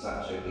received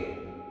such a gift.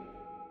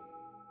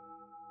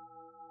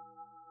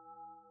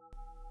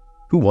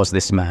 Who was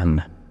this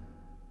man?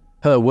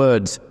 Her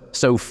words,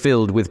 so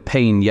filled with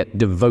pain yet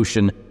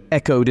devotion,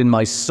 echoed in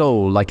my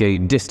soul like a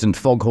distant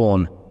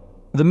foghorn.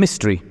 The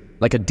mystery,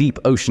 like a deep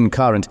ocean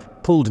current,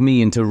 pulled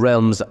me into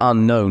realms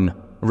unknown,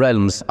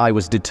 realms I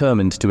was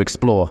determined to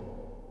explore.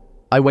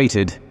 I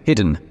waited,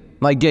 hidden,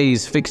 my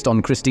gaze fixed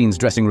on Christine's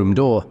dressing room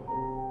door.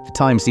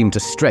 Time seemed to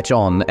stretch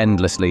on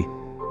endlessly.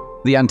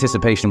 The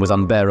anticipation was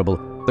unbearable,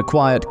 the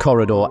quiet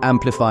corridor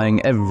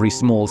amplifying every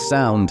small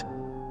sound.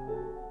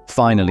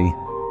 Finally,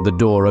 the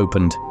door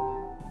opened.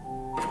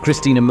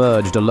 Christine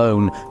emerged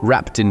alone,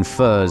 wrapped in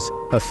furs,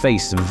 her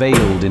face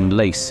veiled in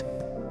lace.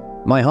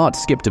 My heart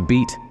skipped a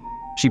beat.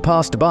 She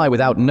passed by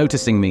without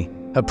noticing me,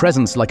 her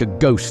presence like a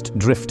ghost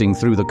drifting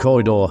through the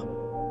corridor.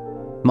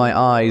 My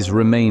eyes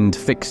remained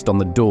fixed on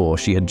the door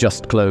she had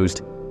just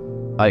closed.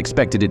 I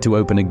expected it to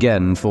open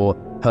again for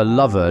her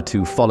lover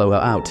to follow her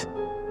out.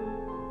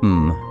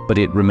 But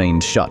it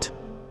remained shut.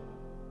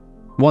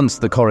 Once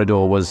the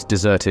corridor was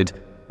deserted,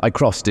 I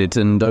crossed it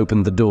and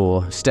opened the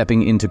door,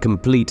 stepping into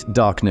complete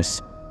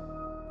darkness.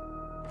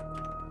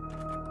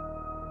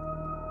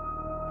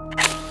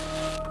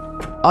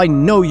 I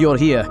know you're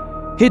here,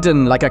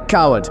 hidden like a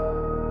coward.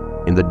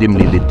 In the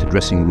dimly lit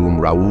dressing room,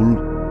 Raoul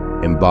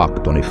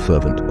embarked on a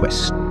fervent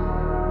quest.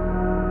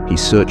 He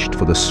searched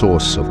for the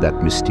source of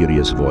that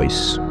mysterious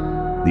voice,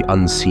 the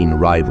unseen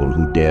rival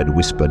who dared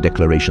whisper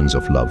declarations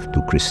of love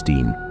to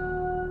Christine.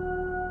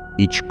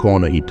 Each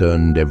corner he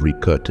turned, every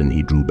curtain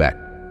he drew back,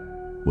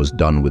 was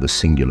done with a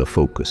singular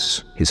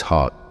focus. His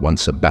heart,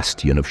 once a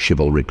bastion of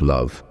chivalric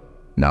love,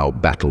 now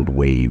battled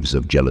waves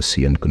of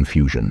jealousy and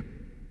confusion.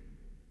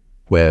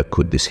 Where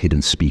could this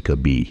hidden speaker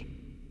be?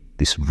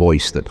 This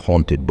voice that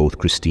haunted both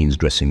Christine's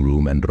dressing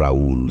room and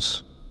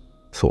Raoul's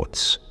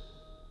thoughts.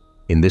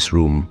 In this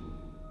room,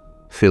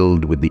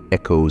 filled with the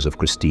echoes of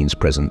Christine's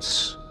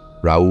presence,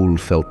 Raoul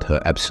felt her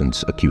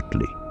absence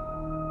acutely.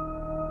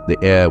 The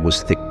air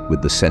was thick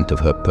with the scent of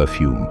her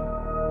perfume,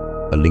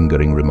 a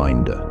lingering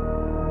reminder.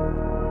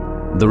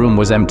 The room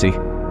was empty.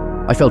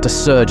 I felt a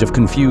surge of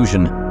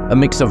confusion, a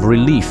mix of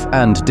relief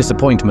and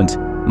disappointment.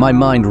 My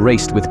mind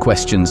raced with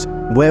questions.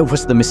 Where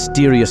was the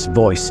mysterious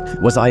voice?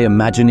 Was I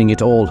imagining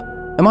it all?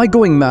 Am I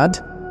going mad?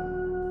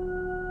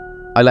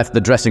 I left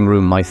the dressing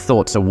room, my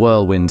thoughts a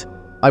whirlwind.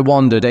 I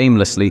wandered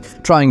aimlessly,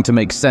 trying to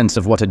make sense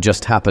of what had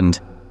just happened.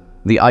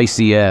 The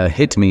icy air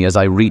hit me as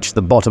I reached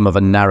the bottom of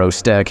a narrow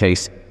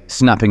staircase,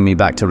 snapping me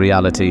back to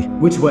reality.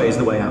 Which way is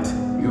the way out?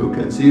 You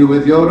can see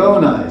with your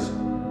own eyes.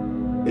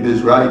 It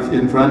is right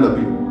in front of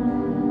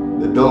you.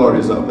 The door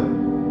is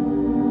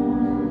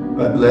open.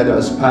 But let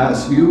us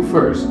pass you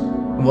first.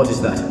 What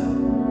is that?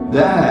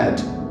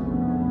 That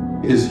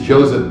is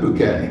Joseph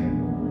Bouquet,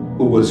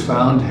 who was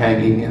found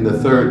hanging in the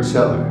third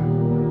cellar,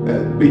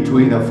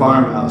 between a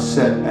farmhouse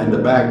set and a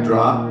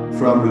backdrop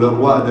from Le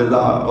Roi de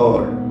la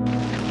Or.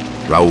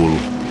 Raoul,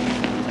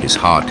 his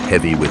heart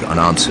heavy with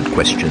unanswered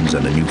questions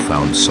and a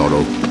newfound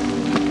sorrow,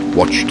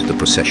 watched the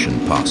procession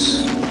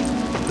pass,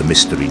 the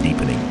mystery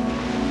deepening,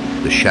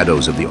 the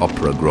shadows of the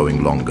opera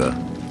growing longer.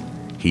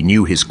 He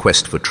knew his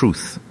quest for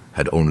truth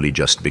had only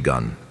just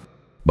begun.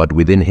 But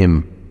within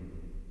him,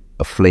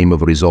 a flame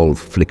of resolve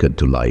flickered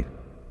to life.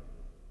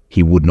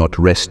 He would not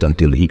rest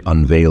until he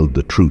unveiled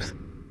the truth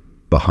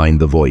behind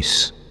the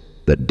voice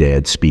that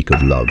dared speak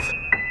of love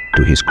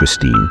to his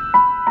Christine.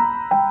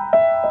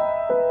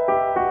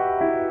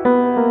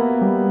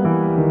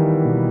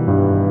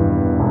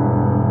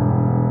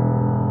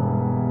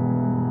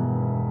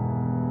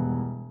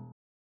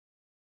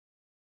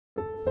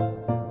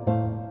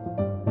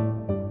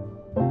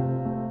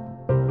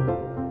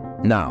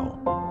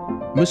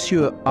 Now,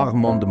 Monsieur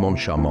Armand de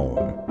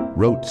Moncharmin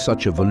wrote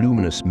such a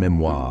voluminous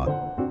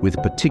memoir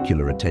with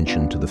particular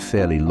attention to the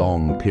fairly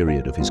long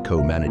period of his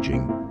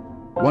co-managing.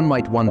 One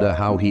might wonder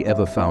how he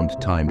ever found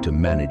time to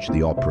manage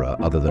the opera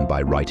other than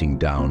by writing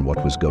down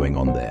what was going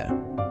on there.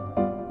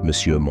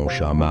 Monsieur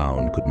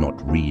Moncharmin could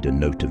not read a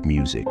note of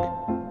music,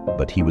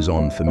 but he was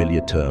on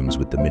familiar terms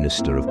with the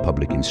Minister of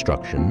Public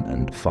Instruction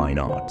and Fine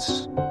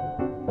Arts.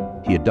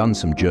 He had done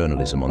some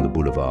journalism on the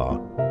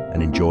boulevard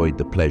and enjoyed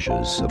the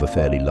pleasures of a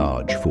fairly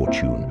large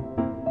fortune.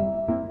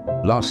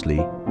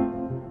 Lastly,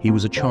 he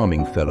was a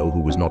charming fellow who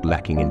was not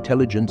lacking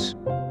intelligence.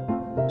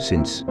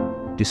 Since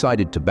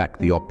decided to back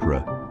the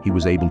opera, he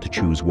was able to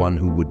choose one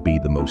who would be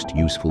the most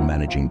useful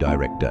managing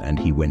director, and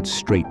he went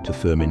straight to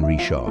Firmin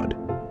Richard.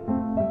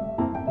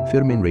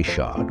 Firmin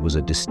Richard was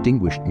a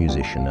distinguished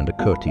musician and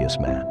a courteous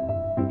man.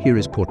 Here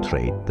is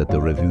portrait that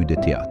the Revue des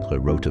Théâtres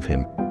wrote of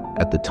him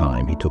at the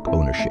time he took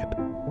ownership.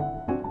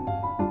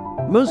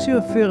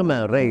 Monsieur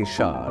Firmin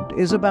Richard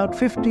is about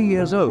 50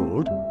 years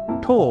old,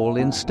 tall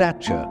in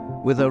stature,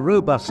 with a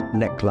robust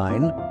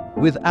neckline,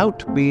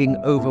 without being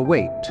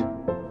overweight.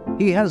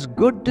 He has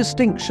good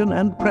distinction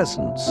and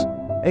presence,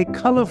 a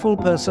colorful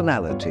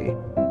personality,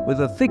 with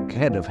a thick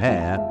head of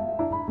hair,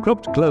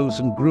 cropped close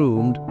and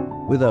groomed,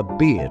 with a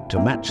beard to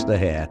match the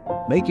hair,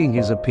 making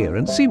his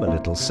appearance seem a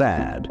little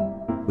sad,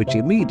 which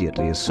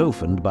immediately is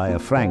softened by a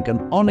frank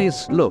and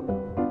honest look,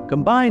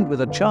 combined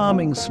with a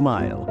charming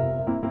smile.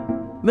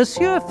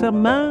 Monsieur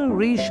Firmin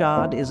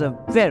Richard is a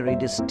very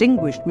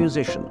distinguished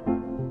musician.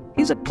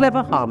 He's a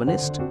clever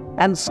harmonist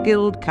and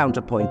skilled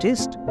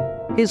counterpointist.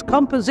 His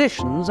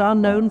compositions are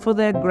known for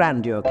their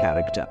grandeur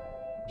character.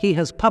 He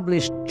has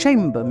published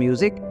chamber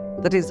music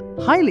that is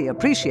highly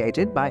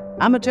appreciated by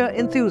amateur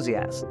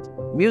enthusiasts,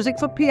 music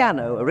for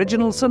piano,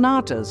 original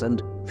sonatas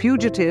and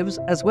fugitives,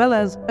 as well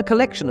as a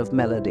collection of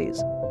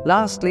melodies.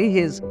 Lastly,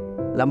 his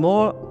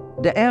L'amour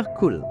de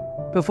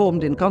Hercule,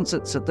 performed in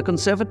concerts at the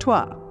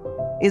Conservatoire,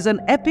 is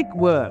an epic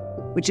work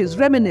which is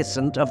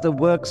reminiscent of the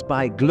works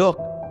by Gluck,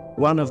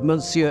 one of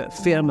Monsieur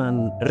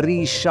Firmin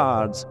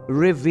Richard's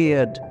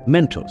revered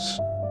mentors.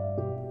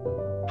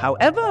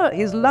 However,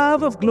 his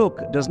love of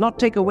Gluck does not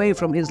take away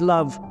from his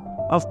love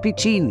of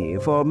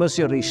Piccini, for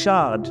Monsieur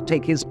Richard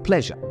take his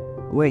pleasure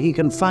where he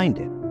can find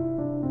it.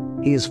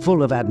 He is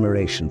full of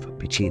admiration for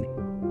Piccini.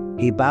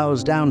 He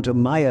bows down to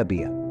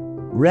Meyerbeer,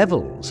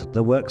 revels at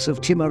the works of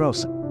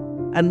Cimarosa,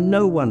 and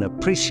no one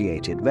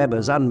appreciated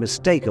Weber's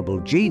unmistakable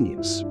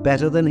genius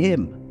better than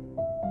him.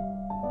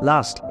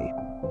 Lastly,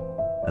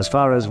 as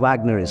far as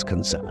Wagner is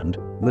concerned,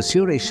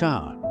 Monsieur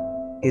Richard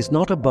is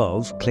not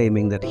above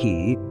claiming that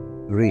he,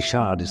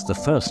 Richard, is the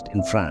first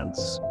in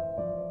France,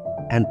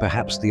 and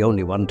perhaps the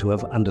only one to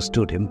have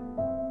understood him.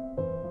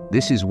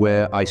 This is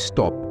where I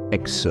stop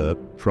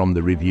excerpt from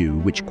the review,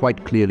 which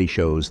quite clearly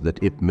shows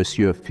that if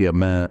Monsieur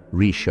Firmin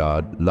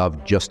Richard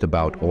loved just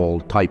about all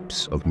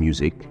types of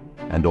music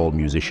and all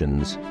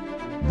musicians,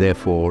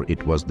 therefore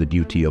it was the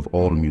duty of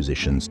all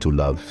musicians to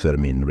love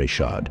Firmin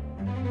Richard.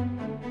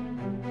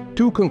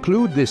 To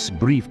conclude this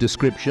brief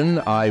description,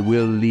 I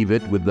will leave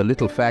it with the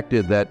little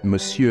factor that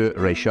Monsieur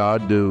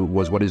Richard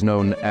was what is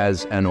known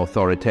as an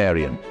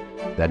authoritarian.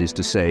 That is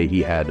to say,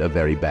 he had a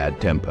very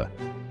bad temper.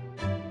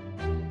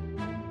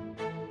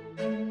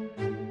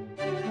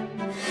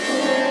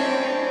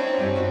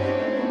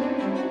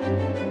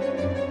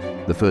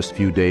 The first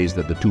few days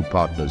that the two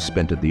partners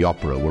spent at the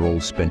opera were all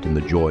spent in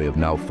the joy of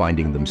now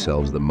finding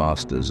themselves the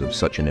masters of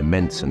such an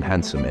immense and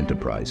handsome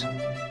enterprise.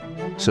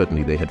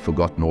 Certainly they had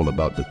forgotten all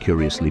about the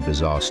curiously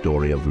bizarre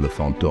story of Le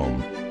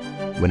Fantôme,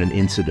 when an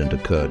incident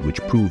occurred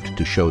which proved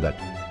to show that,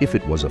 if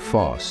it was a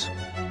farce,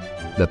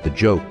 that the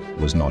joke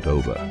was not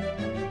over.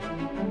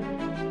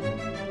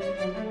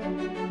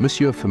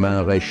 Monsieur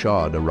Firmin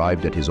Richard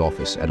arrived at his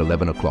office at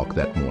 11 o'clock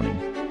that morning.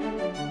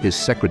 His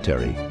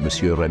secretary,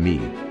 Monsieur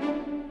Remy,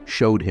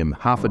 showed him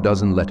half a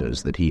dozen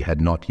letters that he had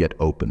not yet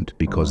opened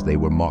because they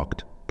were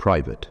marked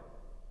private.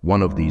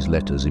 One of these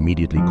letters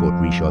immediately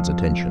caught Richard's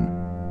attention,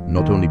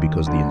 not only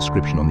because the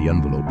inscription on the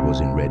envelope was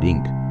in red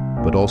ink,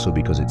 but also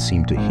because it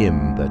seemed to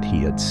him that he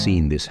had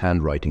seen this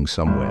handwriting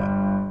somewhere.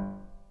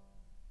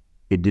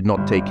 It did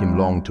not take him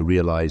long to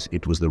realize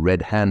it was the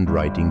red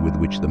handwriting with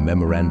which the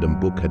memorandum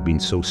book had been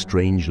so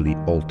strangely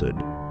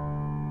altered.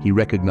 He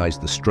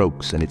recognized the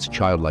strokes and its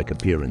childlike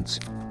appearance.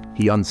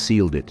 He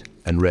unsealed it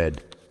and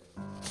read,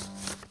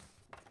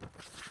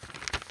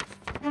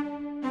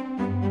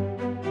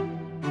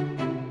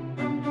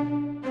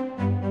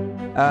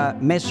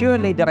 Monsieur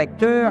le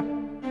Directeur,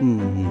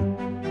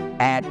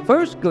 At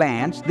first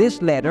glance,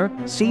 this letter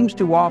seems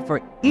to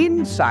offer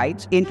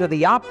insights into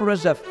the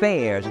opera's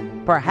affairs,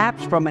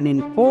 perhaps from an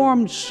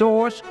informed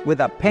source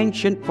with a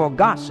penchant for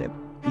gossip.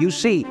 You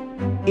see,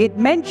 it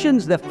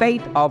mentions the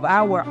fate of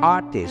our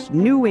artists,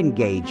 new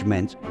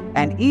engagements,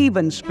 and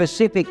even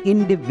specific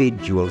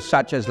individuals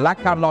such as La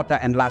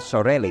Carlotta and La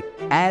Sorelli,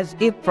 as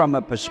if from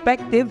a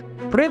perspective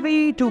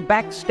privy to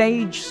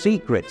backstage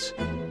secrets.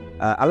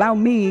 Allow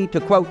me to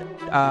quote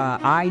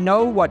I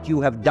know what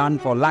you have done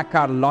for La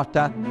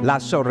Carlotta, La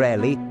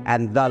Sorelli,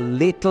 and the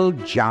little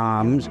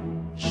Jams.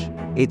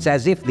 It's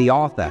as if the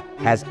author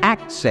has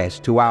access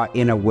to our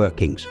inner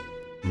workings.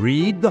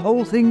 Read the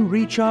whole thing,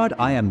 Richard.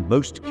 I am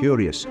most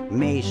curious.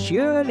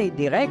 Monsieur le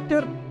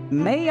Directeur,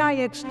 may I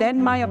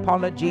extend my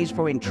apologies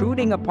for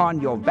intruding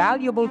upon your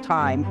valuable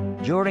time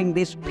during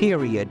this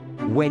period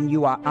when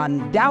you are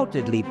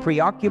undoubtedly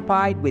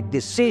preoccupied with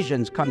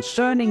decisions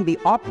concerning the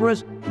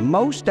opera's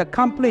most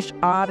accomplished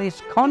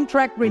artists,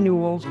 contract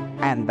renewals,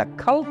 and the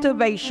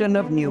cultivation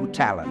of new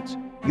talents.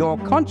 Your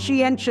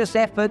conscientious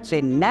efforts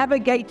in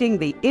navigating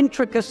the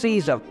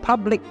intricacies of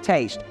public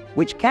taste,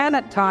 which can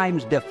at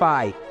times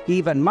defy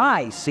even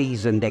my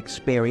seasoned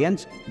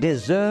experience,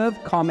 deserve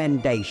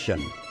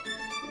commendation.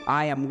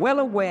 I am well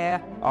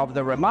aware of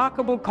the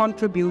remarkable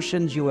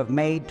contributions you have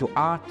made to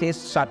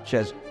artists such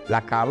as La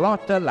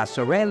Carlotta, La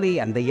Sorelli,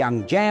 and the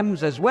young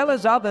Gems, as well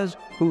as others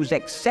whose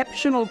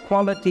exceptional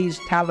qualities,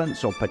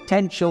 talents, or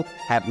potential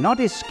have not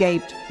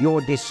escaped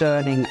your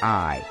discerning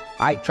eye.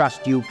 I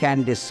trust you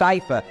can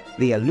decipher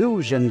the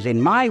allusions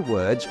in my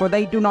words, for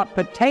they do not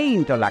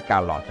pertain to La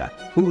Carlotta,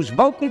 whose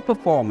vocal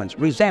performance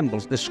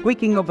resembles the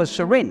squeaking of a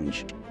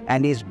syringe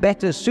and is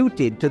better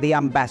suited to the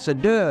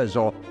ambassadeurs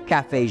or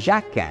Café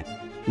Jacquin,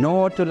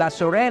 nor to La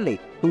Sorelli,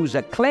 whose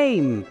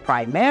acclaim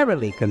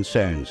primarily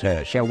concerns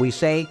her, shall we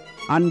say,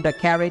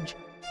 undercarriage,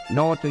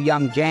 nor to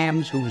young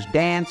Jams, whose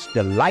dance,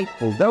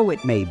 delightful though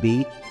it may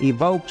be,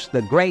 evokes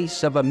the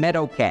grace of a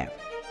meadow calf.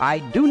 I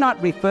do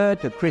not refer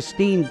to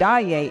Christine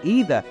Daae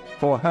either,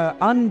 for her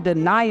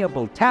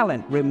undeniable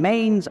talent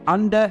remains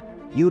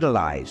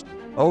underutilized,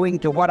 owing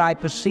to what I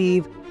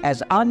perceive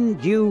as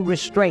undue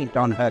restraint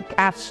on her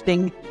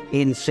casting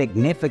in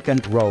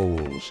significant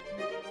roles.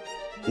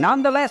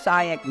 Nonetheless,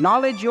 I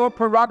acknowledge your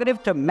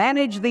prerogative to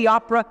manage the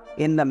opera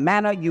in the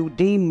manner you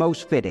deem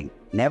most fitting.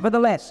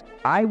 Nevertheless,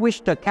 I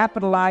wish to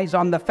capitalize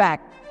on the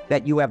fact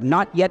that you have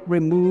not yet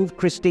removed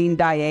Christine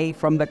Daae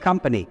from the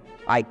company.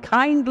 I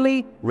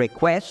kindly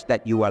request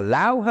that you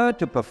allow her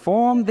to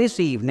perform this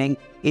evening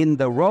in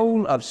the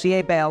role of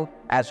Cybele,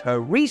 as her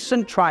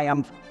recent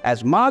triumph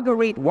as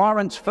Marguerite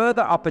warrants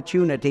further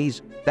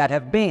opportunities that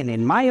have been,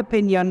 in my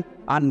opinion,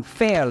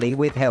 unfairly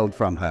withheld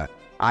from her.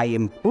 I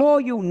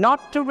implore you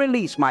not to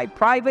release my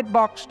private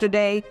box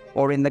today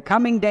or in the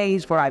coming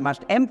days, for I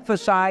must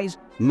emphasize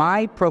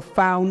my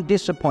profound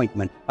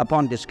disappointment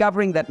upon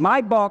discovering that my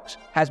box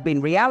has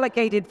been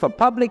reallocated for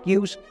public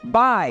use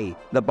by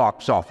the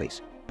box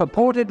office,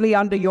 purportedly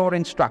under your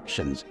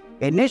instructions.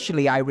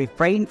 Initially, I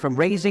refrained from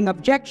raising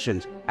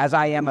objections, as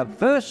I am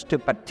averse to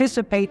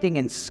participating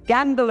in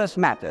scandalous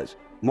matters.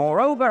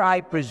 Moreover,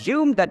 I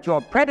presumed that your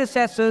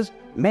predecessors,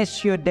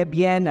 Messieurs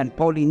Debienne and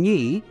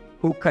Poligny,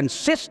 who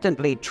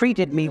consistently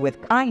treated me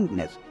with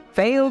kindness,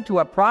 failed to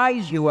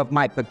apprise you of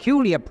my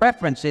peculiar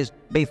preferences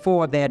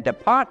before their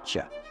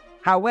departure.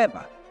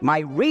 However, my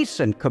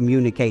recent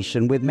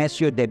communication with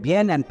Messieurs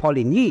Debienne and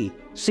Poligny,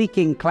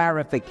 seeking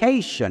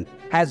clarification,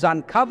 has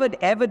uncovered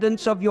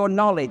evidence of your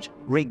knowledge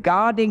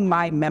regarding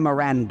my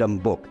memorandum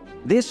book.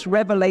 This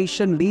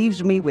revelation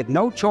leaves me with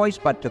no choice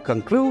but to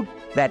conclude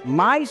that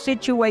my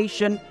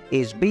situation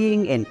is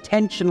being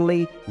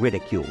intentionally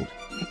ridiculed.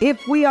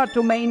 If we are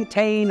to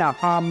maintain a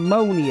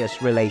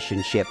harmonious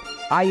relationship,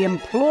 I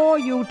implore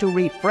you to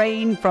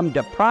refrain from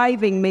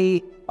depriving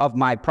me of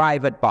my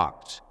private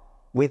box.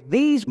 With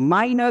these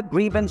minor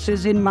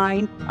grievances in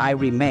mind, I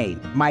remain,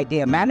 my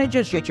dear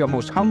managers, yet your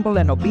most humble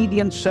and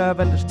obedient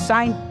servant,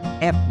 signed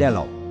F.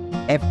 Dello,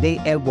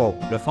 F.D.L.O.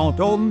 Le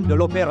Fantôme de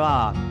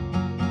l'Opéra.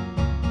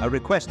 A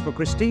request for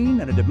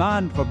Christine and a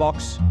demand for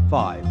box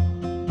 5.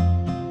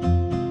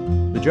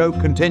 The joke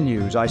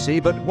continues, I see,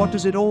 but what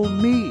does it all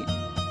mean?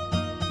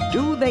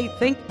 Do they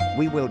think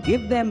we will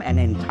give them an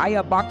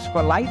entire box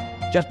for life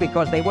just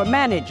because they were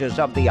managers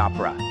of the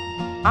opera?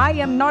 I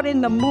am not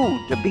in the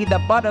mood to be the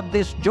butt of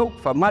this joke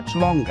for much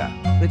longer.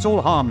 It's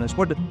all harmless.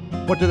 What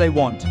do they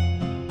want?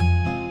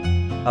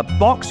 A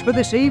box for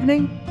this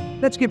evening?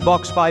 Let's give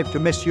box 5 to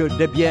Messieurs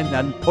Debienne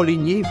and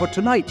Poligny for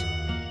tonight,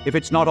 if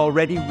it's not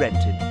already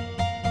rented.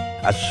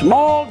 A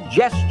small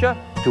gesture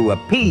to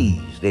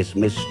appease this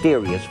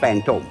mysterious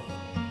phantom.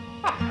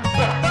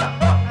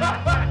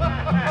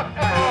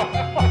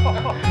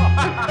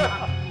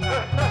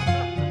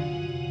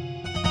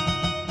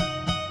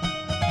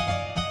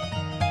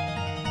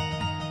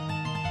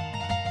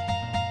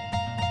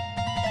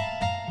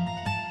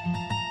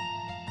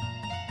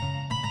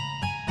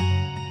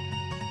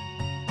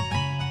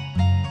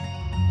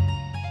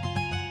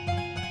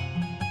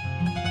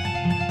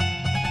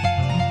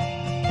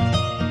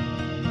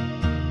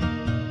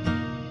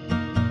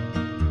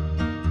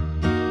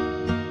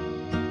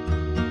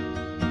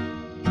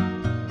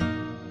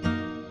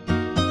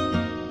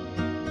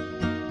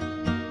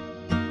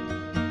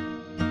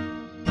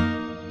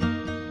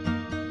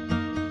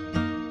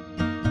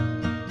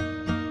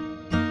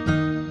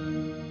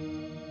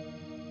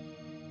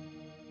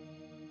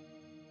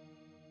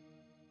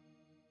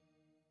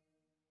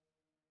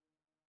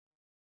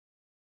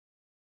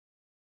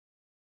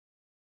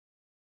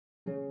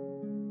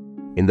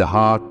 In the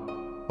heart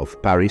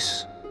of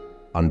Paris,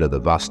 under the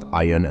vast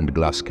iron and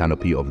glass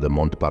canopy of the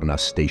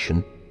Montparnasse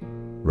station,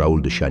 Raoul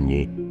de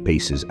Chagny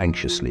paces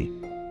anxiously.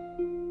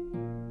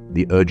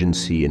 The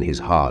urgency in his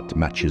heart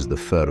matches the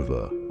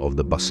fervor of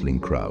the bustling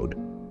crowd.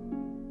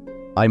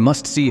 I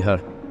must see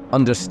her,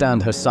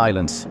 understand her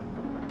silence.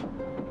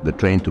 The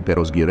train to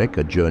Perros-Guirec,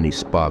 a journey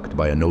sparked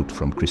by a note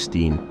from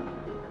Christine,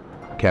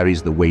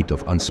 carries the weight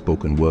of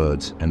unspoken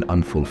words and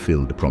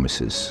unfulfilled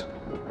promises.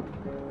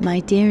 My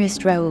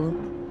dearest Raoul,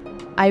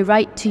 I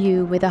write to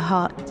you with a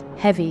heart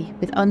heavy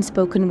with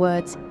unspoken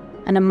words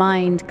and a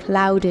mind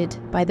clouded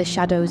by the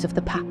shadows of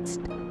the past.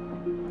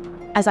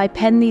 As I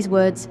pen these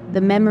words,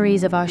 the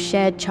memories of our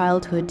shared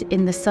childhood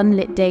in the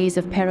sunlit days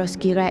of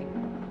Perros-Guirec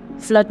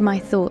flood my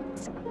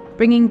thoughts,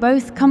 bringing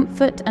both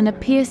comfort and a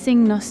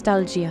piercing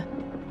nostalgia.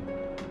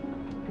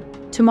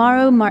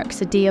 Tomorrow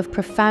marks a day of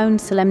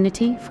profound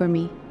solemnity for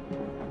me.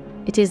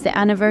 It is the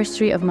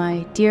anniversary of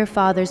my dear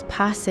father's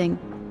passing.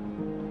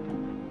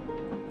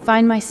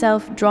 Find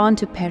myself drawn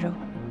to Perros,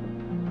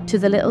 to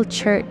the little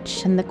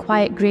church and the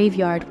quiet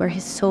graveyard where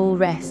his soul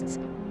rests.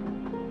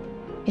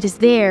 It is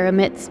there,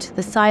 amidst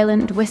the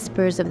silent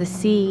whispers of the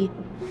sea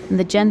and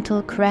the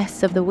gentle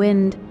caress of the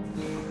wind,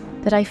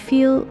 that I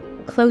feel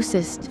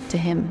closest to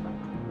him.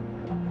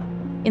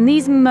 In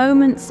these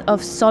moments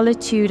of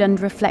solitude and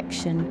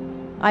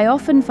reflection, I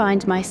often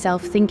find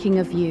myself thinking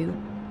of you,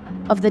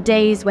 of the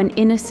days when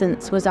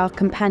innocence was our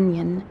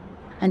companion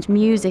and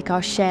music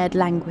our shared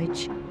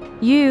language.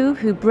 You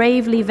who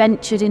bravely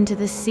ventured into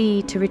the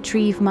sea to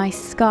retrieve my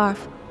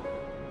scarf,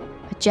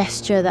 a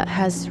gesture that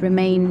has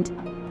remained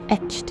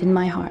etched in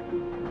my heart.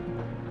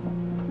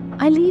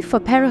 I leave for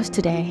Perros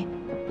today,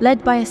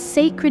 led by a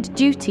sacred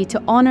duty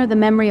to honor the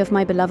memory of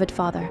my beloved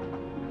father.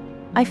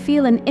 I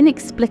feel an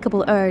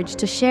inexplicable urge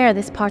to share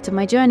this part of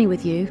my journey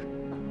with you,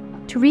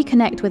 to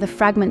reconnect with a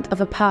fragment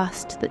of a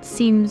past that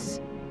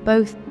seems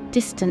both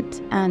distant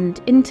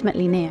and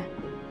intimately near.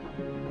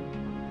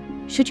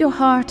 Should your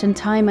heart and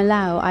time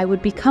allow, I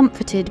would be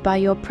comforted by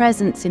your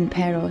presence in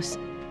Perros.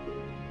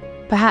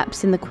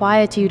 Perhaps in the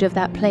quietude of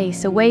that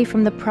place, away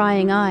from the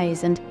prying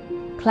eyes and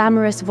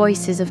clamorous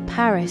voices of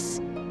Paris,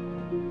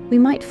 we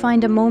might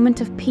find a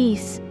moment of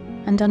peace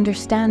and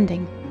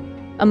understanding,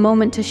 a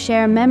moment to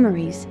share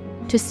memories,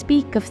 to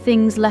speak of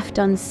things left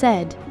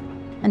unsaid,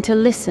 and to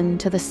listen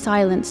to the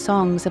silent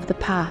songs of the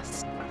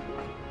past.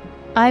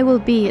 I will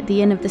be at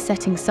the Inn of the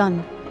Setting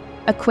Sun,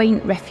 a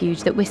quaint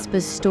refuge that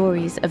whispers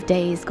stories of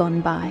days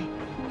gone by.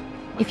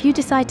 If you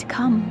decide to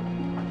come,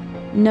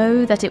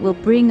 know that it will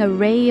bring a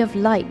ray of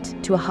light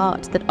to a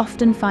heart that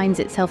often finds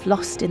itself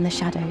lost in the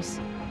shadows.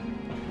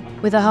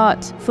 With a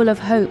heart full of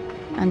hope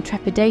and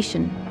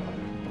trepidation,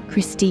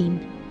 Christine.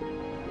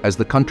 As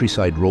the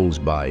countryside rolls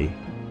by,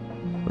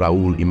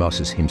 Raoul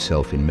immerses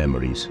himself in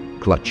memories,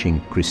 clutching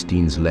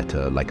Christine's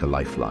letter like a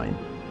lifeline.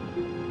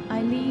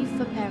 I leave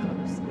for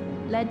Perros,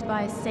 led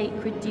by a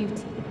sacred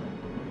duty.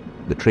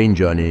 The train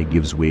journey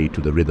gives way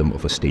to the rhythm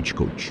of a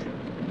stagecoach.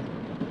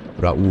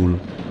 Raoul,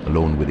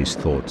 alone with his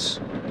thoughts,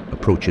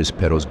 approaches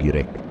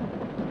Perros-Guirec,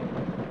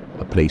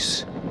 a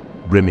place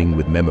brimming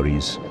with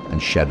memories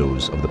and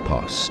shadows of the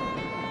past.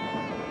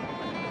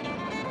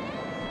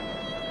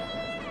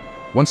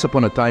 Once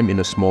upon a time, in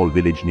a small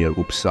village near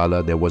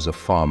Uppsala, there was a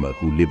farmer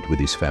who lived with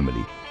his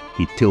family.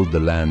 He tilled the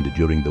land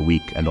during the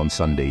week and on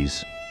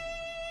Sundays.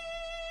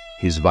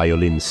 His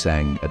violin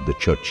sang at the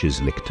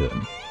church's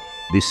lectern.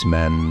 This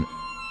man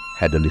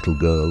had a little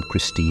girl,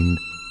 Christine,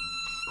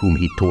 whom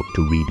he taught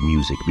to read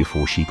music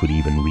before she could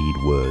even read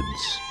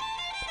words.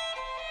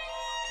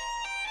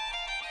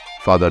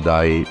 Father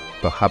Dai,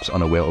 perhaps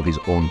unaware of his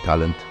own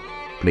talent,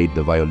 played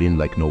the violin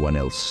like no one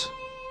else.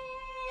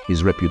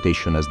 His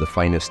reputation as the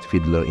finest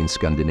fiddler in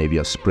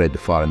Scandinavia spread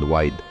far and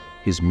wide,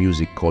 his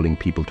music calling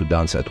people to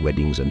dance at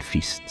weddings and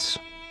feasts.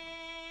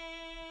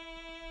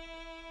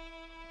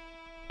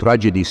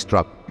 Tragedy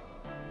struck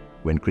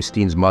when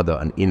Christine's mother,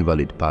 an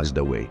invalid, passed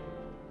away.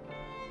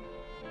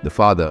 The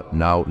father,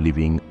 now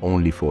living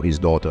only for his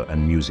daughter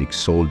and music,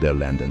 sold their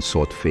land and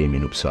sought fame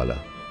in Uppsala.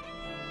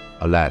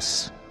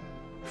 Alas,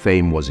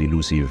 fame was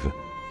elusive,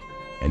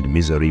 and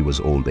misery was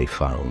all they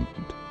found.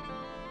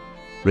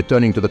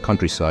 Returning to the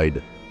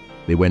countryside,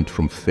 they went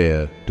from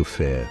fair to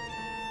fair,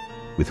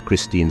 with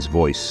Christine's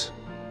voice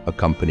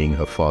accompanying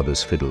her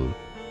father's fiddle.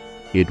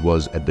 It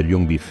was at the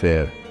Ljungby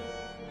Fair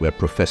where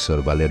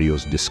Professor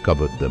Valerius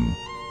discovered them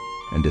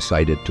and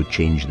decided to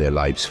change their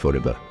lives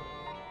forever.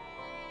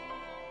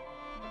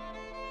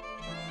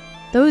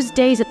 Those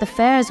days at the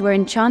fairs were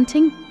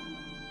enchanting.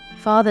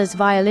 Father's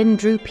violin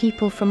drew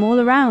people from all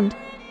around,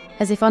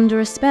 as if under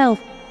a spell.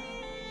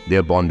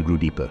 Their bond grew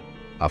deeper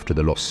after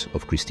the loss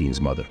of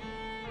Christine's mother.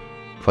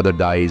 Father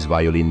Dai's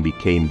violin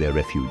became their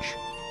refuge,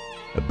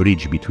 a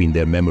bridge between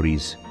their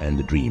memories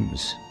and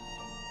dreams.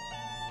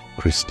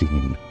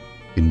 Christine,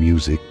 in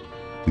music,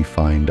 we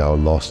find our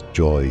lost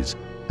joys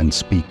and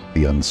speak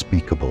the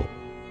unspeakable.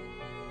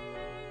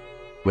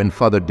 When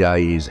Father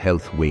Dai's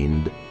health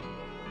waned,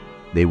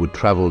 they would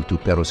travel to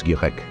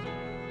Perros-Guirec,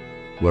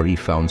 where he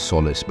found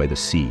solace by the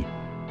sea,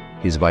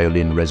 his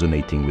violin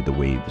resonating with the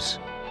waves.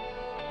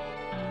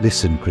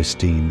 Listen,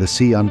 Christine, the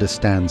sea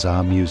understands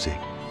our music.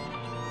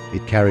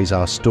 It carries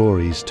our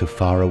stories to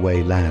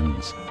faraway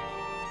lands.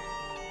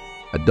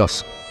 At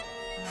dusk,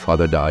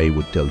 Father Dai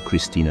would tell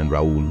Christine and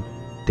Raoul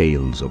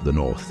tales of the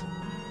North,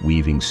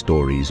 weaving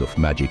stories of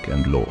magic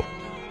and lore.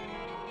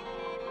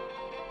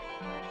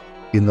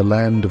 In the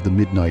land of the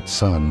midnight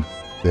sun,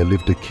 there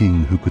lived a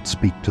king who could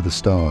speak to the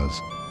stars.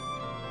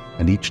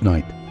 And each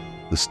night,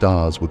 the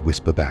stars would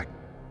whisper back,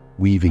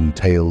 weaving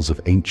tales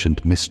of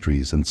ancient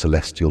mysteries and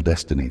celestial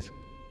destinies.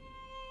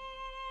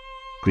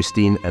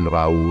 Christine and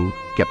Raoul,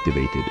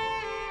 captivated,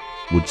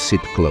 would sit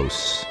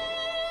close,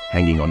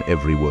 hanging on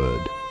every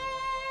word.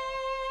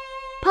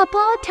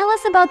 Papa, tell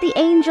us about the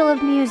Angel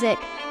of Music.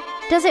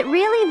 Does it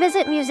really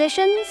visit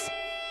musicians?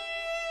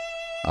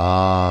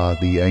 Ah,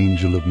 the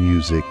Angel of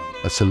Music,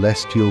 a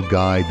celestial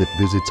guide that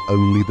visits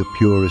only the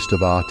purest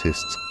of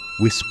artists,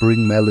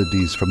 whispering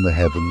melodies from the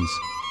heavens.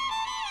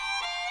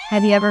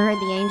 Have you ever heard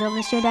the angel,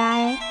 Monsieur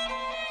Dai?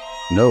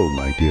 No,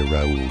 my dear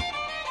Raoul,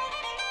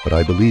 but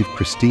I believe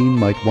Christine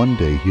might one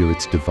day hear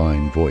its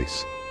divine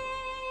voice.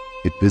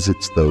 It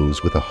visits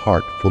those with a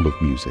heart full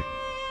of music.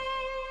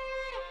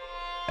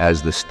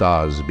 As the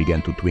stars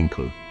began to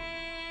twinkle,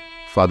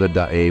 Father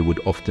Dai would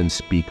often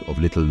speak of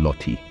little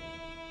Lottie,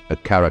 a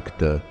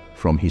character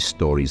from his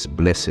stories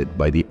blessed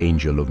by the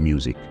Angel of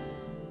Music.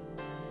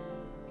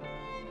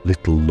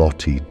 Little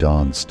Lottie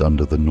danced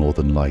under the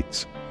northern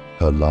lights,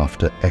 her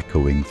laughter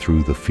echoing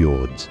through the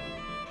fjords.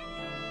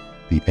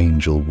 The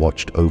angel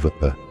watched over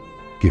her,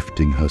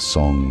 gifting her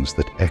songs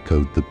that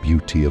echoed the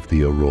beauty of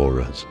the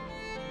auroras.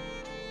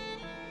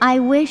 I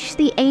wish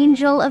the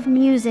Angel of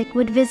Music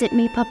would visit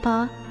me,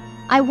 Papa.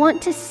 I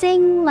want to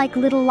sing like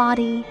little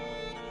Lottie.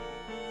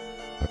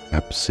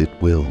 Perhaps it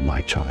will,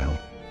 my child.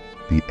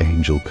 The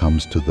angel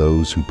comes to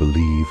those who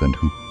believe and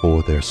who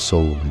pour their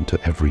soul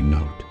into every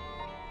note.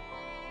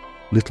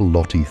 Little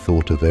Lottie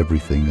thought of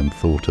everything and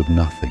thought of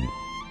nothing.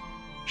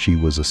 She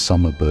was a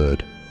summer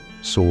bird,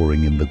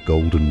 soaring in the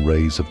golden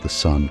rays of the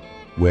sun,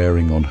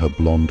 wearing on her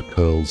blonde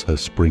curls her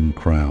spring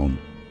crown.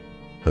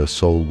 Her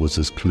soul was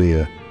as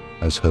clear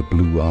as her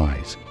blue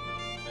eyes.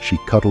 She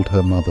cuddled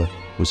her mother,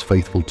 was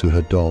faithful to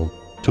her doll,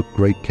 took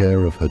great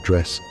care of her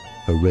dress,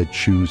 her red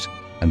shoes,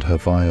 and her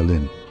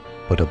violin.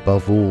 But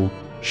above all,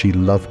 she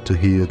loved to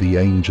hear the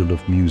Angel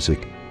of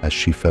Music as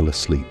she fell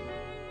asleep.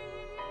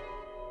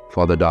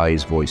 Father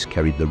Dai's voice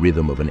carried the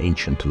rhythm of an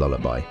ancient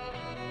lullaby,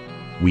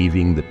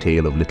 weaving the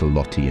tale of little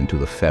Lottie into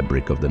the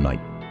fabric of the night.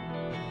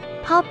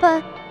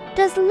 Papa,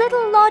 does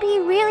little Lottie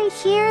really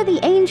hear the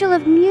Angel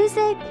of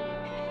Music?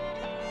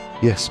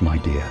 Yes, my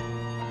dear.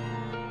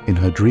 In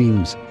her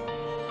dreams,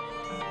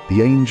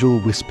 the angel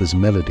whispers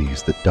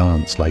melodies that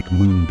dance like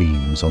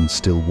moonbeams on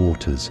still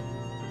waters.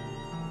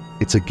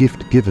 It's a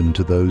gift given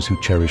to those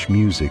who cherish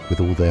music with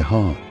all their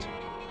heart.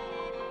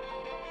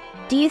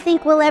 Do you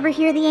think we'll ever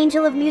hear the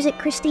Angel of Music,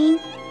 Christine?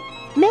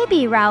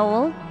 Maybe,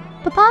 Raoul.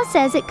 Papa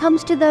says it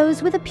comes to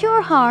those with a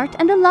pure heart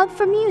and a love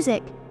for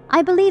music.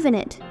 I believe in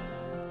it.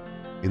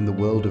 In the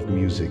world of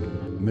music,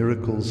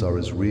 miracles are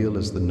as real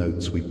as the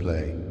notes we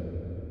play.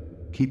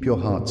 Keep your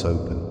hearts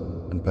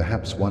open, and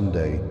perhaps one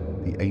day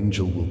the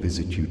angel will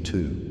visit you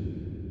too.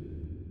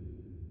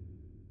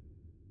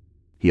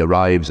 He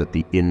arrives at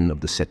the Inn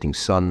of the Setting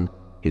Sun,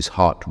 his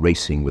heart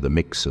racing with a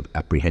mix of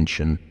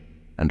apprehension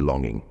and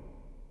longing.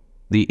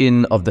 The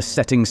Inn of the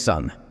Setting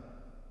Sun.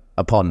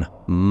 Upon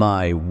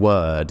my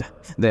word,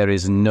 there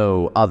is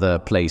no other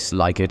place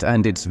like it,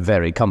 and it's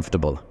very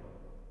comfortable.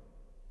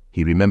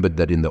 He remembered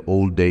that in the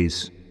old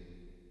days,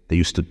 they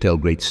used to tell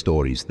great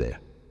stories there.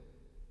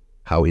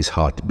 How his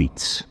heart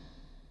beats.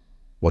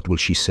 What will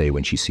she say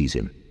when she sees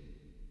him?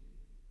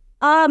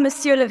 Ah,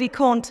 Monsieur le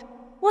Vicomte,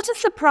 what a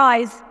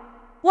surprise!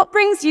 What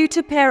brings you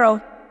to Perros?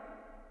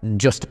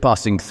 Just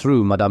passing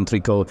through, Madame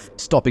Tricot,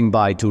 stopping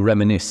by to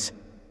reminisce.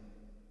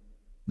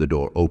 The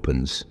door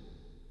opens,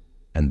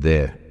 and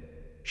there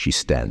she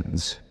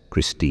stands,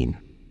 Christine.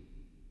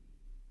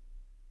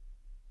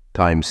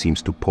 Time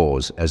seems to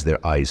pause as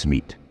their eyes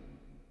meet.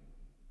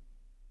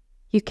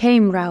 You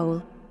came,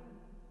 Raoul.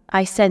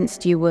 I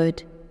sensed you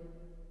would.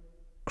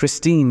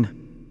 Christine,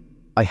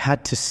 I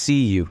had to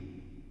see you.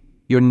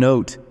 Your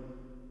note,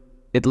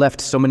 it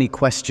left so many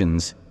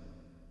questions.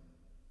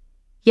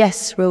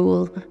 Yes,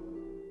 Raoul.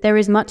 There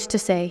is much to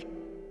say.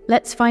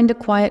 Let's find a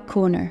quiet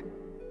corner.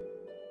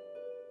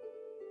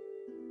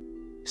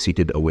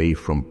 Seated away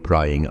from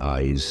prying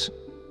eyes,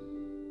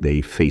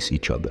 they face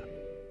each other.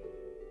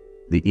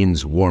 The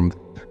inn's warmth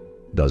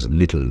does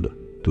little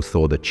to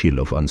thaw the chill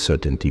of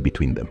uncertainty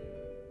between them.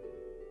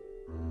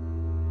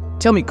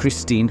 Tell me,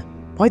 Christine,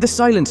 why the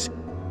silence?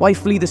 Why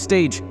flee the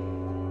stage?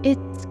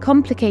 It's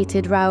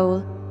complicated,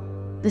 Raoul.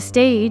 The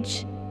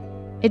stage,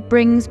 it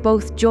brings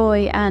both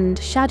joy and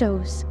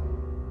shadows.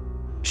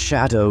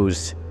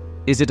 Shadows?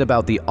 Is it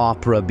about the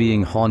opera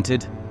being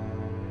haunted?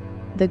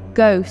 The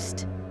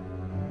ghost.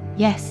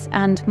 Yes,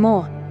 and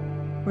more.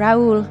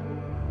 Raoul,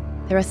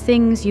 there are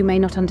things you may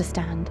not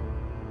understand.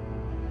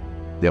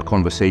 Their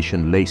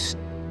conversation, laced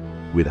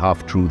with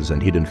half-truths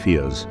and hidden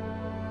fears,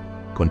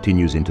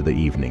 continues into the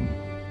evening.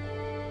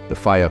 The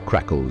fire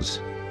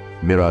crackles,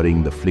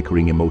 mirroring the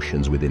flickering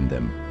emotions within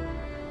them.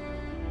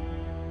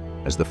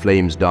 As the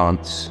flames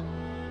dance,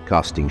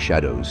 casting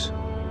shadows,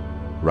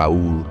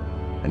 Raoul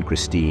and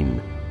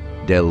Christine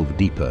delve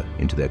deeper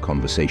into their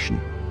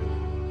conversation,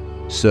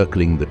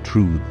 circling the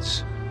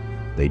truths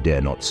they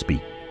dare not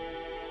speak.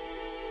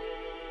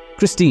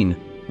 Christine,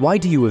 why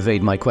do you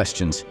evade my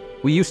questions?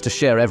 We used to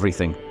share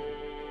everything.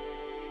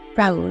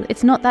 Raoul,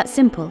 it's not that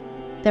simple.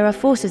 There are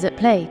forces at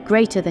play,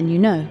 greater than you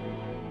know.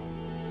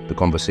 The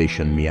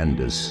conversation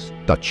meanders,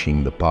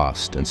 touching the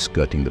past and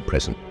skirting the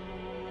present.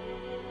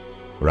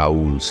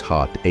 Raoul's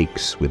heart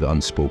aches with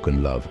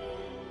unspoken love.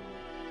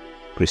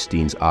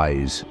 Christine's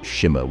eyes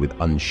shimmer with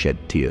unshed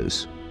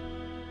tears.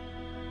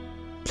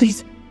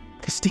 Please,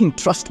 Christine,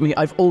 trust me,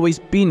 I've always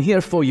been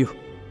here for you.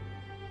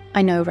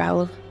 I know,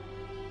 Raoul.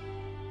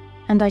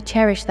 And I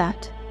cherish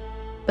that.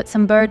 But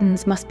some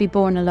burdens must be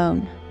borne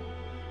alone.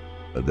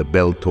 The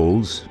bell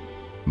tolls,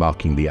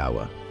 marking the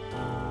hour.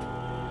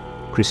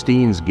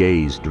 Christine's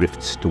gaze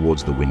drifts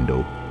towards the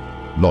window,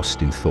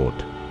 lost in thought.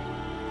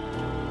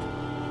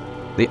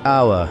 The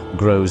hour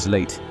grows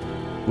late.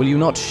 Will you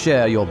not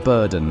share your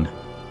burden?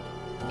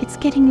 It's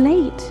getting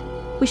late.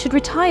 We should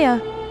retire.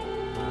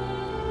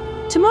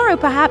 Tomorrow,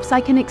 perhaps, I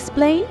can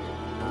explain.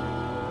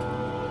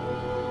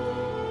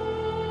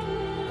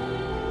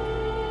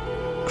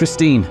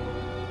 Christine,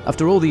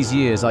 after all these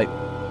years, I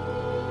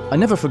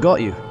never forgot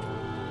you.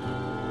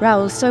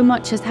 Raoul, so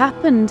much has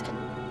happened.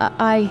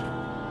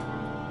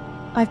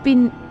 I've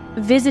been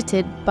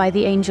visited by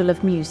the Angel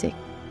of Music.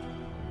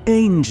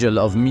 Angel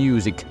of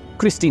Music?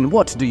 Christine,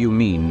 what do you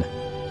mean?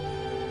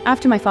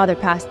 After my father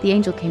passed, the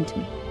angel came to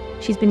me.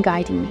 She's been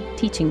guiding me,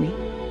 teaching me.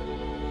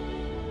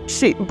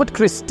 But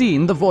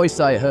Christine, the voice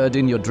I heard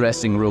in your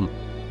dressing room,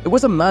 it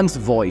was a man's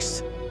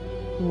voice.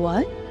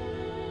 What?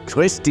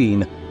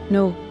 Christine.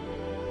 No.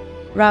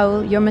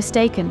 Raoul, you're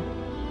mistaken.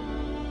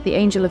 The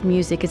Angel of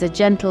Music is a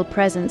gentle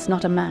presence,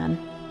 not a man.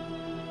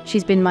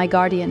 She's been my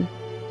guardian,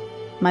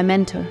 my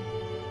mentor.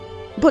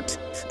 But,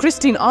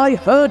 Christine, I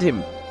heard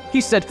him.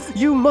 He said,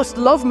 "You must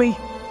love me."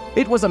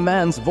 It was a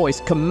man's voice,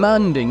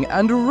 commanding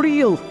and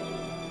real.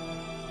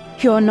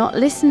 You're not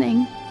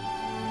listening.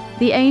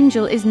 The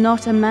angel is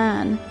not a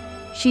man.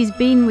 She's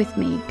been with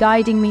me,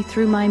 guiding me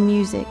through my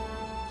music.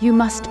 You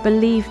must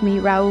believe me,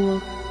 Raoul.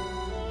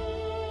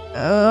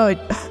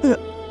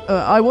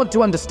 I want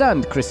to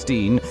understand,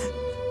 Christine.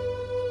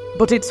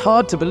 But it's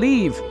hard to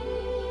believe.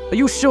 Are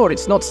you sure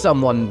it's not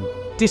someone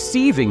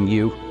deceiving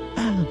you?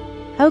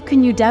 How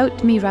can you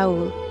doubt me,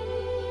 Raoul?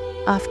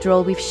 After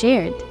all we've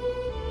shared.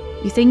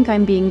 You think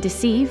I'm being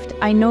deceived?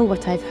 I know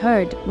what I've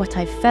heard, what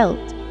I've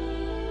felt.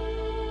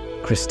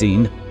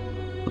 Christine,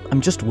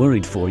 I'm just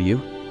worried for you.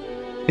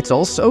 It's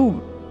all so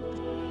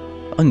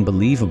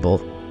unbelievable.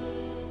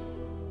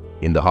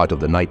 In the heart of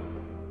the night,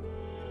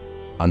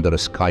 under a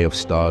sky of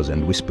stars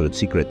and whispered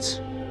secrets,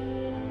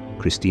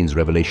 Christine's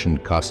revelation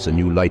casts a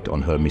new light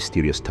on her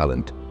mysterious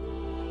talent,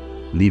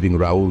 leaving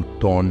Raoul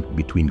torn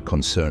between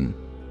concern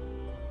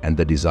and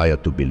the desire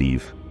to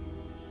believe.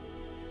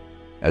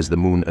 As the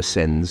moon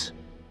ascends,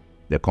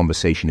 their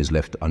conversation is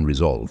left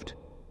unresolved,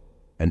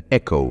 an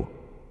echo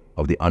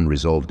of the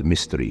unresolved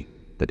mystery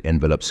that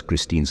envelops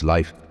Christine's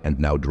life and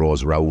now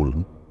draws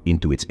Raoul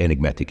into its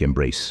enigmatic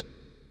embrace.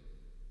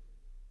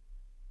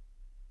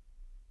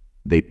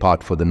 They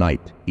part for the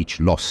night, each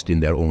lost in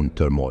their own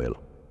turmoil.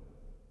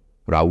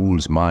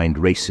 Raoul's mind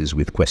races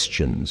with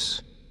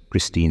questions,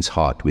 Christine's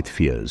heart with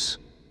fears.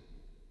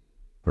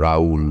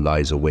 Raoul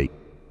lies awake,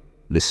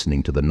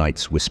 listening to the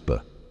night's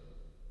whisper.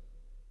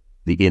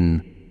 The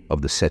inn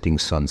of the setting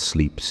sun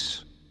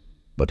sleeps,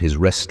 but his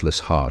restless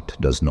heart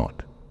does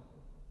not.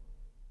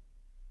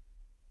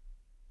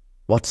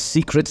 What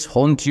secrets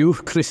haunt you,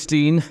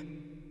 Christine?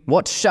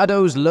 What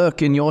shadows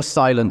lurk in your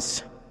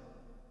silence?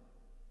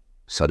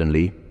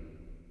 Suddenly,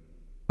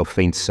 a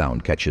faint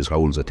sound catches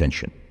Raoul's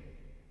attention.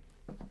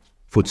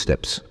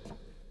 Footsteps,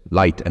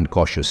 light and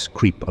cautious,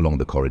 creep along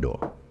the corridor.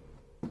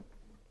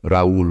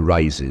 Raoul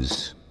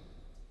rises,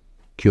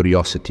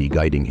 curiosity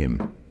guiding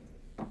him.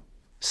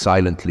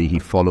 Silently he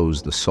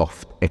follows the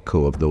soft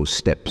echo of those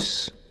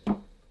steps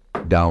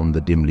down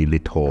the dimly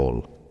lit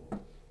hall.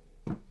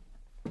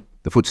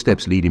 The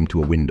footsteps lead him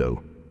to a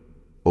window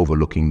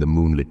overlooking the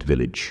moonlit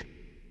village.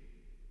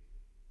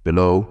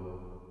 Below,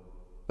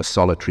 a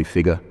solitary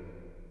figure,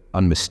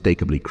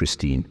 unmistakably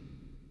Christine,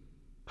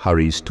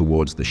 hurries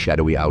towards the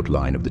shadowy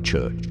outline of the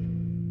church.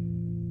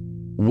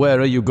 Where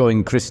are you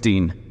going,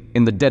 Christine,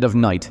 in the dead of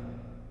night?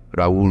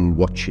 Raoul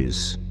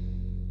watches,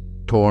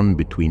 torn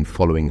between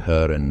following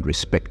her and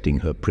respecting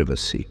her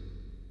privacy.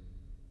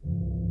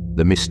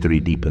 The mystery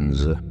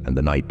deepens and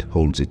the night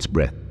holds its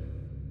breath.